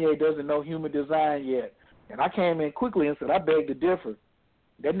Kanye doesn't know human design yet, and I came in quickly and said I beg to differ.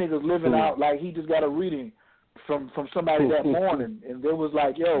 That nigga's living out like he just got a reading from somebody that morning, and there was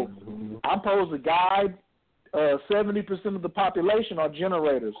like, yo, I'm supposed to guide 70% of the population are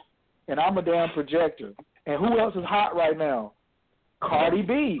generators, and I'm a damn projector. And who else is hot right now? Cardi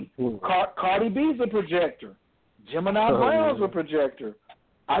B. Cardi B's a projector. Gemini Brown's a projector.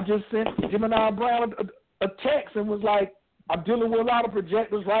 I just sent Gemini Brown a text and was like, I'm dealing with a lot of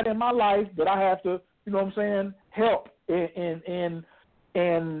projectors right in my life that I have to, you know what I'm saying, help. And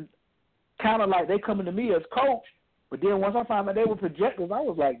kind of like they coming to me as coach. But then once I found out they were projectors, I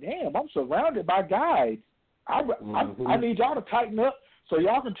was like, damn, I'm surrounded by guides. I need y'all to tighten up so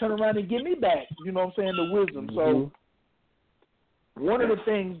y'all can turn around and get me back, you know what I'm saying, the wisdom. So one of the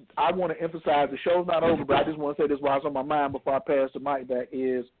things I want to emphasize, the show's not over, but I just want to say this while it's on my mind before I pass the mic back,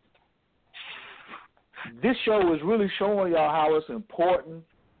 is this show is really showing y'all how it's important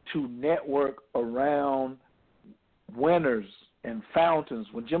to network around winners and fountains.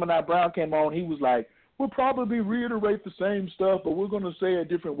 When Gemini Brown came on, he was like, we'll probably reiterate the same stuff, but we're going to say it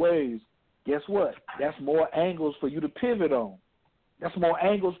different ways. Guess what? That's more angles for you to pivot on. That's more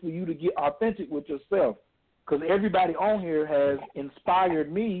angles for you to get authentic with yourself. Because everybody on here has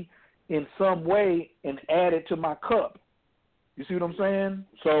inspired me in some way and added to my cup. You see what I'm saying?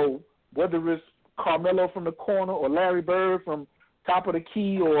 So whether it's Carmelo from the corner or Larry Bird from top of the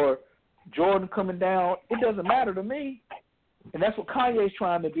key or Jordan coming down, it doesn't matter to me. And that's what Kanye's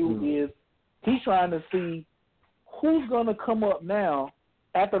trying to do is he's trying to see who's going to come up now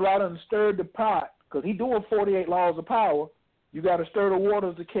after I done stirred the pot, because he's doing 48 laws of power. You got to stir the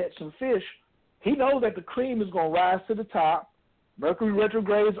waters to catch some fish. He knows that the cream is going to rise to the top. Mercury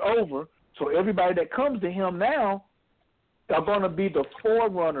retrograde's over, so everybody that comes to him now are going to be the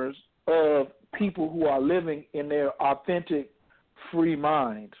forerunners of people who are living in their authentic, free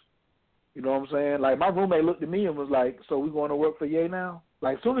mind. You know what I'm saying? Like, my roommate looked at me and was like, so we going to work for Ye now?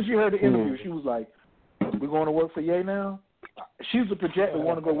 Like, as soon as she heard the interview, she was like, we going to work for Ye now? She's a projector,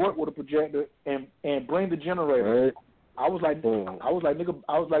 want to go work with a projector and bring the generator. Right. I was like,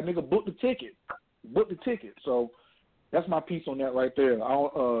 nigga, book the ticket. Book the ticket. So that's my piece on that right there.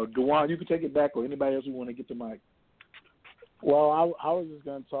 Dewan, you can take it back, or anybody else who want to get the mic. Well, I was just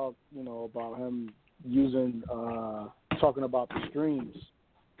going to talk, about him using, talking about the streams.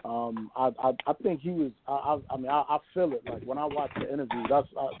 I think he was. I feel it. Like when I watch the interview,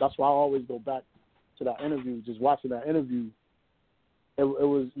 that's why I always go back to that interview. Just watching that interview, it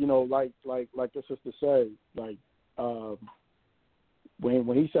was like the sister said, like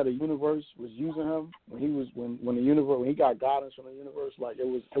when he said the universe was using him, when he got guidance from the universe, like it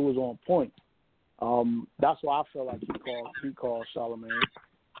was on point. That's why I feel like he called Charlamagne.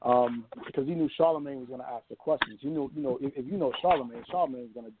 Because he knew Charlamagne was going to ask the questions. He knew, if you know Charlamagne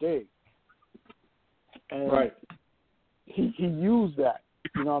is going to dig. And right. He used that,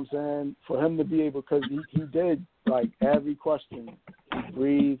 you know what I'm saying, for him to be able, because he did, like, every question. He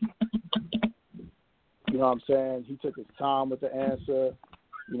breathed, you know what I'm saying. He took his time with the answer.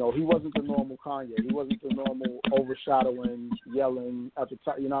 He wasn't the normal Kanye. He wasn't the normal overshadowing, yelling at the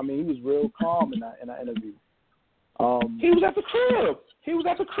top. You know what I mean? He was real calm in that interview. He was at the crib. He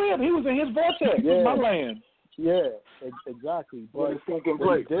was in his vortex. Yeah. In my land. Yeah, exactly. But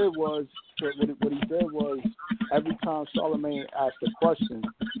what he did was every time Charlamagne asked a question,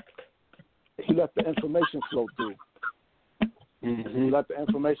 he let the information flow through. Mm-hmm. He let the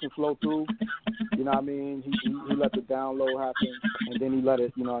information flow through. You know what I mean? He let the download happen, and then he let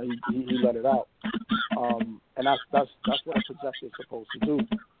it. He let it out. And that's what a projector is supposed to do.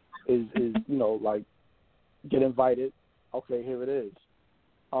 Is like get invited. Okay, here it is.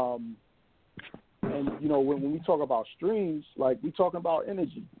 And when we talk about streams, like we talking about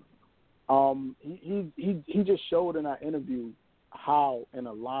energy. He just showed in that interview how in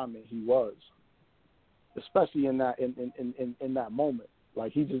alignment he was, especially in that moment.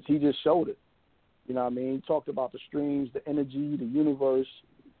 Like he just showed it. You know what I mean? He talked about the streams, the energy, the universe,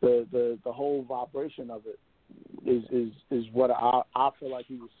 the whole vibration of it is what I feel like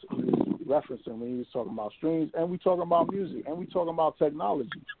he was referencing when he was talking about streams, and we talking about music, and we talking about technology.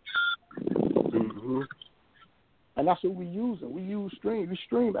 Mm-hmm. And that's what we using. We use stream. You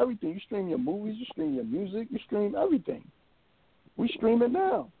stream everything. You stream your movies. You stream your music. You stream everything. We stream it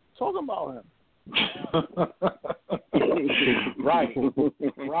now. Talking about him. Right.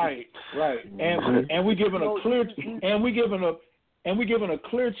 And we giving a clear and we giving a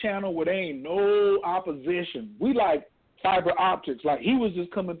clear channel where there ain't no opposition. We like fiber optics. Like he was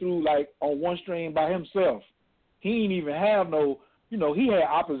just coming through like on one stream by himself. He ain't even have no, he had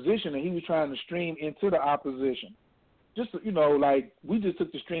opposition and he was trying to stream into the opposition. Just, like we just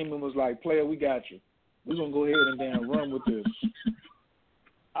took the stream and was like, player, we got you. We're going to go ahead and damn run with this.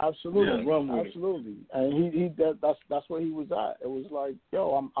 Absolutely. Run with absolutely. It. And that's where he was at. It was like,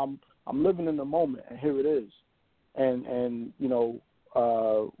 yo, I'm living in the moment and here it is. And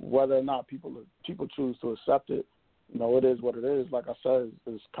whether or not people choose to accept it, it is what it is. Like I said,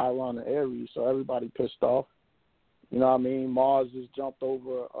 it's Chiron and Aries, so everybody pissed off. You know what I mean? Mars just jumped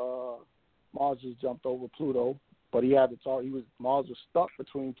over Pluto, but he had to talk. Mars was stuck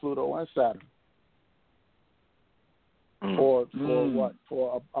between Pluto and Saturn. For what?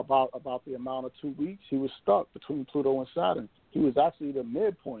 For about the amount of 2 weeks, he was stuck between Pluto and Saturn. He was actually the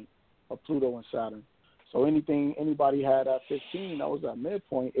midpoint of Pluto and Saturn. So anybody had at 15 that was at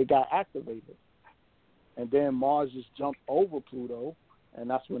midpoint, it got activated. And then Mars just jumped over Pluto, and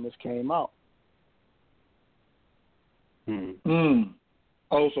that's when this came out.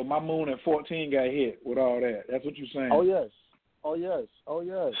 Oh, so my moon at 14 got hit with all that. That's what you're saying. Oh yes,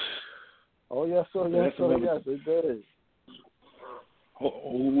 it did.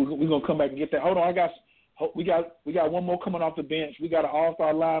 We're gonna come back and get that. Hold on, we got one more coming off the bench. We got an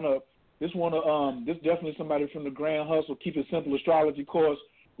all-star lineup. This definitely somebody from the Grand Hustle, Keep It Simple Astrology course.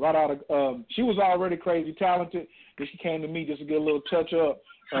 Right out of she was already crazy talented. Then she came to me just to get a little touch up.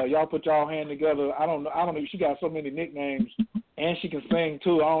 Y'all put y'all hand together. I don't know. She got so many nicknames, and she can sing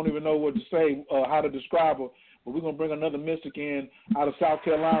too. I don't even know what to say, how to describe her. But we're gonna bring another mystic in out of South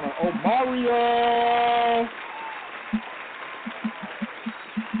Carolina. Oh, Mario!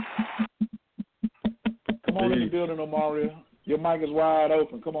 Come on in the building, Mario. Your mic is wide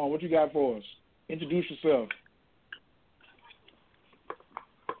open. Come on, what you got for us? Introduce yourself.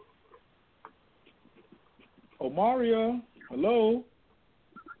 Oh, Mario, hello.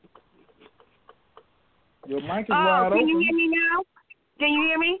 Your mic is wide open. Can you hear me now? Can you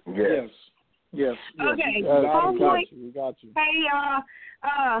hear me? Yes. Okay. We got you. Hey,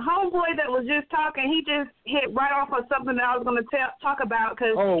 homeboy that was just talking, he just hit right off of something that I was going to talk about.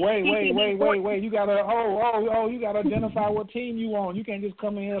 Cause wait. You gotta identify what team you on. You can't just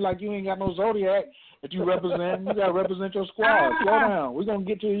come in here like you ain't got no zodiac that you represent. You gotta represent your squad. Slow down. We're gonna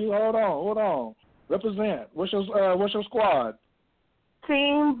get to you. Hold on. Represent. What's your squad?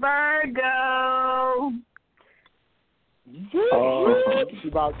 Team Virgo. She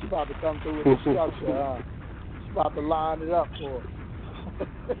about to come through with the structure. She's about to line it up for us.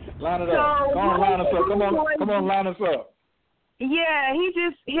 Line it up. Come on, line us up. Come on, line us up. Yeah, he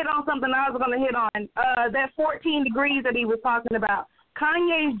just hit on something I was going to hit on. That 14 degrees that he was talking about.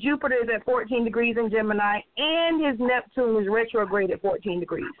 Kanye's Jupiter is at 14 degrees in Gemini, and his Neptune is retrograde at 14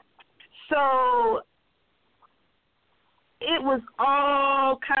 degrees. So it was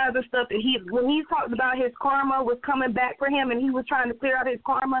all kinds of stuff that when he talked about his karma was coming back for him and he was trying to clear out his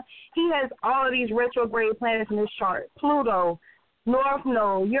karma, he has all of these retrograde planets in his chart. Pluto, North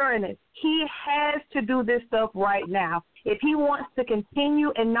Node, Uranus. He has to do this stuff right now. If he wants to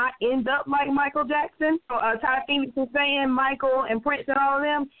continue and not end up like Michael Jackson, Ty Phoenix is saying, Michael and Prince and all of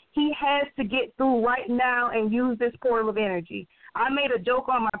them, he has to get through right now and use this portal of energy. I made a joke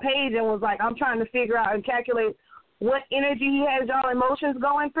on my page and was like, I'm trying to figure out and calculate what energy he has y'all emotions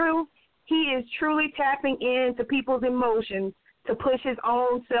going through. He is truly tapping into people's emotions to push his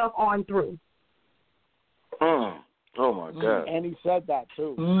own self on through. Oh my God! And he said that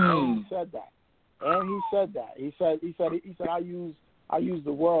too. And he said that. He said I use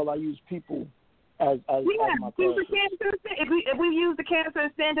the world. I use people as my person. If we use the Cancer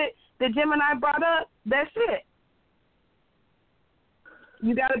ascendant that Gemini brought up, that's it.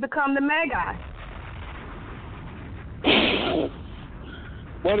 You got to become the Magi.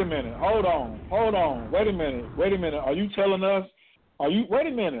 Wait a minute. Hold on. Wait a minute. Are you telling us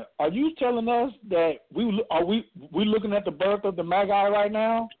that we looking at the birth of the Magi right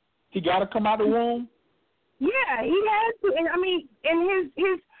now? He got to come out the womb? Yeah, he has to. And I mean, and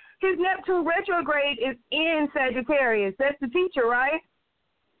his Neptune retrograde is in Sagittarius. That's the teacher, right?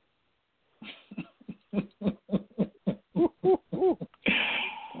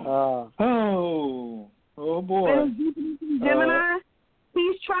 Oh boy. Gemini,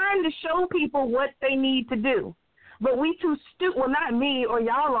 he's trying to show people what they need to do. But we too stupid. Well, not me or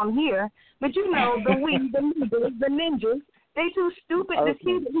y'all on here, but you know, the ninjas, they too stupid to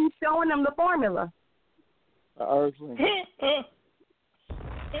see that he's showing them the formula.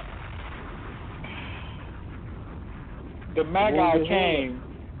 The Magi came.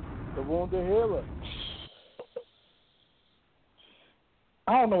 The wounded healer.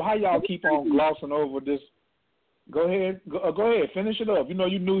 I don't know how y'all keep on glossing over this. Go ahead. Go ahead. Finish it up. You know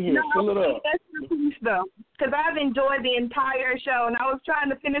you're new here. No, Fill it up. That's the piece, though, because I've enjoyed the entire show, and I was trying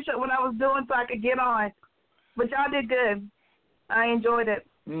to finish up what I was doing so I could get on. But y'all did good. I enjoyed it.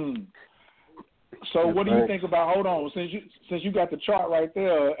 So what do you think about? Hold on, since you got the chart right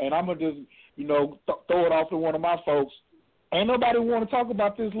there, and I'm gonna just throw it off to one of my folks. Ain't nobody want to talk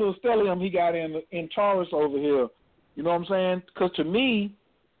about this little stellium he got in Taurus over here. You know what I'm saying? Because to me,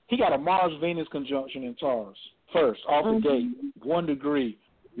 he got a Mars-Venus conjunction in Taurus first off the gate, 1 degree.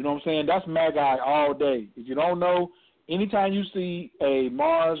 You know what I'm saying? That's Magi all day. If you don't know, anytime you see a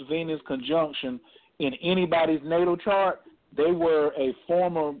Mars-Venus conjunction in anybody's natal chart, they were a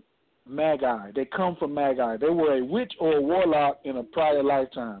former Magi. They come from Magi. They were a witch or a warlock in a prior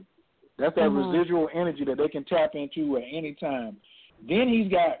lifetime. That's that residual energy that they can tap into at any time. Then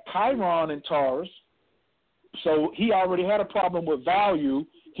he's got Chiron in Taurus. So he already had a problem with value.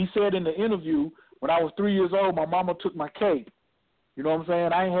 He said in the interview, when I was 3 years old, my mama took my cape. You know what I'm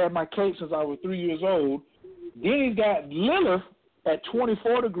saying? I ain't had my cape since I was 3 years old. Then he's got Lilith at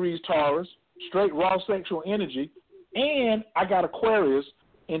 24 degrees Taurus, straight raw sexual energy. And I got Aquarius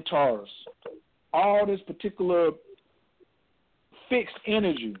in Taurus. All this particular fixed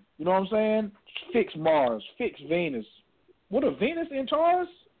energy. You know what I'm saying? Fixed Mars, fixed Venus. What a Venus in Taurus?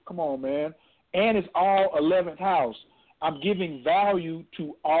 Come on, man. And it's all 11th house. I'm giving value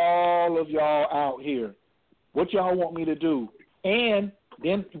to all of y'all out here. What y'all want me to do? And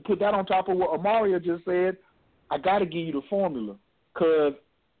then you put that on top of what Amaria just said, I got to give you the formula. Because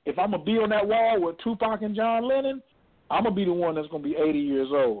if I'm going to be on that wall with Tupac and John Lennon, I'm going to be the one that's going to be 80 years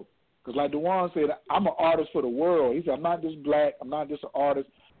old. Because like Dewan said, I'm an artist for the world. He said, I'm not just black. I'm not just an artist.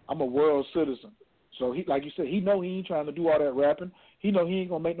 I'm a world citizen. So, he, like you said, he know he ain't trying to do all that rapping. He know he ain't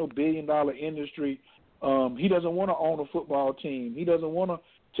going to make no billion-dollar industry. He doesn't want to own a football team. He doesn't want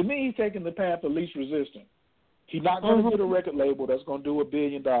to me, he's taking the path of least resistance. He's not going to get a record label that's going to do $1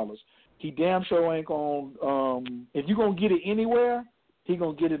 billion. He damn sure ain't going to, if you're going to get it anywhere, he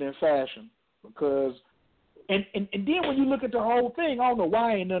going to get it in fashion. Because, and then when you look at the whole thing, I don't know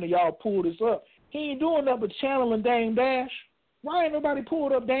why ain't none of y'all pulled this up. He ain't doing nothing but channeling Dame Dash. Why ain't nobody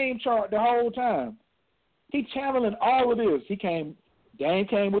pulled up Dame chart the whole time? He channeling all of this. Dame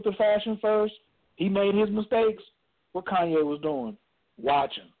came with the fashion first. He made his mistakes. What Kanye was doing?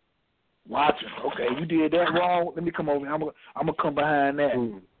 Watching. Okay, you did that wrong. Let me come over here. I'm gonna come behind that.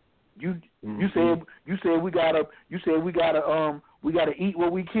 You said we gotta eat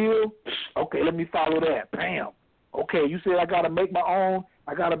what we kill. Okay, let me follow that. Bam. Okay, you said I gotta make my own.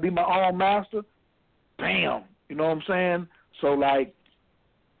 I gotta be my own master. Bam. You know what I'm saying? So like,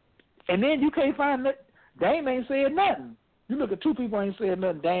 and then you can't find that. Dame ain't said nothing. You look at two people ain't said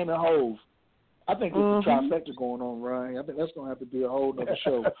nothing. Dame and Hove. I think it's a trifecta going on, Ryan. I think that's gonna have to be a whole other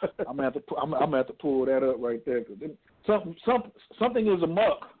show. I'm gonna have to pull that up right there. Something is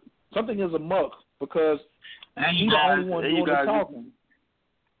amok. Something is amok because he's the only one doing the talking.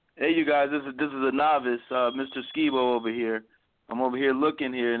 Hey, you guys, this is a novice, Mr. Skibo over here. I'm over here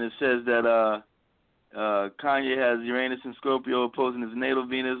looking here, and it says that Kanye has Uranus and Scorpio opposing his natal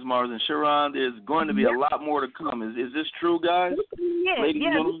Venus, Mars, and Chiron. There's going to be a lot more to come. Is this true, guys?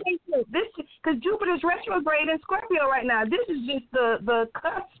 This because Jupiter's retrograde in Scorpio right now. This is just the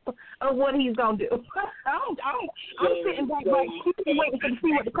cusp of what he's gonna do. I'm sitting back waiting to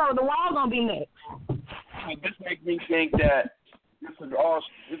see what the color of the wall gonna be next. This makes me think that this is all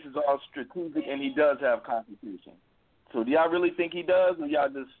strategic, and he does have constitution. So do y'all really think he does, or y'all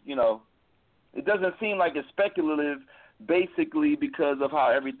just It doesn't seem like it's speculative, basically because of how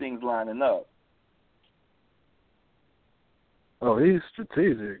everything's lining up. Oh, he's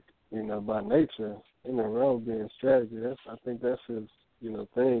strategic, by nature. In the realm being strategy, I think that's his,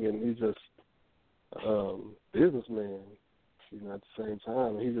 thing, and he's just businessman. At the same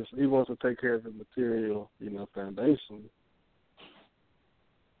time, he wants to take care of the material, foundation.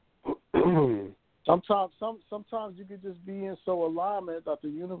 Sometimes you could just be in so alignment that the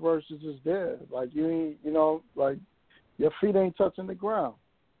universe is just there. Like you ain't, like your feet ain't touching the ground.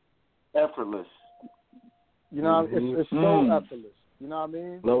 Effortless. It's so effortless. You know what I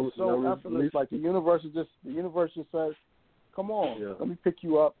mean? It's so effortless. Like the universe just says, "Come on, let me pick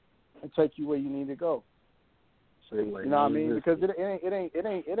you up and take you where you need to go." You know what I mean? Because it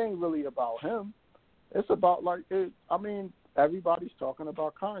ain't really about him. It's about everybody's talking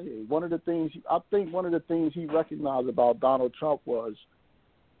about Kanye. I think one of the things he recognized about Donald Trump was,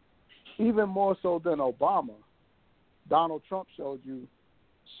 even more so than Obama, Donald Trump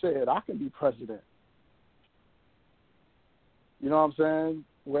said, I can be president. You know what I'm saying?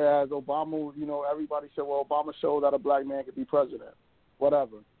 Whereas Obama, everybody said, well, Obama showed that a black man could be president.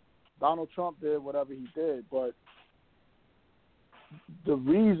 whatever. Donald Trump did whatever he did, but the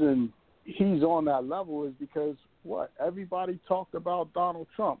reason he's on that level is because what? Everybody talked about Donald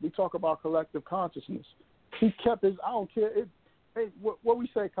Trump. We talk about collective consciousness. He kept his. I don't care. What we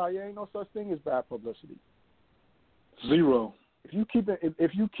say, Kanye, ain't no such thing as bad publicity. Zero.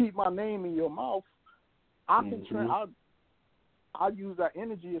 If you keep my name in your mouth, I can I use that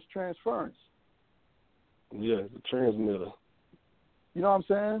energy as transference. Yeah, the transmitter. You know what I'm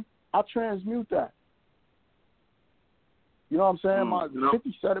saying? I transmute that. You know what I'm saying?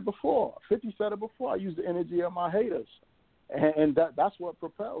 50 said it before. 50 said it before. I use the energy of my haters, and that's what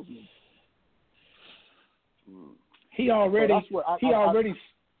propels me. He already.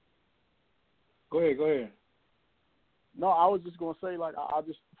 Go ahead. No, I was just gonna say, like, I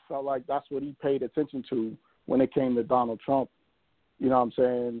just felt like that's what he paid attention to when it came to Donald Trump. You know what I'm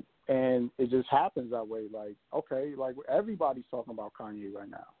saying? And it just happens that way. Like, okay, like everybody's talking about Kanye right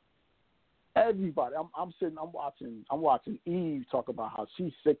now. Everybody. I'm watching Eve talk about how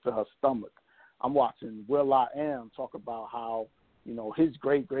she's sick to her stomach. I'm watching Will I Am talk about how, you know, his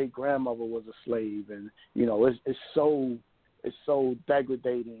great grandmother was a slave, and you know it's so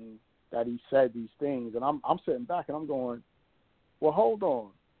degrading that he said these things. And I'm sitting back and I'm going, well, hold on.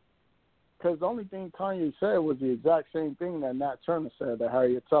 Because the only thing Kanye said was the exact same thing that Nat Turner said, that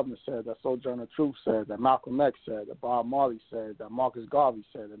Harriet Tubman said, that Sojourner Truth said, that Malcolm X said, that Bob Marley said, that Marcus Garvey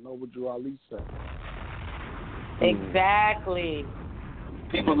said, that Noble Drew Ali said. Exactly.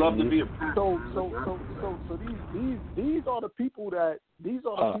 People love to be a so these are the people that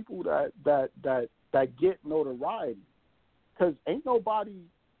get notoriety. Because ain't nobody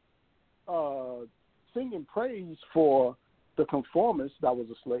singing praise for the conformist that was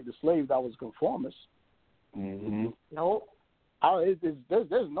a slave, the slave that was a conformist. Mm-hmm. Nope.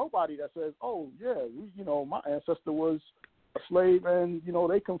 There's nobody that says, oh, yeah, my ancestor was a slave and,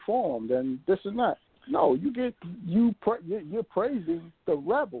 they conformed and this and that. No, you're praising the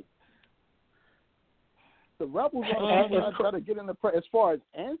rebel. The rebels are the ones that try to get in the as far as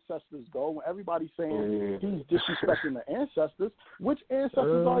ancestors go. When everybody's saying he's disrespecting the ancestors, which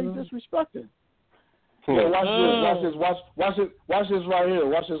ancestors are you disrespecting? Yeah, watch this right here.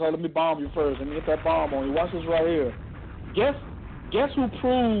 Watch this. Let me bomb you first. Let me get that bomb on you. Watch this right here. Guess who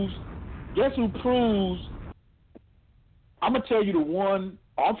proves? I'm gonna tell you the one.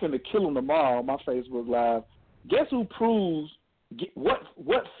 I'm finna kill him tomorrow on my Facebook Live. Guess who proves?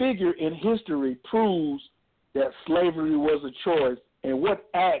 What figure in history proves that slavery was a choice, and what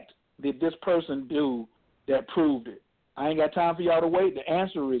act did this person do that proved it? I ain't got time for y'all to wait. The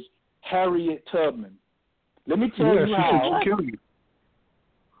answer is Harriet Tubman. Let me tell you how. Kill you.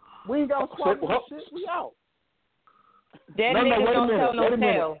 We ain't got to swap this shit. We out. Dead niggas don't tell no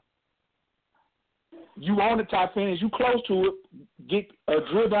tale. You on it, Ty Finish. You close to it. Get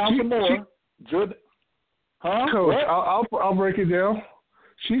drill down some more. Coach, I'll break it down.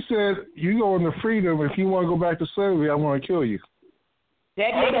 She said, you go into freedom. If you want to go back to slavery, I want to kill you.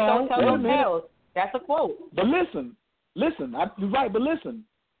 Dead niggas don't tell no tales. That's a quote. But listen. You're right, but listen.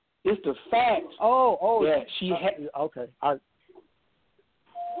 It's the fact that she had. Okay.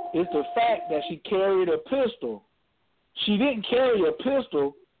 It's the fact that she carried a pistol. She didn't carry a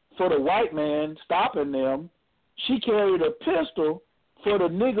pistol for the white man stopping them. She carried a pistol for the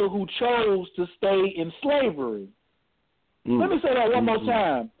nigga who chose to stay in slavery. Let me say that one more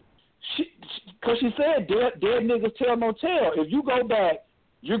time. Because she said dead niggas tell no tale. If you go back,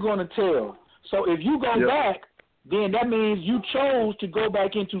 you're going to tell. So if you go back, then that means you chose to go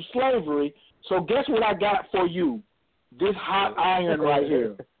back into slavery. So guess what I got for you? This hot iron right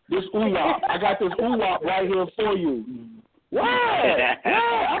here. This ooh-wop. I got this ooh-wop right here for you. What? I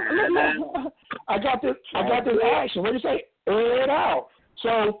got this action. What do you say? Air it out.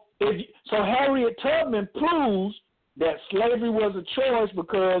 So Harriet Tubman proves that slavery was a choice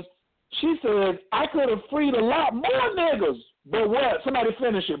because she said, I could have freed a lot more niggas. But what? Somebody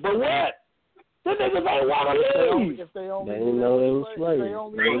finish it. But what? The niggas ain't want to leave. They didn't know they was slaves.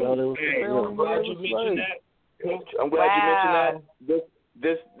 I'm glad you mentioned that.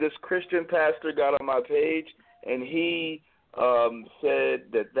 This Christian pastor got on my page, and he said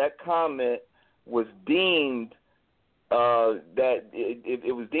that comment was deemed that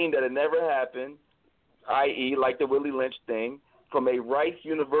it was deemed that it never happened, i.e., like the Willie Lynch thing, from a Rice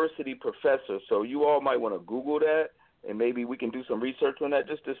University professor. So you all might want to Google that, and maybe we can do some research on that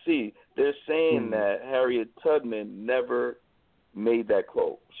just to see. They're saying that Harriet Tubman never made that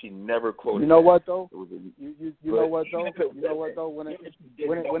quote. She never quoted. You know what though? You know what though? When it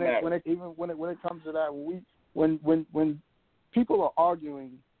comes to that, when people are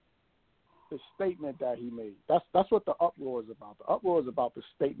arguing the statement that he made. That's what the uproar is about. The uproar is about the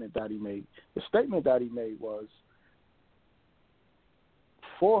statement that he made. The statement that he made was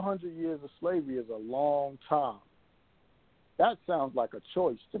 400 years of slavery is a long time. That sounds like a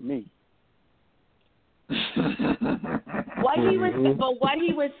choice to me. What he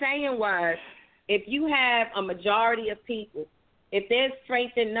was saying was, if you have a majority of people, if there's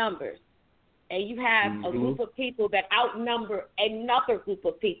strength in numbers, and you have a group of people that outnumber another group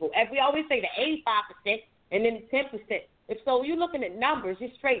of people, as we always say, the 85% and then the 10%. If so, you're looking at numbers,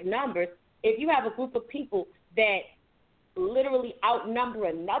 just straight numbers. If you have a group of people that literally outnumber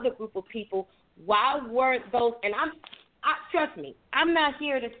another group of people, why weren't those? And trust me, I'm not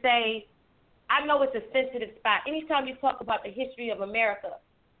here to say. I know it's a sensitive spot. Anytime you talk about the history of America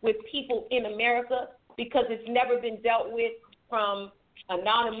with people in America, because it's never been dealt with from a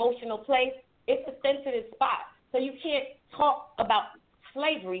non-emotional place, it's a sensitive spot. So you can't talk about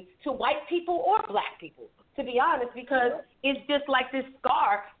slavery to white people or black people, to be honest, because it's just like this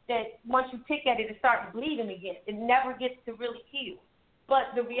scar that once you pick at it, it starts bleeding again. It never gets to really heal.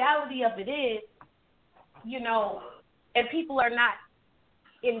 But the reality of it is, and people are not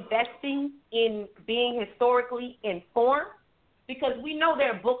investing in being historically informed, because we know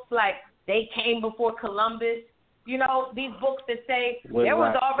there are books like They Came Before Columbus, these books that say there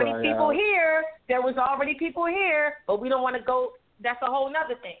was already people here, but we don't want to go. That's a whole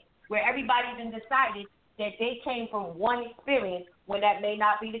nother thing, where everybody's been decided that they came from one experience when that may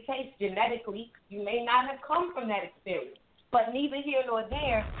not be the case. Genetically, you may not have come from that experience. But neither here nor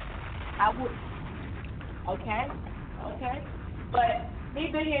there, But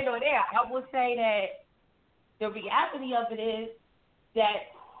neither here nor there, I would say that the reality of it is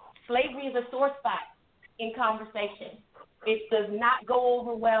that slavery is a sore spot in conversation. It does not go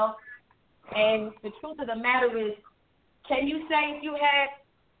over well. And the truth of the matter is, can you say if you had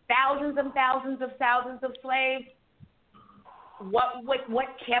thousands and thousands of slaves, what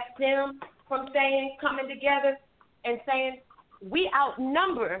kept them from coming together and saying, we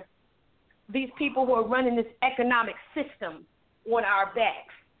outnumber these people who are running this economic system on our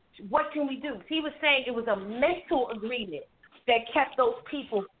backs? What can we do? He was saying it was a mental agreement that kept those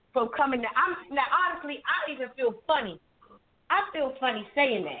people from coming. Now, honestly, I even feel funny. I feel funny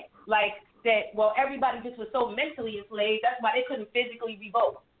saying that. Like that, well, everybody just was so mentally enslaved, that's why they couldn't physically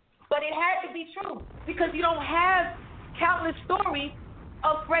revolt. But it had to be true, because you don't have countless stories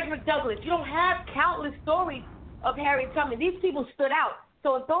of Frederick Douglass. You don't have countless stories of Harriet Tubman. These people stood out.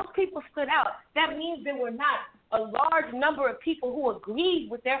 So if those people stood out, that means there were not a large number of people who agreed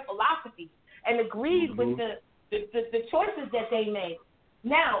with their philosophy and agreed with the choices that they made.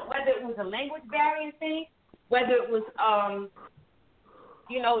 Now, whether it was a language barrier thing, whether it was,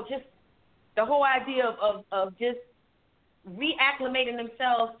 just the whole idea of just reacclimating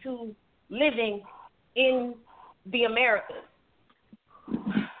themselves to living in the Americas.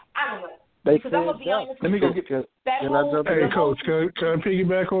 I don't know. Because I'm going to be honest. Let me go get Hey, Coach, can I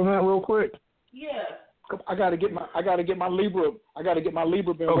piggyback on that real quick? Yeah. I gotta get my Libra.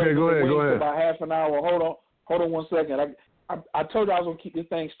 Been okay, go ahead. For about half an hour. Hold on 1 second. I told you I was gonna keep this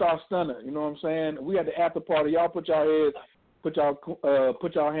thing Star Stunner. You know what I'm saying? We had the after party. Y'all put y'all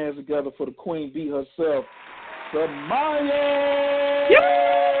hands together for the Queen Bee herself, Samaya. Yeah!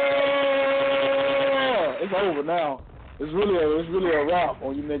 It's over now. It's really a wrap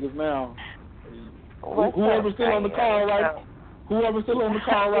on you niggas now. Whoever's still on the call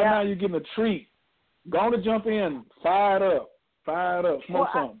right now, you're getting a treat. Go on to jump in. Fire it up. Smoke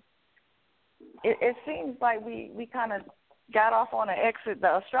something. It seems like we kind of got off on the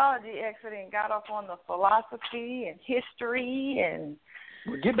astrology exit, and got off on the philosophy and history and.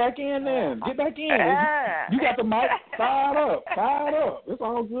 Well, get back in then. Get back in. You got the mic. Fire it up. It's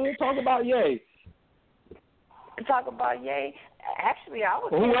all good. Talk about Ye. Actually, I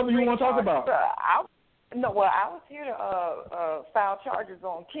was. Well, whoever you want to talk about. I was here to file charges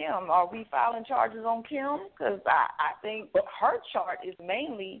on Kim. Are we filing charges on Kim? Because I think her chart is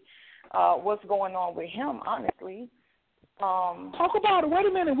mainly what's going on with him, honestly. Talk about it. Wait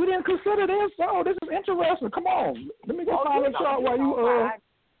a minute. We didn't consider this. Oh, this is interesting. Come on. Let me go find the chart while you.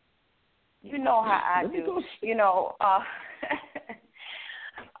 You know how I do.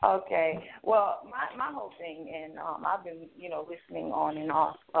 Okay. Well, my whole thing, and I've been, listening on and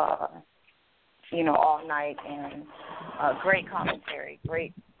off, all night, and great commentary,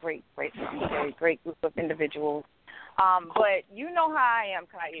 great commentary, great group of individuals. But you know how I am,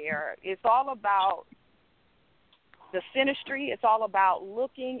 Kanye. It's all about the synastry. It's all about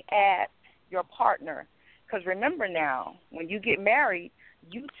looking at your partner. Because remember now, when you get married,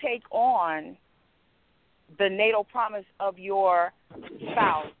 you take on the natal promise of your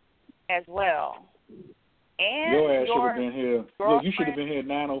spouse as well. And your ass should have been here. Look, you should have been here at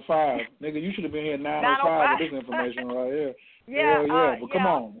 9:05. Nigga, you should have been here at 9:05 with this information right here. Yeah, but come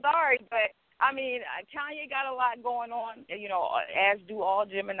on. Sorry, but I mean, Kanye got a lot going on, as do all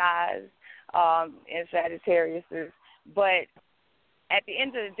Geminis and Sagittariuses. But at the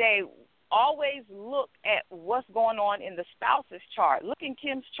end of the day, always look at what's going on in the spouse's chart. Look in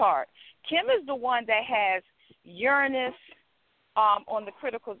Kim's chart. Kim is the one that has Uranus on the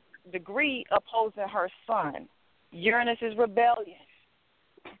critical degree opposing her sun. Uranus is rebellion.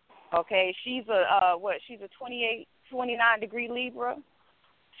 Okay, she's a she's a 28, 29 degree Libra.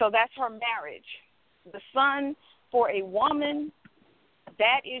 So that's her marriage. The sun for a woman,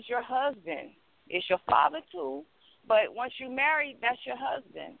 that is your husband. It's your father too, but once you're married, that's your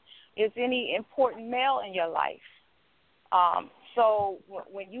husband. It's any important male in your life. So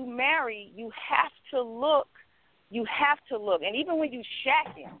when you marry, you have to look. And even when you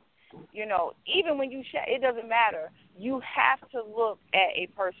shacking, even when you shack, it doesn't matter. You have to look at a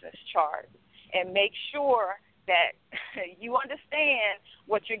person's chart and make sure that you understand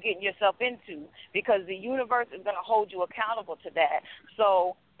what you're getting yourself into, because the universe is going to hold you accountable to that.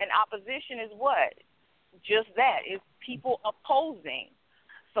 So an opposition is what? Just that. It's people opposing.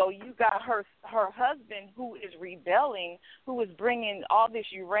 So you got her husband who is rebelling, who is bringing all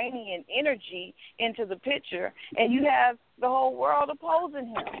this Uranian energy into the picture, and you have the whole world opposing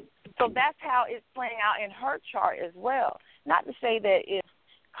him. So that's how it's playing out in her chart as well. Not to say that if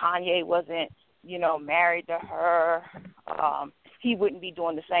Kanye wasn't, married to her, he wouldn't be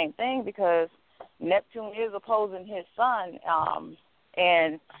doing the same thing, because Neptune is opposing his sun.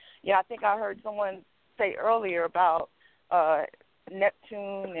 And, I think I heard someone say earlier about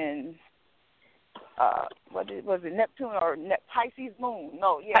Neptune and was it Neptune or Pisces moon?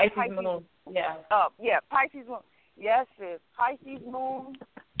 No, yeah, Pisces moon. Yeah. Pisces moon. Yes, it's Pisces moon.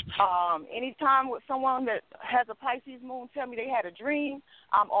 Anytime with someone that has a Pisces moon tell me they had a dream,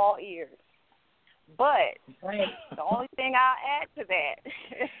 I'm all ears. But the only thing I add to that,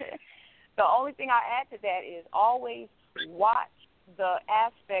 is always watch the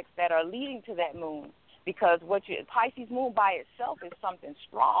aspects that are leading to that moon. Because Pisces moon by itself is something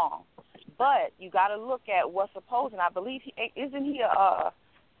strong, but you got to look at what's opposing. I believe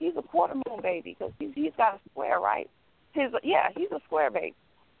he's a quarter moon baby, because he's got a square, right? He's a square baby,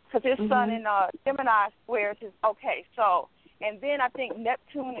 because his sun in Gemini squares his. Okay, so and then I think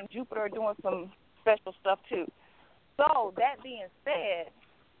Neptune and Jupiter are doing some special stuff too. So that being said,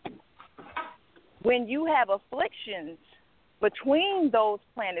 when you have afflictions between those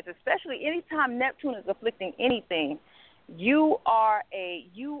planets, especially anytime Neptune is afflicting anything, you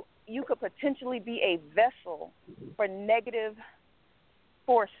could potentially be a vessel for negative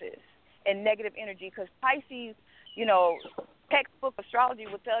forces and negative energy, because Pisces, textbook astrology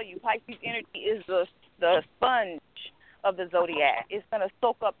will tell you Pisces energy is the sponge of the zodiac. It's going to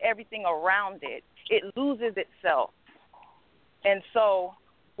soak up everything around it. It loses itself. And so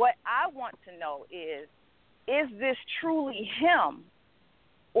what I want to know is this truly him,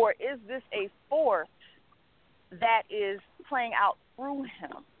 or is this a force that is playing out through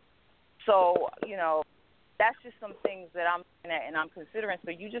him? So, that's just some things that I'm looking at and I'm considering.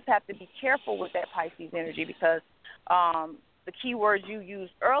 So you just have to be careful with that Pisces energy, because the key word you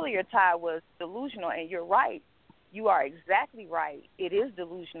used earlier, Ty, was delusional, and you're right. You are exactly right. It is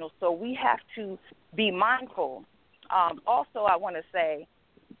delusional, so we have to be mindful. Also, I want to say,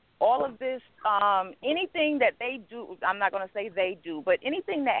 all of this, anything that they do, I'm not going to say they do, but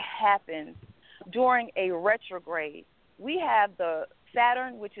anything that happens during a retrograde, we have the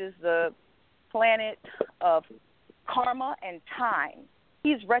Saturn, which is the planet of karma and time.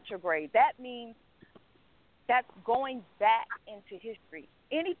 He's retrograde. That means that's going back into history.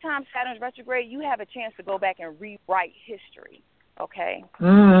 Anytime Saturn's retrograde, you have a chance to go back and rewrite history, okay? So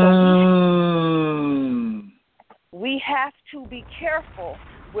we have to be careful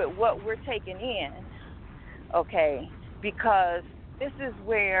with what we're taking in, okay, because this is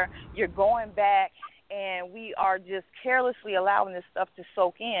where you're going back and we are just carelessly allowing this stuff to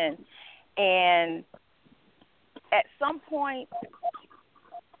soak in, and at some point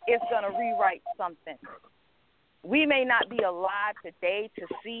it's going to rewrite something. We may not be alive today to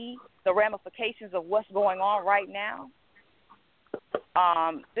see the ramifications of what's going on right now.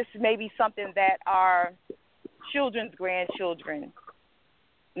 This may be something that our children's grandchildren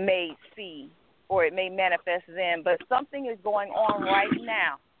may see, or it may manifest then, but something is going on right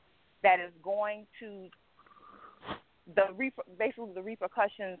now that is going to, basically the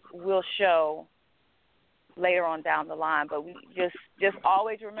repercussions will show later on down the line. But we just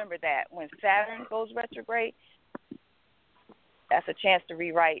always remember that when Saturn goes retrograde, that's a chance to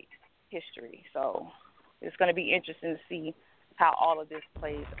rewrite history. So it's going to be interesting to see how all of this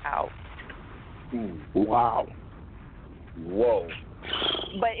plays out. Wow. Whoa.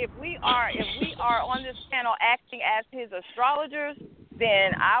 But if we are on this panel acting as his astrologers,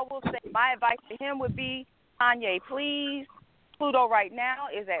 then I will say my advice to him would be, Kanye, please. Pluto right now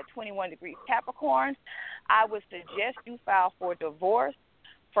is at 21 degrees Capricorn. I would suggest you file for divorce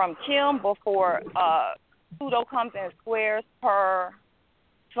from Kim before Pluto comes and squares her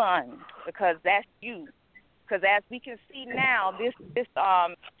sun, because that's you. Because as we can see now, this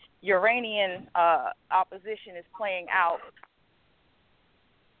Uranian opposition is playing out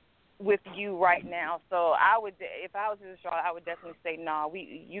with you right now. So I would, if I was his astrologer, I would definitely say,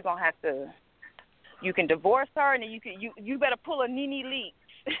 you're gonna have to. You can divorce her, and then you better pull a Nene Leakes.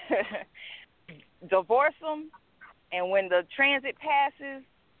 Divorce them, and when the transit passes,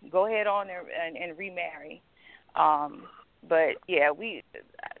 go ahead on and remarry. But yeah,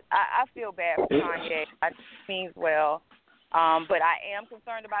 I feel bad for Kanye. I means well, but I am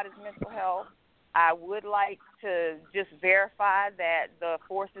concerned about his mental health. I would like to just verify that the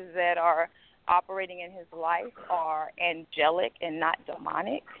forces that are operating in his life are angelic and not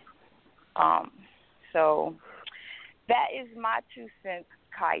demonic. So that is my 2 cents,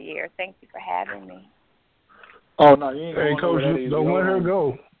 Kyer. Thank you for having me. Oh, no, you ain't Hey, Coach, don't let her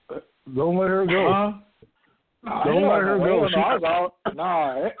go. Don't let her go. Huh? Don't let her go.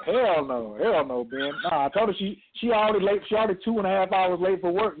 Hell no, Ben. Nah, I told her she already late. She already 2.5 hours late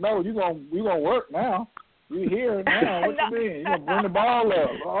for work. No, we gonna work now. You here now? What you mean? You gonna bring the ball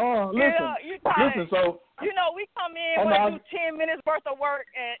up? Listen. So we come in, want to do 10 minutes worth of work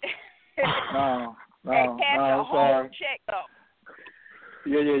and and cash a whole check though.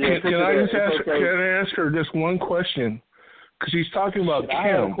 Yeah. Can I ask her just one question? Because she's talking about Kim. I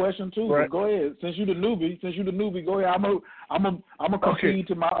have a question too. Right? Go ahead. Since you the newbie, go ahead. I'm a concede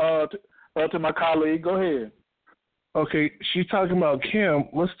to my colleague. Go ahead. Okay, she's talking about Kim.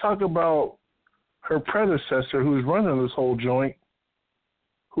 Let's talk about her predecessor, who's running this whole joint,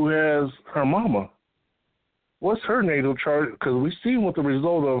 who has her mama. What's her natal chart? Because we've seen what the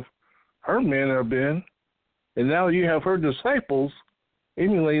result of her men have been, and now you have her disciples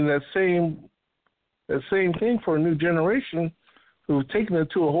emulating that same thing for a new generation who've taken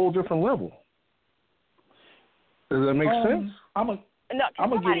it to a whole different level. Does that make sense? I'm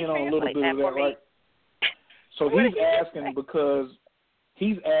gonna get in on a little bit of that, right? So he's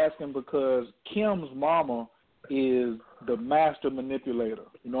asking because Kim's mama is the master manipulator.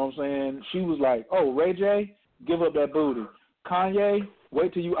 You know what I'm saying? She was like, "Oh, Ray J, give up that booty. Kanye,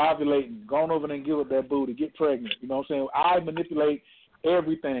 wait till you ovulating. Go on over there and give up that booty. Get pregnant." You know what I'm saying? I manipulate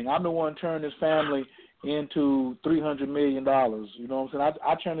everything. I'm the one turning this family into $300 million. You know what I'm saying?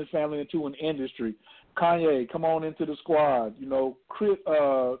 I turn this family into an industry. Kanye, come on into the squad. You know, Kris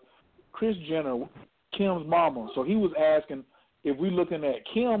Jenner, Kim's mama. So he was asking, if we're looking at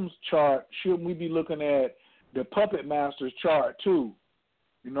Kim's chart, shouldn't we be looking at the Puppet Master's chart too?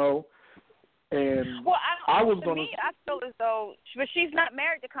 You know? And I feel as though, but she's not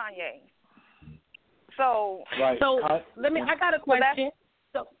married to Kanye. So, right. I got a question.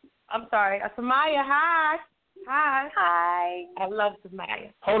 So, I'm sorry. Samaya, hi. I love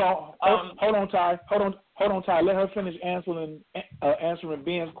Samaya. Hold on, Ty. Hold on, Ty. Let her finish answering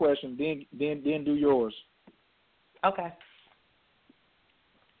Ben's question. Then do yours. Okay.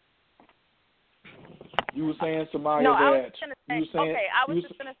 You were saying, Samaya, no, that I was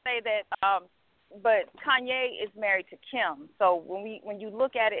just gonna say that. But Kanye is married to Kim. So when you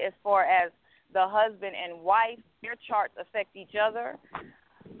look at it as far as the husband and wife, their charts affect each other.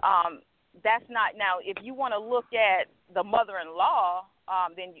 That's not, now if you want to look at the mother-in-law,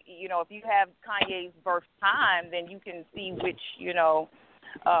 then if you have Kanye's birth time, then you can see which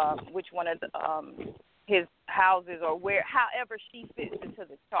one of his houses or however she fits into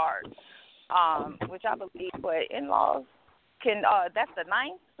the chart. Which I believe, but in-laws can that's the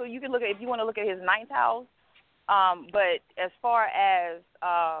 9th. So you can look at, if you want to look at his 9th house. But as far as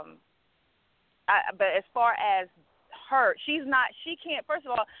her, she can't, first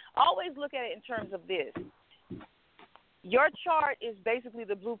of all, always look at it in terms of this. Your chart is basically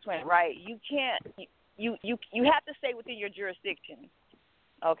the blueprint, right? You can't, you have to stay within your jurisdiction.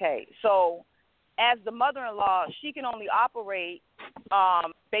 Okay, so as the mother-in-law, she can only operate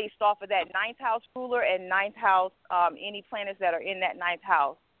based off of that 9th house ruler and 9th house, any planets that are in that 9th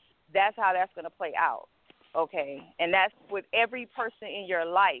house. That's how that's going to play out, okay? And that's with every person in your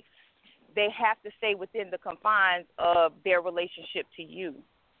life. They have to stay within the confines of their relationship to you.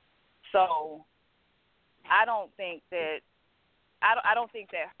 So I don't think that I don't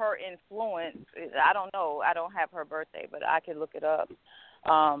think that her influence. I don't know. I don't have her birthday, but I can look it up.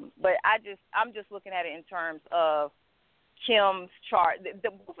 But I'm just looking at it in terms of Kim's chart.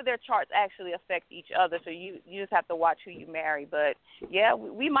 Both of their charts actually affect each other, so you just have to watch who you marry. But yeah,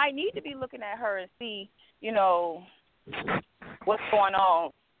 we might need to be looking at her and see, what's going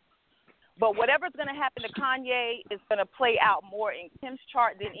on. But whatever's going to happen to Kanye is going to play out more in Kim's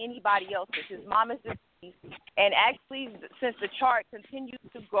chart than anybody else's. His mom is deceased, and actually, since the chart continues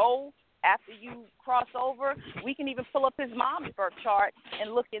to go after you cross over, we can even pull up his mom's birth chart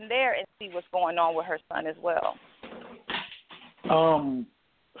and look in there and see what's going on with her son as well.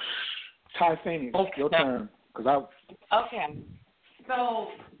 Ty Phoenix, your turn. Okay. So,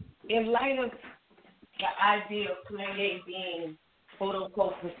 in light of the idea of Kanye being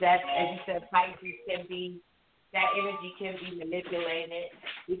quote-unquote possessed, as you said, Pisces that energy can be manipulated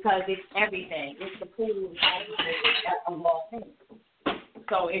because it's everything. It's the pool of consciousness of all things.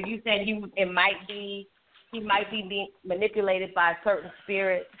 So if you said he might be being manipulated by certain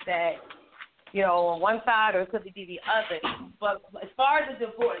spirits that, on one side, or it could be the other. But as far as the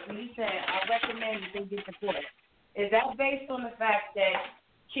divorce, when you said, I recommend you get divorced, is that based on the fact that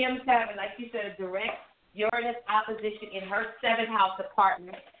Kim's having, like you said, a direct Uranus opposition in her 7th house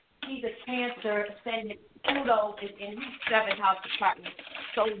apartment? He's a Cancer ascendant. Pluto is in his 7th house apartment.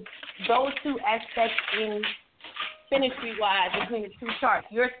 So those two aspects in synastry-wise between the two charts,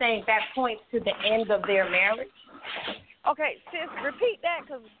 you're saying that points to the end of their marriage? Okay, sis, repeat that,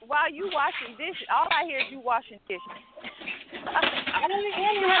 because while you washing dishes, all I hear is you washing dishes. I don't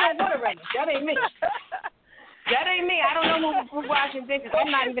even have that water right now. That ain't me. That ain't me. I don't know who's washing dishes.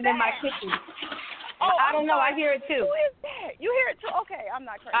 I'm not even in my kitchen. Oh, I don't know. I hear it too. Who is that? You hear it too? Okay, I'm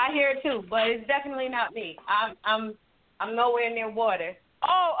not crazy. I hear it too, but it's definitely not me. I'm nowhere near water.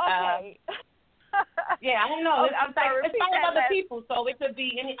 Oh, okay. Yeah, I don't know. Okay, it's like other people, so it could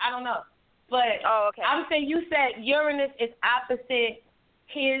be any. I don't know. But okay. I'm saying you said Uranus is opposite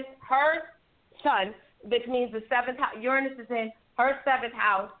her sun, which means the 7th house. Uranus is in her 7th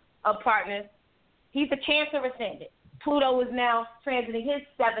house of partners. He's a Cancer ascendant. Pluto is now transiting his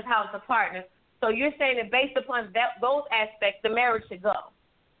 7th house of partners. So you're saying that based upon those aspects, the marriage should go.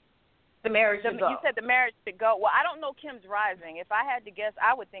 You said the marriage should go. Well, I don't know Kim's rising. If I had to guess,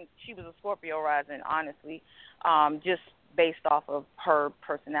 I would think she was a Scorpio rising, honestly, just based off of her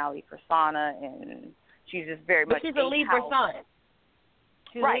personality persona, and she's just very much. But she's a Libra sun.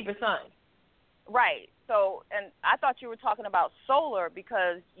 She's right. a Libra sun. Right. So, and I thought you were talking about solar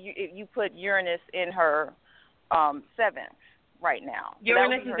because you put Uranus in her 7th right now.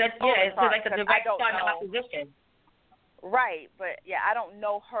 Uranus is it's like a direct sun opposition. Right, but yeah, I don't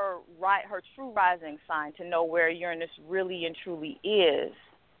know her true rising sign to know where Uranus really and truly is.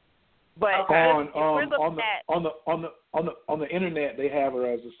 But on the internet, they have her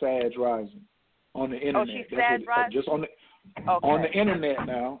as a Sag rising. On the internet, she's Sag rising. Just on the internet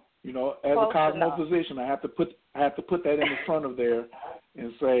now. As a cosmo physician, I have to put that in the front of there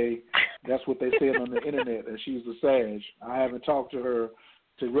and say that's what they said on the internet, that she's a Sag. I haven't talked to her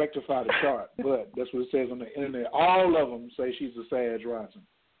to rectify the chart, but that's what it says on the internet. All of them say she's a Sag rising.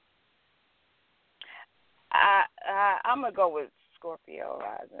 I'm gonna go with Scorpio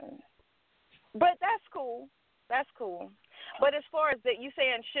rising, but that's cool. But as far as that, you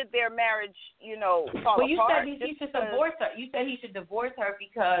saying should their marriage, fall well, you apart? said he should divorce her. You said he should divorce her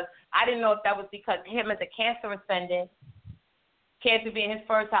because I didn't know if that was because him as a Cancer ascendant, Cancer being his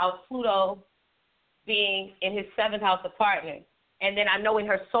 1st house, Pluto being in his 7th house of partners. And then I know in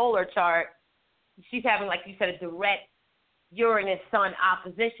her solar chart, she's having, like you said, a direct Uranus-Sun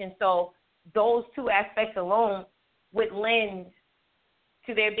opposition. So those two aspects alone would lend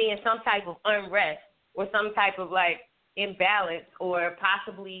to there being some type of unrest or some type of, imbalance or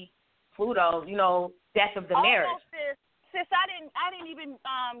possibly Pluto, death of the marriage. Sis, I didn't even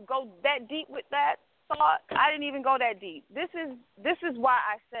go that deep with that thought. I didn't even go that deep. This is why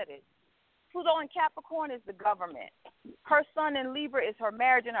I said it. Pluto in Capricorn is the government. Her sun in Libra is her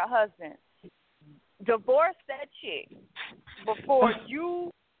marriage and her husband. Divorce that chick before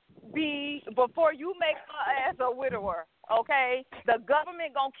you make her ass a widower, okay? The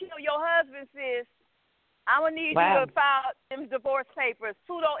government gonna kill your husband, sis. I'm gonna need you to file them divorce papers.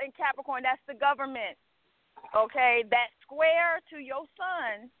 Pluto in Capricorn, that's the government, okay? That square to your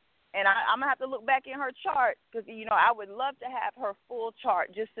sun. And I'm going to have to look back in her chart because, I would love to have her full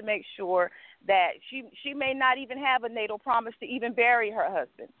chart just to make sure that she may not even have a natal promise to even bury her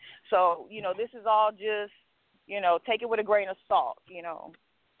husband. So, this is all just, take it with a grain of salt,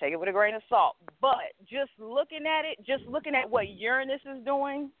 Take it with a grain of salt. But just looking at it, just looking at what Uranus is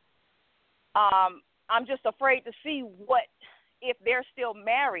doing, I'm just afraid to see what if they're still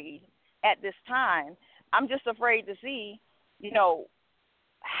married at this time. I'm just afraid to see,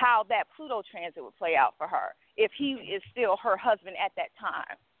 how that Pluto transit would play out for her if he is still her husband at that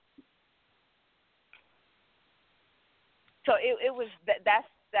time. So it was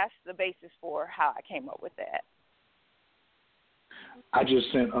that's the basis for how I came up with that. I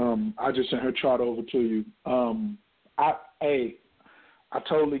just sent her chart over to you. I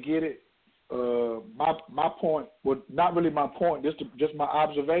totally get it. My point, well, not really my point, just my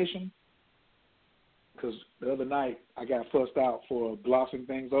observation. Because the other night I got fussed out for glossing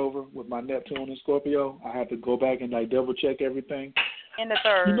things over with my Neptune and Scorpio. I had to go back and double check everything. In the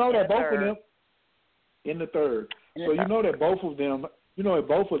third. You know that both of them in the third. So you know that both of them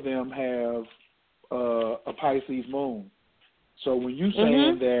have a Pisces moon. So when you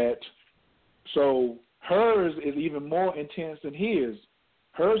saying that, so hers is even more intense than his.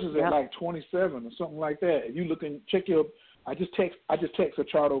 Hers is at like 27 or something like that. If you check your. I just text a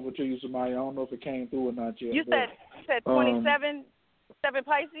chart over to you, somebody. I don't know if it came through or not yet. You said 27, 7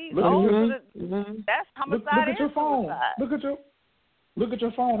 Pisces. That's homicide. Look at your phone. Suicide. Look at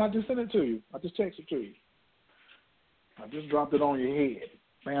your phone. I just sent it to you. I just texted it to you. I just dropped it on your head.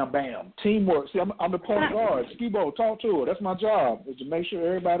 Bam, bam. Teamwork. See, I'm the point guard. Skibo, talk to her. That's my job, is to make sure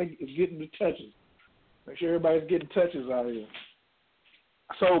everybody is getting the touches. Make sure everybody's getting touches out here.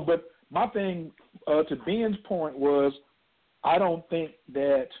 So, but my thing to Ben's point was, I don't think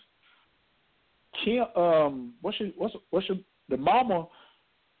that Kim, the mama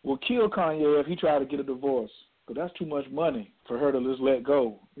will kill Kanye if he tried to get a divorce, because that's too much money for her to just let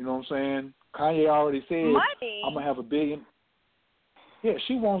go. You know what I'm saying? Kanye already said, money? I'm going to have $1 billion. Yeah,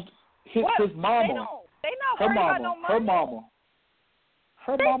 she wants his mama. They not worried about no money.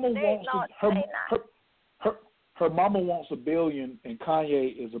 Her mama wants $1 billion, and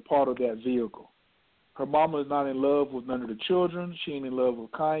Kanye is a part of that vehicle. Her mama is not in love with none of the children. She ain't in love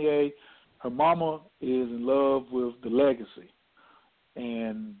with Kanye. Her mama is in love with the legacy.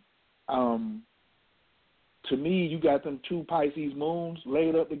 And to me, you got them 2 Pisces moons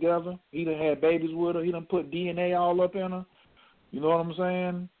laid up together. He done had babies with her. He done put DNA all up in her. You know what I'm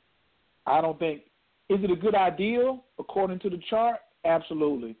saying? I don't think – is it a good idea according to the chart?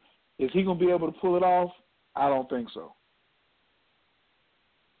 Absolutely. Is he going to be able to pull it off? I don't think so.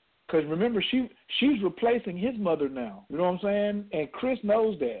 Because remember, she's replacing his mother now. You know what I'm saying? And Chris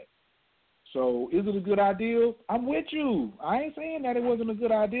knows that. So is it a good idea? I'm with you. I ain't saying that it wasn't a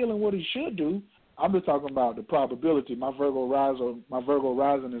good idea and what he should do. I'm just talking about the probability. My Virgo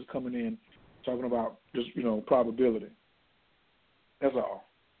rising is coming in talking about just, probability. That's all.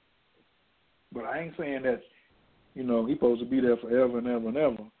 But I ain't saying that, he's supposed to be there forever and ever and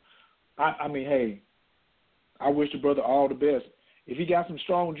ever. I mean, hey, I wish the brother all the best. If he got some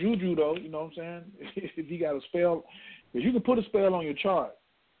strong juju, though, you know what I'm saying? If he got a spell, if you can put a spell on your chart.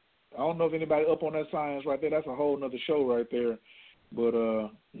 I don't know if anybody up on that science right there. That's a whole nother show right there. But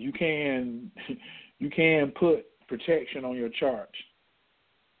you can put protection on your chart,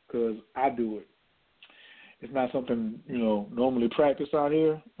 because I do it. It's not something, normally practiced out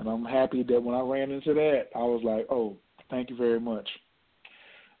here, and I'm happy that when I ran into that, I was like, oh, thank you very much.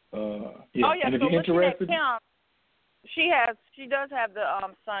 Yeah. And if so you're interested, Kim, she does have the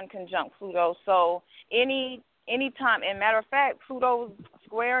Sun conjunct Pluto. So any time, and matter of fact, Pluto's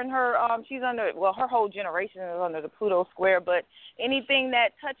square in her. She's under. Well, her whole generation is under the Pluto square. But anything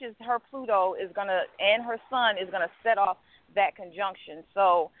that touches her Pluto and her Sun is gonna set off that conjunction.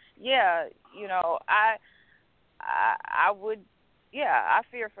 So yeah, I would. Yeah, I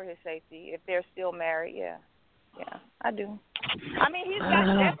fear for his safety if they're still married. Yeah, I do. I mean, he's got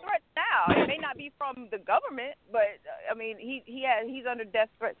death threats now. It may not be from the government, but I mean, he's under death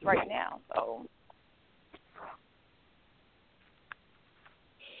threats right now. So.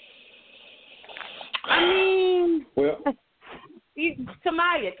 I mean, well,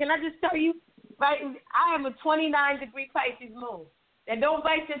 Tamaya, can I just tell you, right? I am a 29-degree Pisces moon, and don't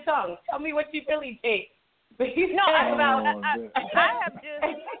bite your tongue. Tell me what you really think. I have just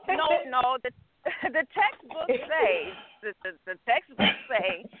no. The textbooks say the textbooks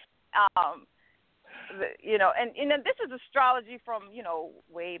say, and this is astrology from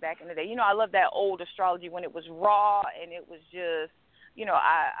way back in the day. I love that old astrology when it was raw and it was just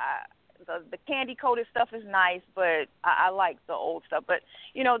the candy coated stuff is nice, but I like the old stuff. But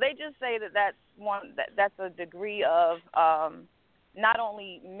they just say that's a degree of not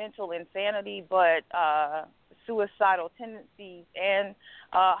only mental insanity, but suicidal tendencies and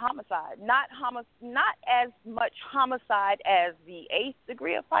homicide. Not as much homicide as the 8th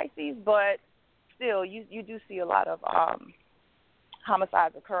degree of Pisces, but still, you do see a lot of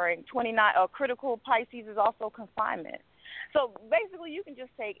homicides occurring. 29 critical Pisces is also confinement. So basically, you can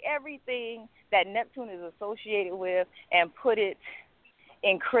just take everything that Neptune is associated with and put it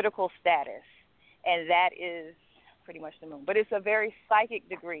in critical status, and that is pretty much the moon. But it's a very psychic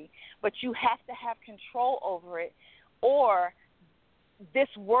degree, but you have to have control over it, or this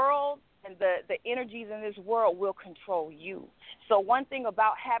world and the energies in this world will control you. So one thing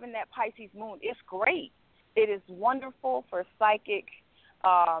about having that Pisces moon, it's great. It is wonderful for psychic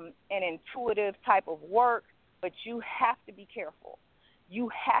and intuitive type of work, but you have to be careful. You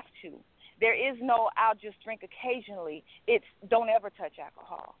have to. There is no I'll just drink occasionally. It's don't ever touch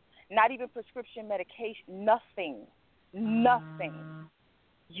alcohol. Not even prescription medication, nothing.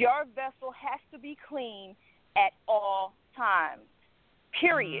 Your vessel has to be clean at all times,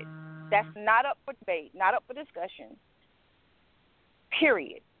 period. That's not up for debate, not up for discussion,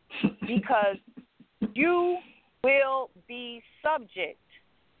 period. Because you will be subject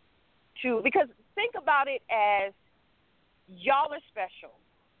to, because think about it as y'all are special,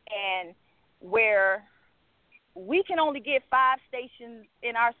 and where we can only get 5 stations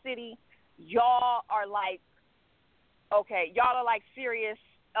in our city, y'all are like Sirius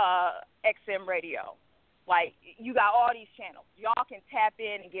XM radio. Like, you got all these channels. Y'all can tap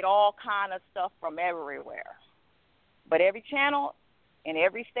in and get all kind of stuff from everywhere. But every channel and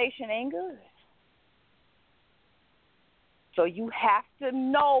every station ain't good. So you have to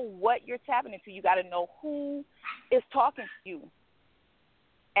know what you're tapping into. You got to know who is talking to you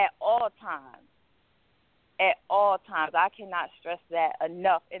at all times. At all times. I cannot stress that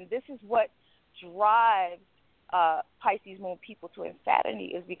enough. And this is what drives Pisces moon people to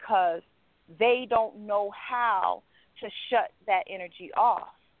insanity, is because they don't know how to shut that energy off.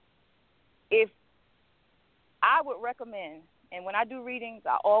 If I would recommend, and when I do readings,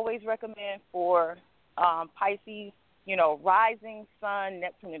 I always recommend for Pisces, rising sun,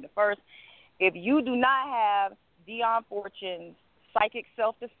 Neptune in the first. If you do not have Dion Fortune's psychic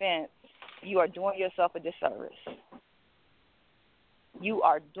self-defense, you are doing yourself a disservice. You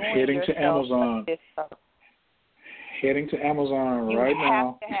are doing Heading yourself to Amazon. a disservice. Heading to Amazon right now. You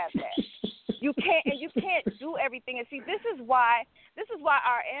have to have that. You can't do everything. And see, this is why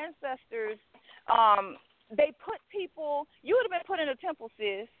our ancestors, they put people. You would have been put in a temple,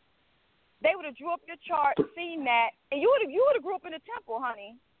 sis. They would have drew up your chart, seen that, and you would have grew up in a temple,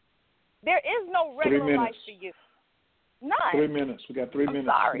 honey. There is no regular life for you. None. 3 minutes. We got 3 minutes.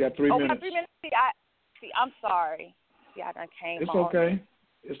 Sorry. We got 3 minutes. We got 3 minutes. I'm sorry. See, I done came It's on. okay.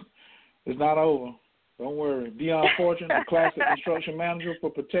 It's not over. Don't worry. Dion Fortune, the classic instruction manager for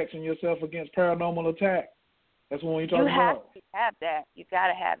protecting yourself against paranormal attack. That's what you're talking about. You have that. You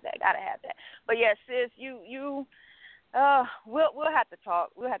gotta have that. But yeah, sis, we'll have to talk.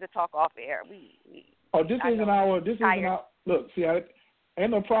 We'll have to talk off air. This isn't our. Look, see,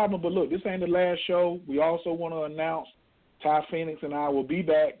 ain't no problem. But look, this ain't the last show. We also want to announce Ty Phoenix and I will be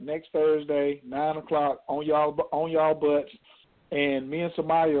back next Thursday, 9:00 on y'all butts. And me and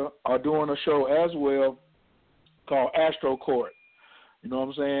Samaya are doing a show as well called Astro Court. You know what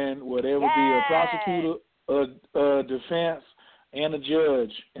I'm saying? Where there will be a prosecutor, a defense, and a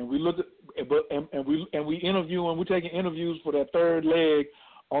judge. And we look at, we interview, and we're taking interviews for that third leg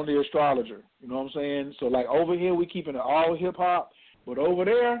on the astrologer. You know what I'm saying? So like over here we keeping it all hip hop, but over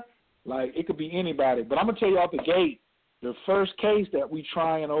there, like it could be anybody. But I'm gonna tell you off the gate, the first case that we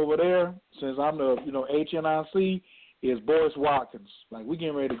trying over there, since I'm the HNIC, is Boris Watkins. Like, we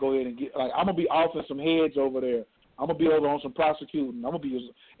getting ready to go ahead and get, like, I'm going to be offering some heads over there. I'm going to be over on some prosecuting. I'm going to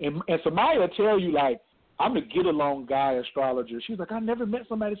be, and Samaya will tell you, like, I'm the get-along guy astrologer. She's like, I never met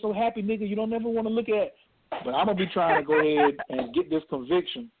somebody so happy, nigga, you don't ever want to look at. But I'm going to be trying to go ahead and get this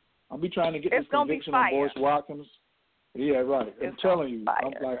conviction. I'm going to be trying to get this conviction on Boris Watkins. Yeah, right. I'm telling you.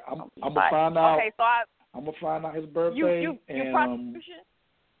 I'm going to find out. Okay, so I'm going to find out his birthday.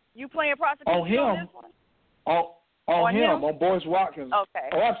 You playing prosecution on him? On this one? On him, on Boris Watkins. Okay.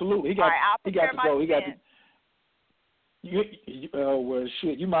 Oh, absolutely. He got to go. He got to. Well,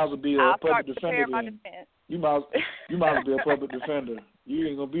 shit. You might as well be a public defender then. You might as well be a public defender. You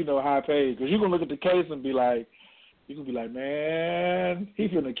ain't gonna be no high paid, because you're gonna look at the case and be like, man, he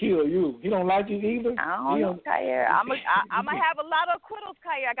finna kill you. He don't like you either. I don't know, Kanye. I'm gonna have a lot of acquittals,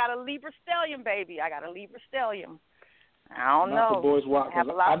 Kanye. I got a Libra Stellium, baby. I don't know. Not for Boris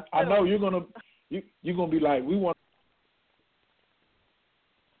Watkins. I know you're gonna be like, we want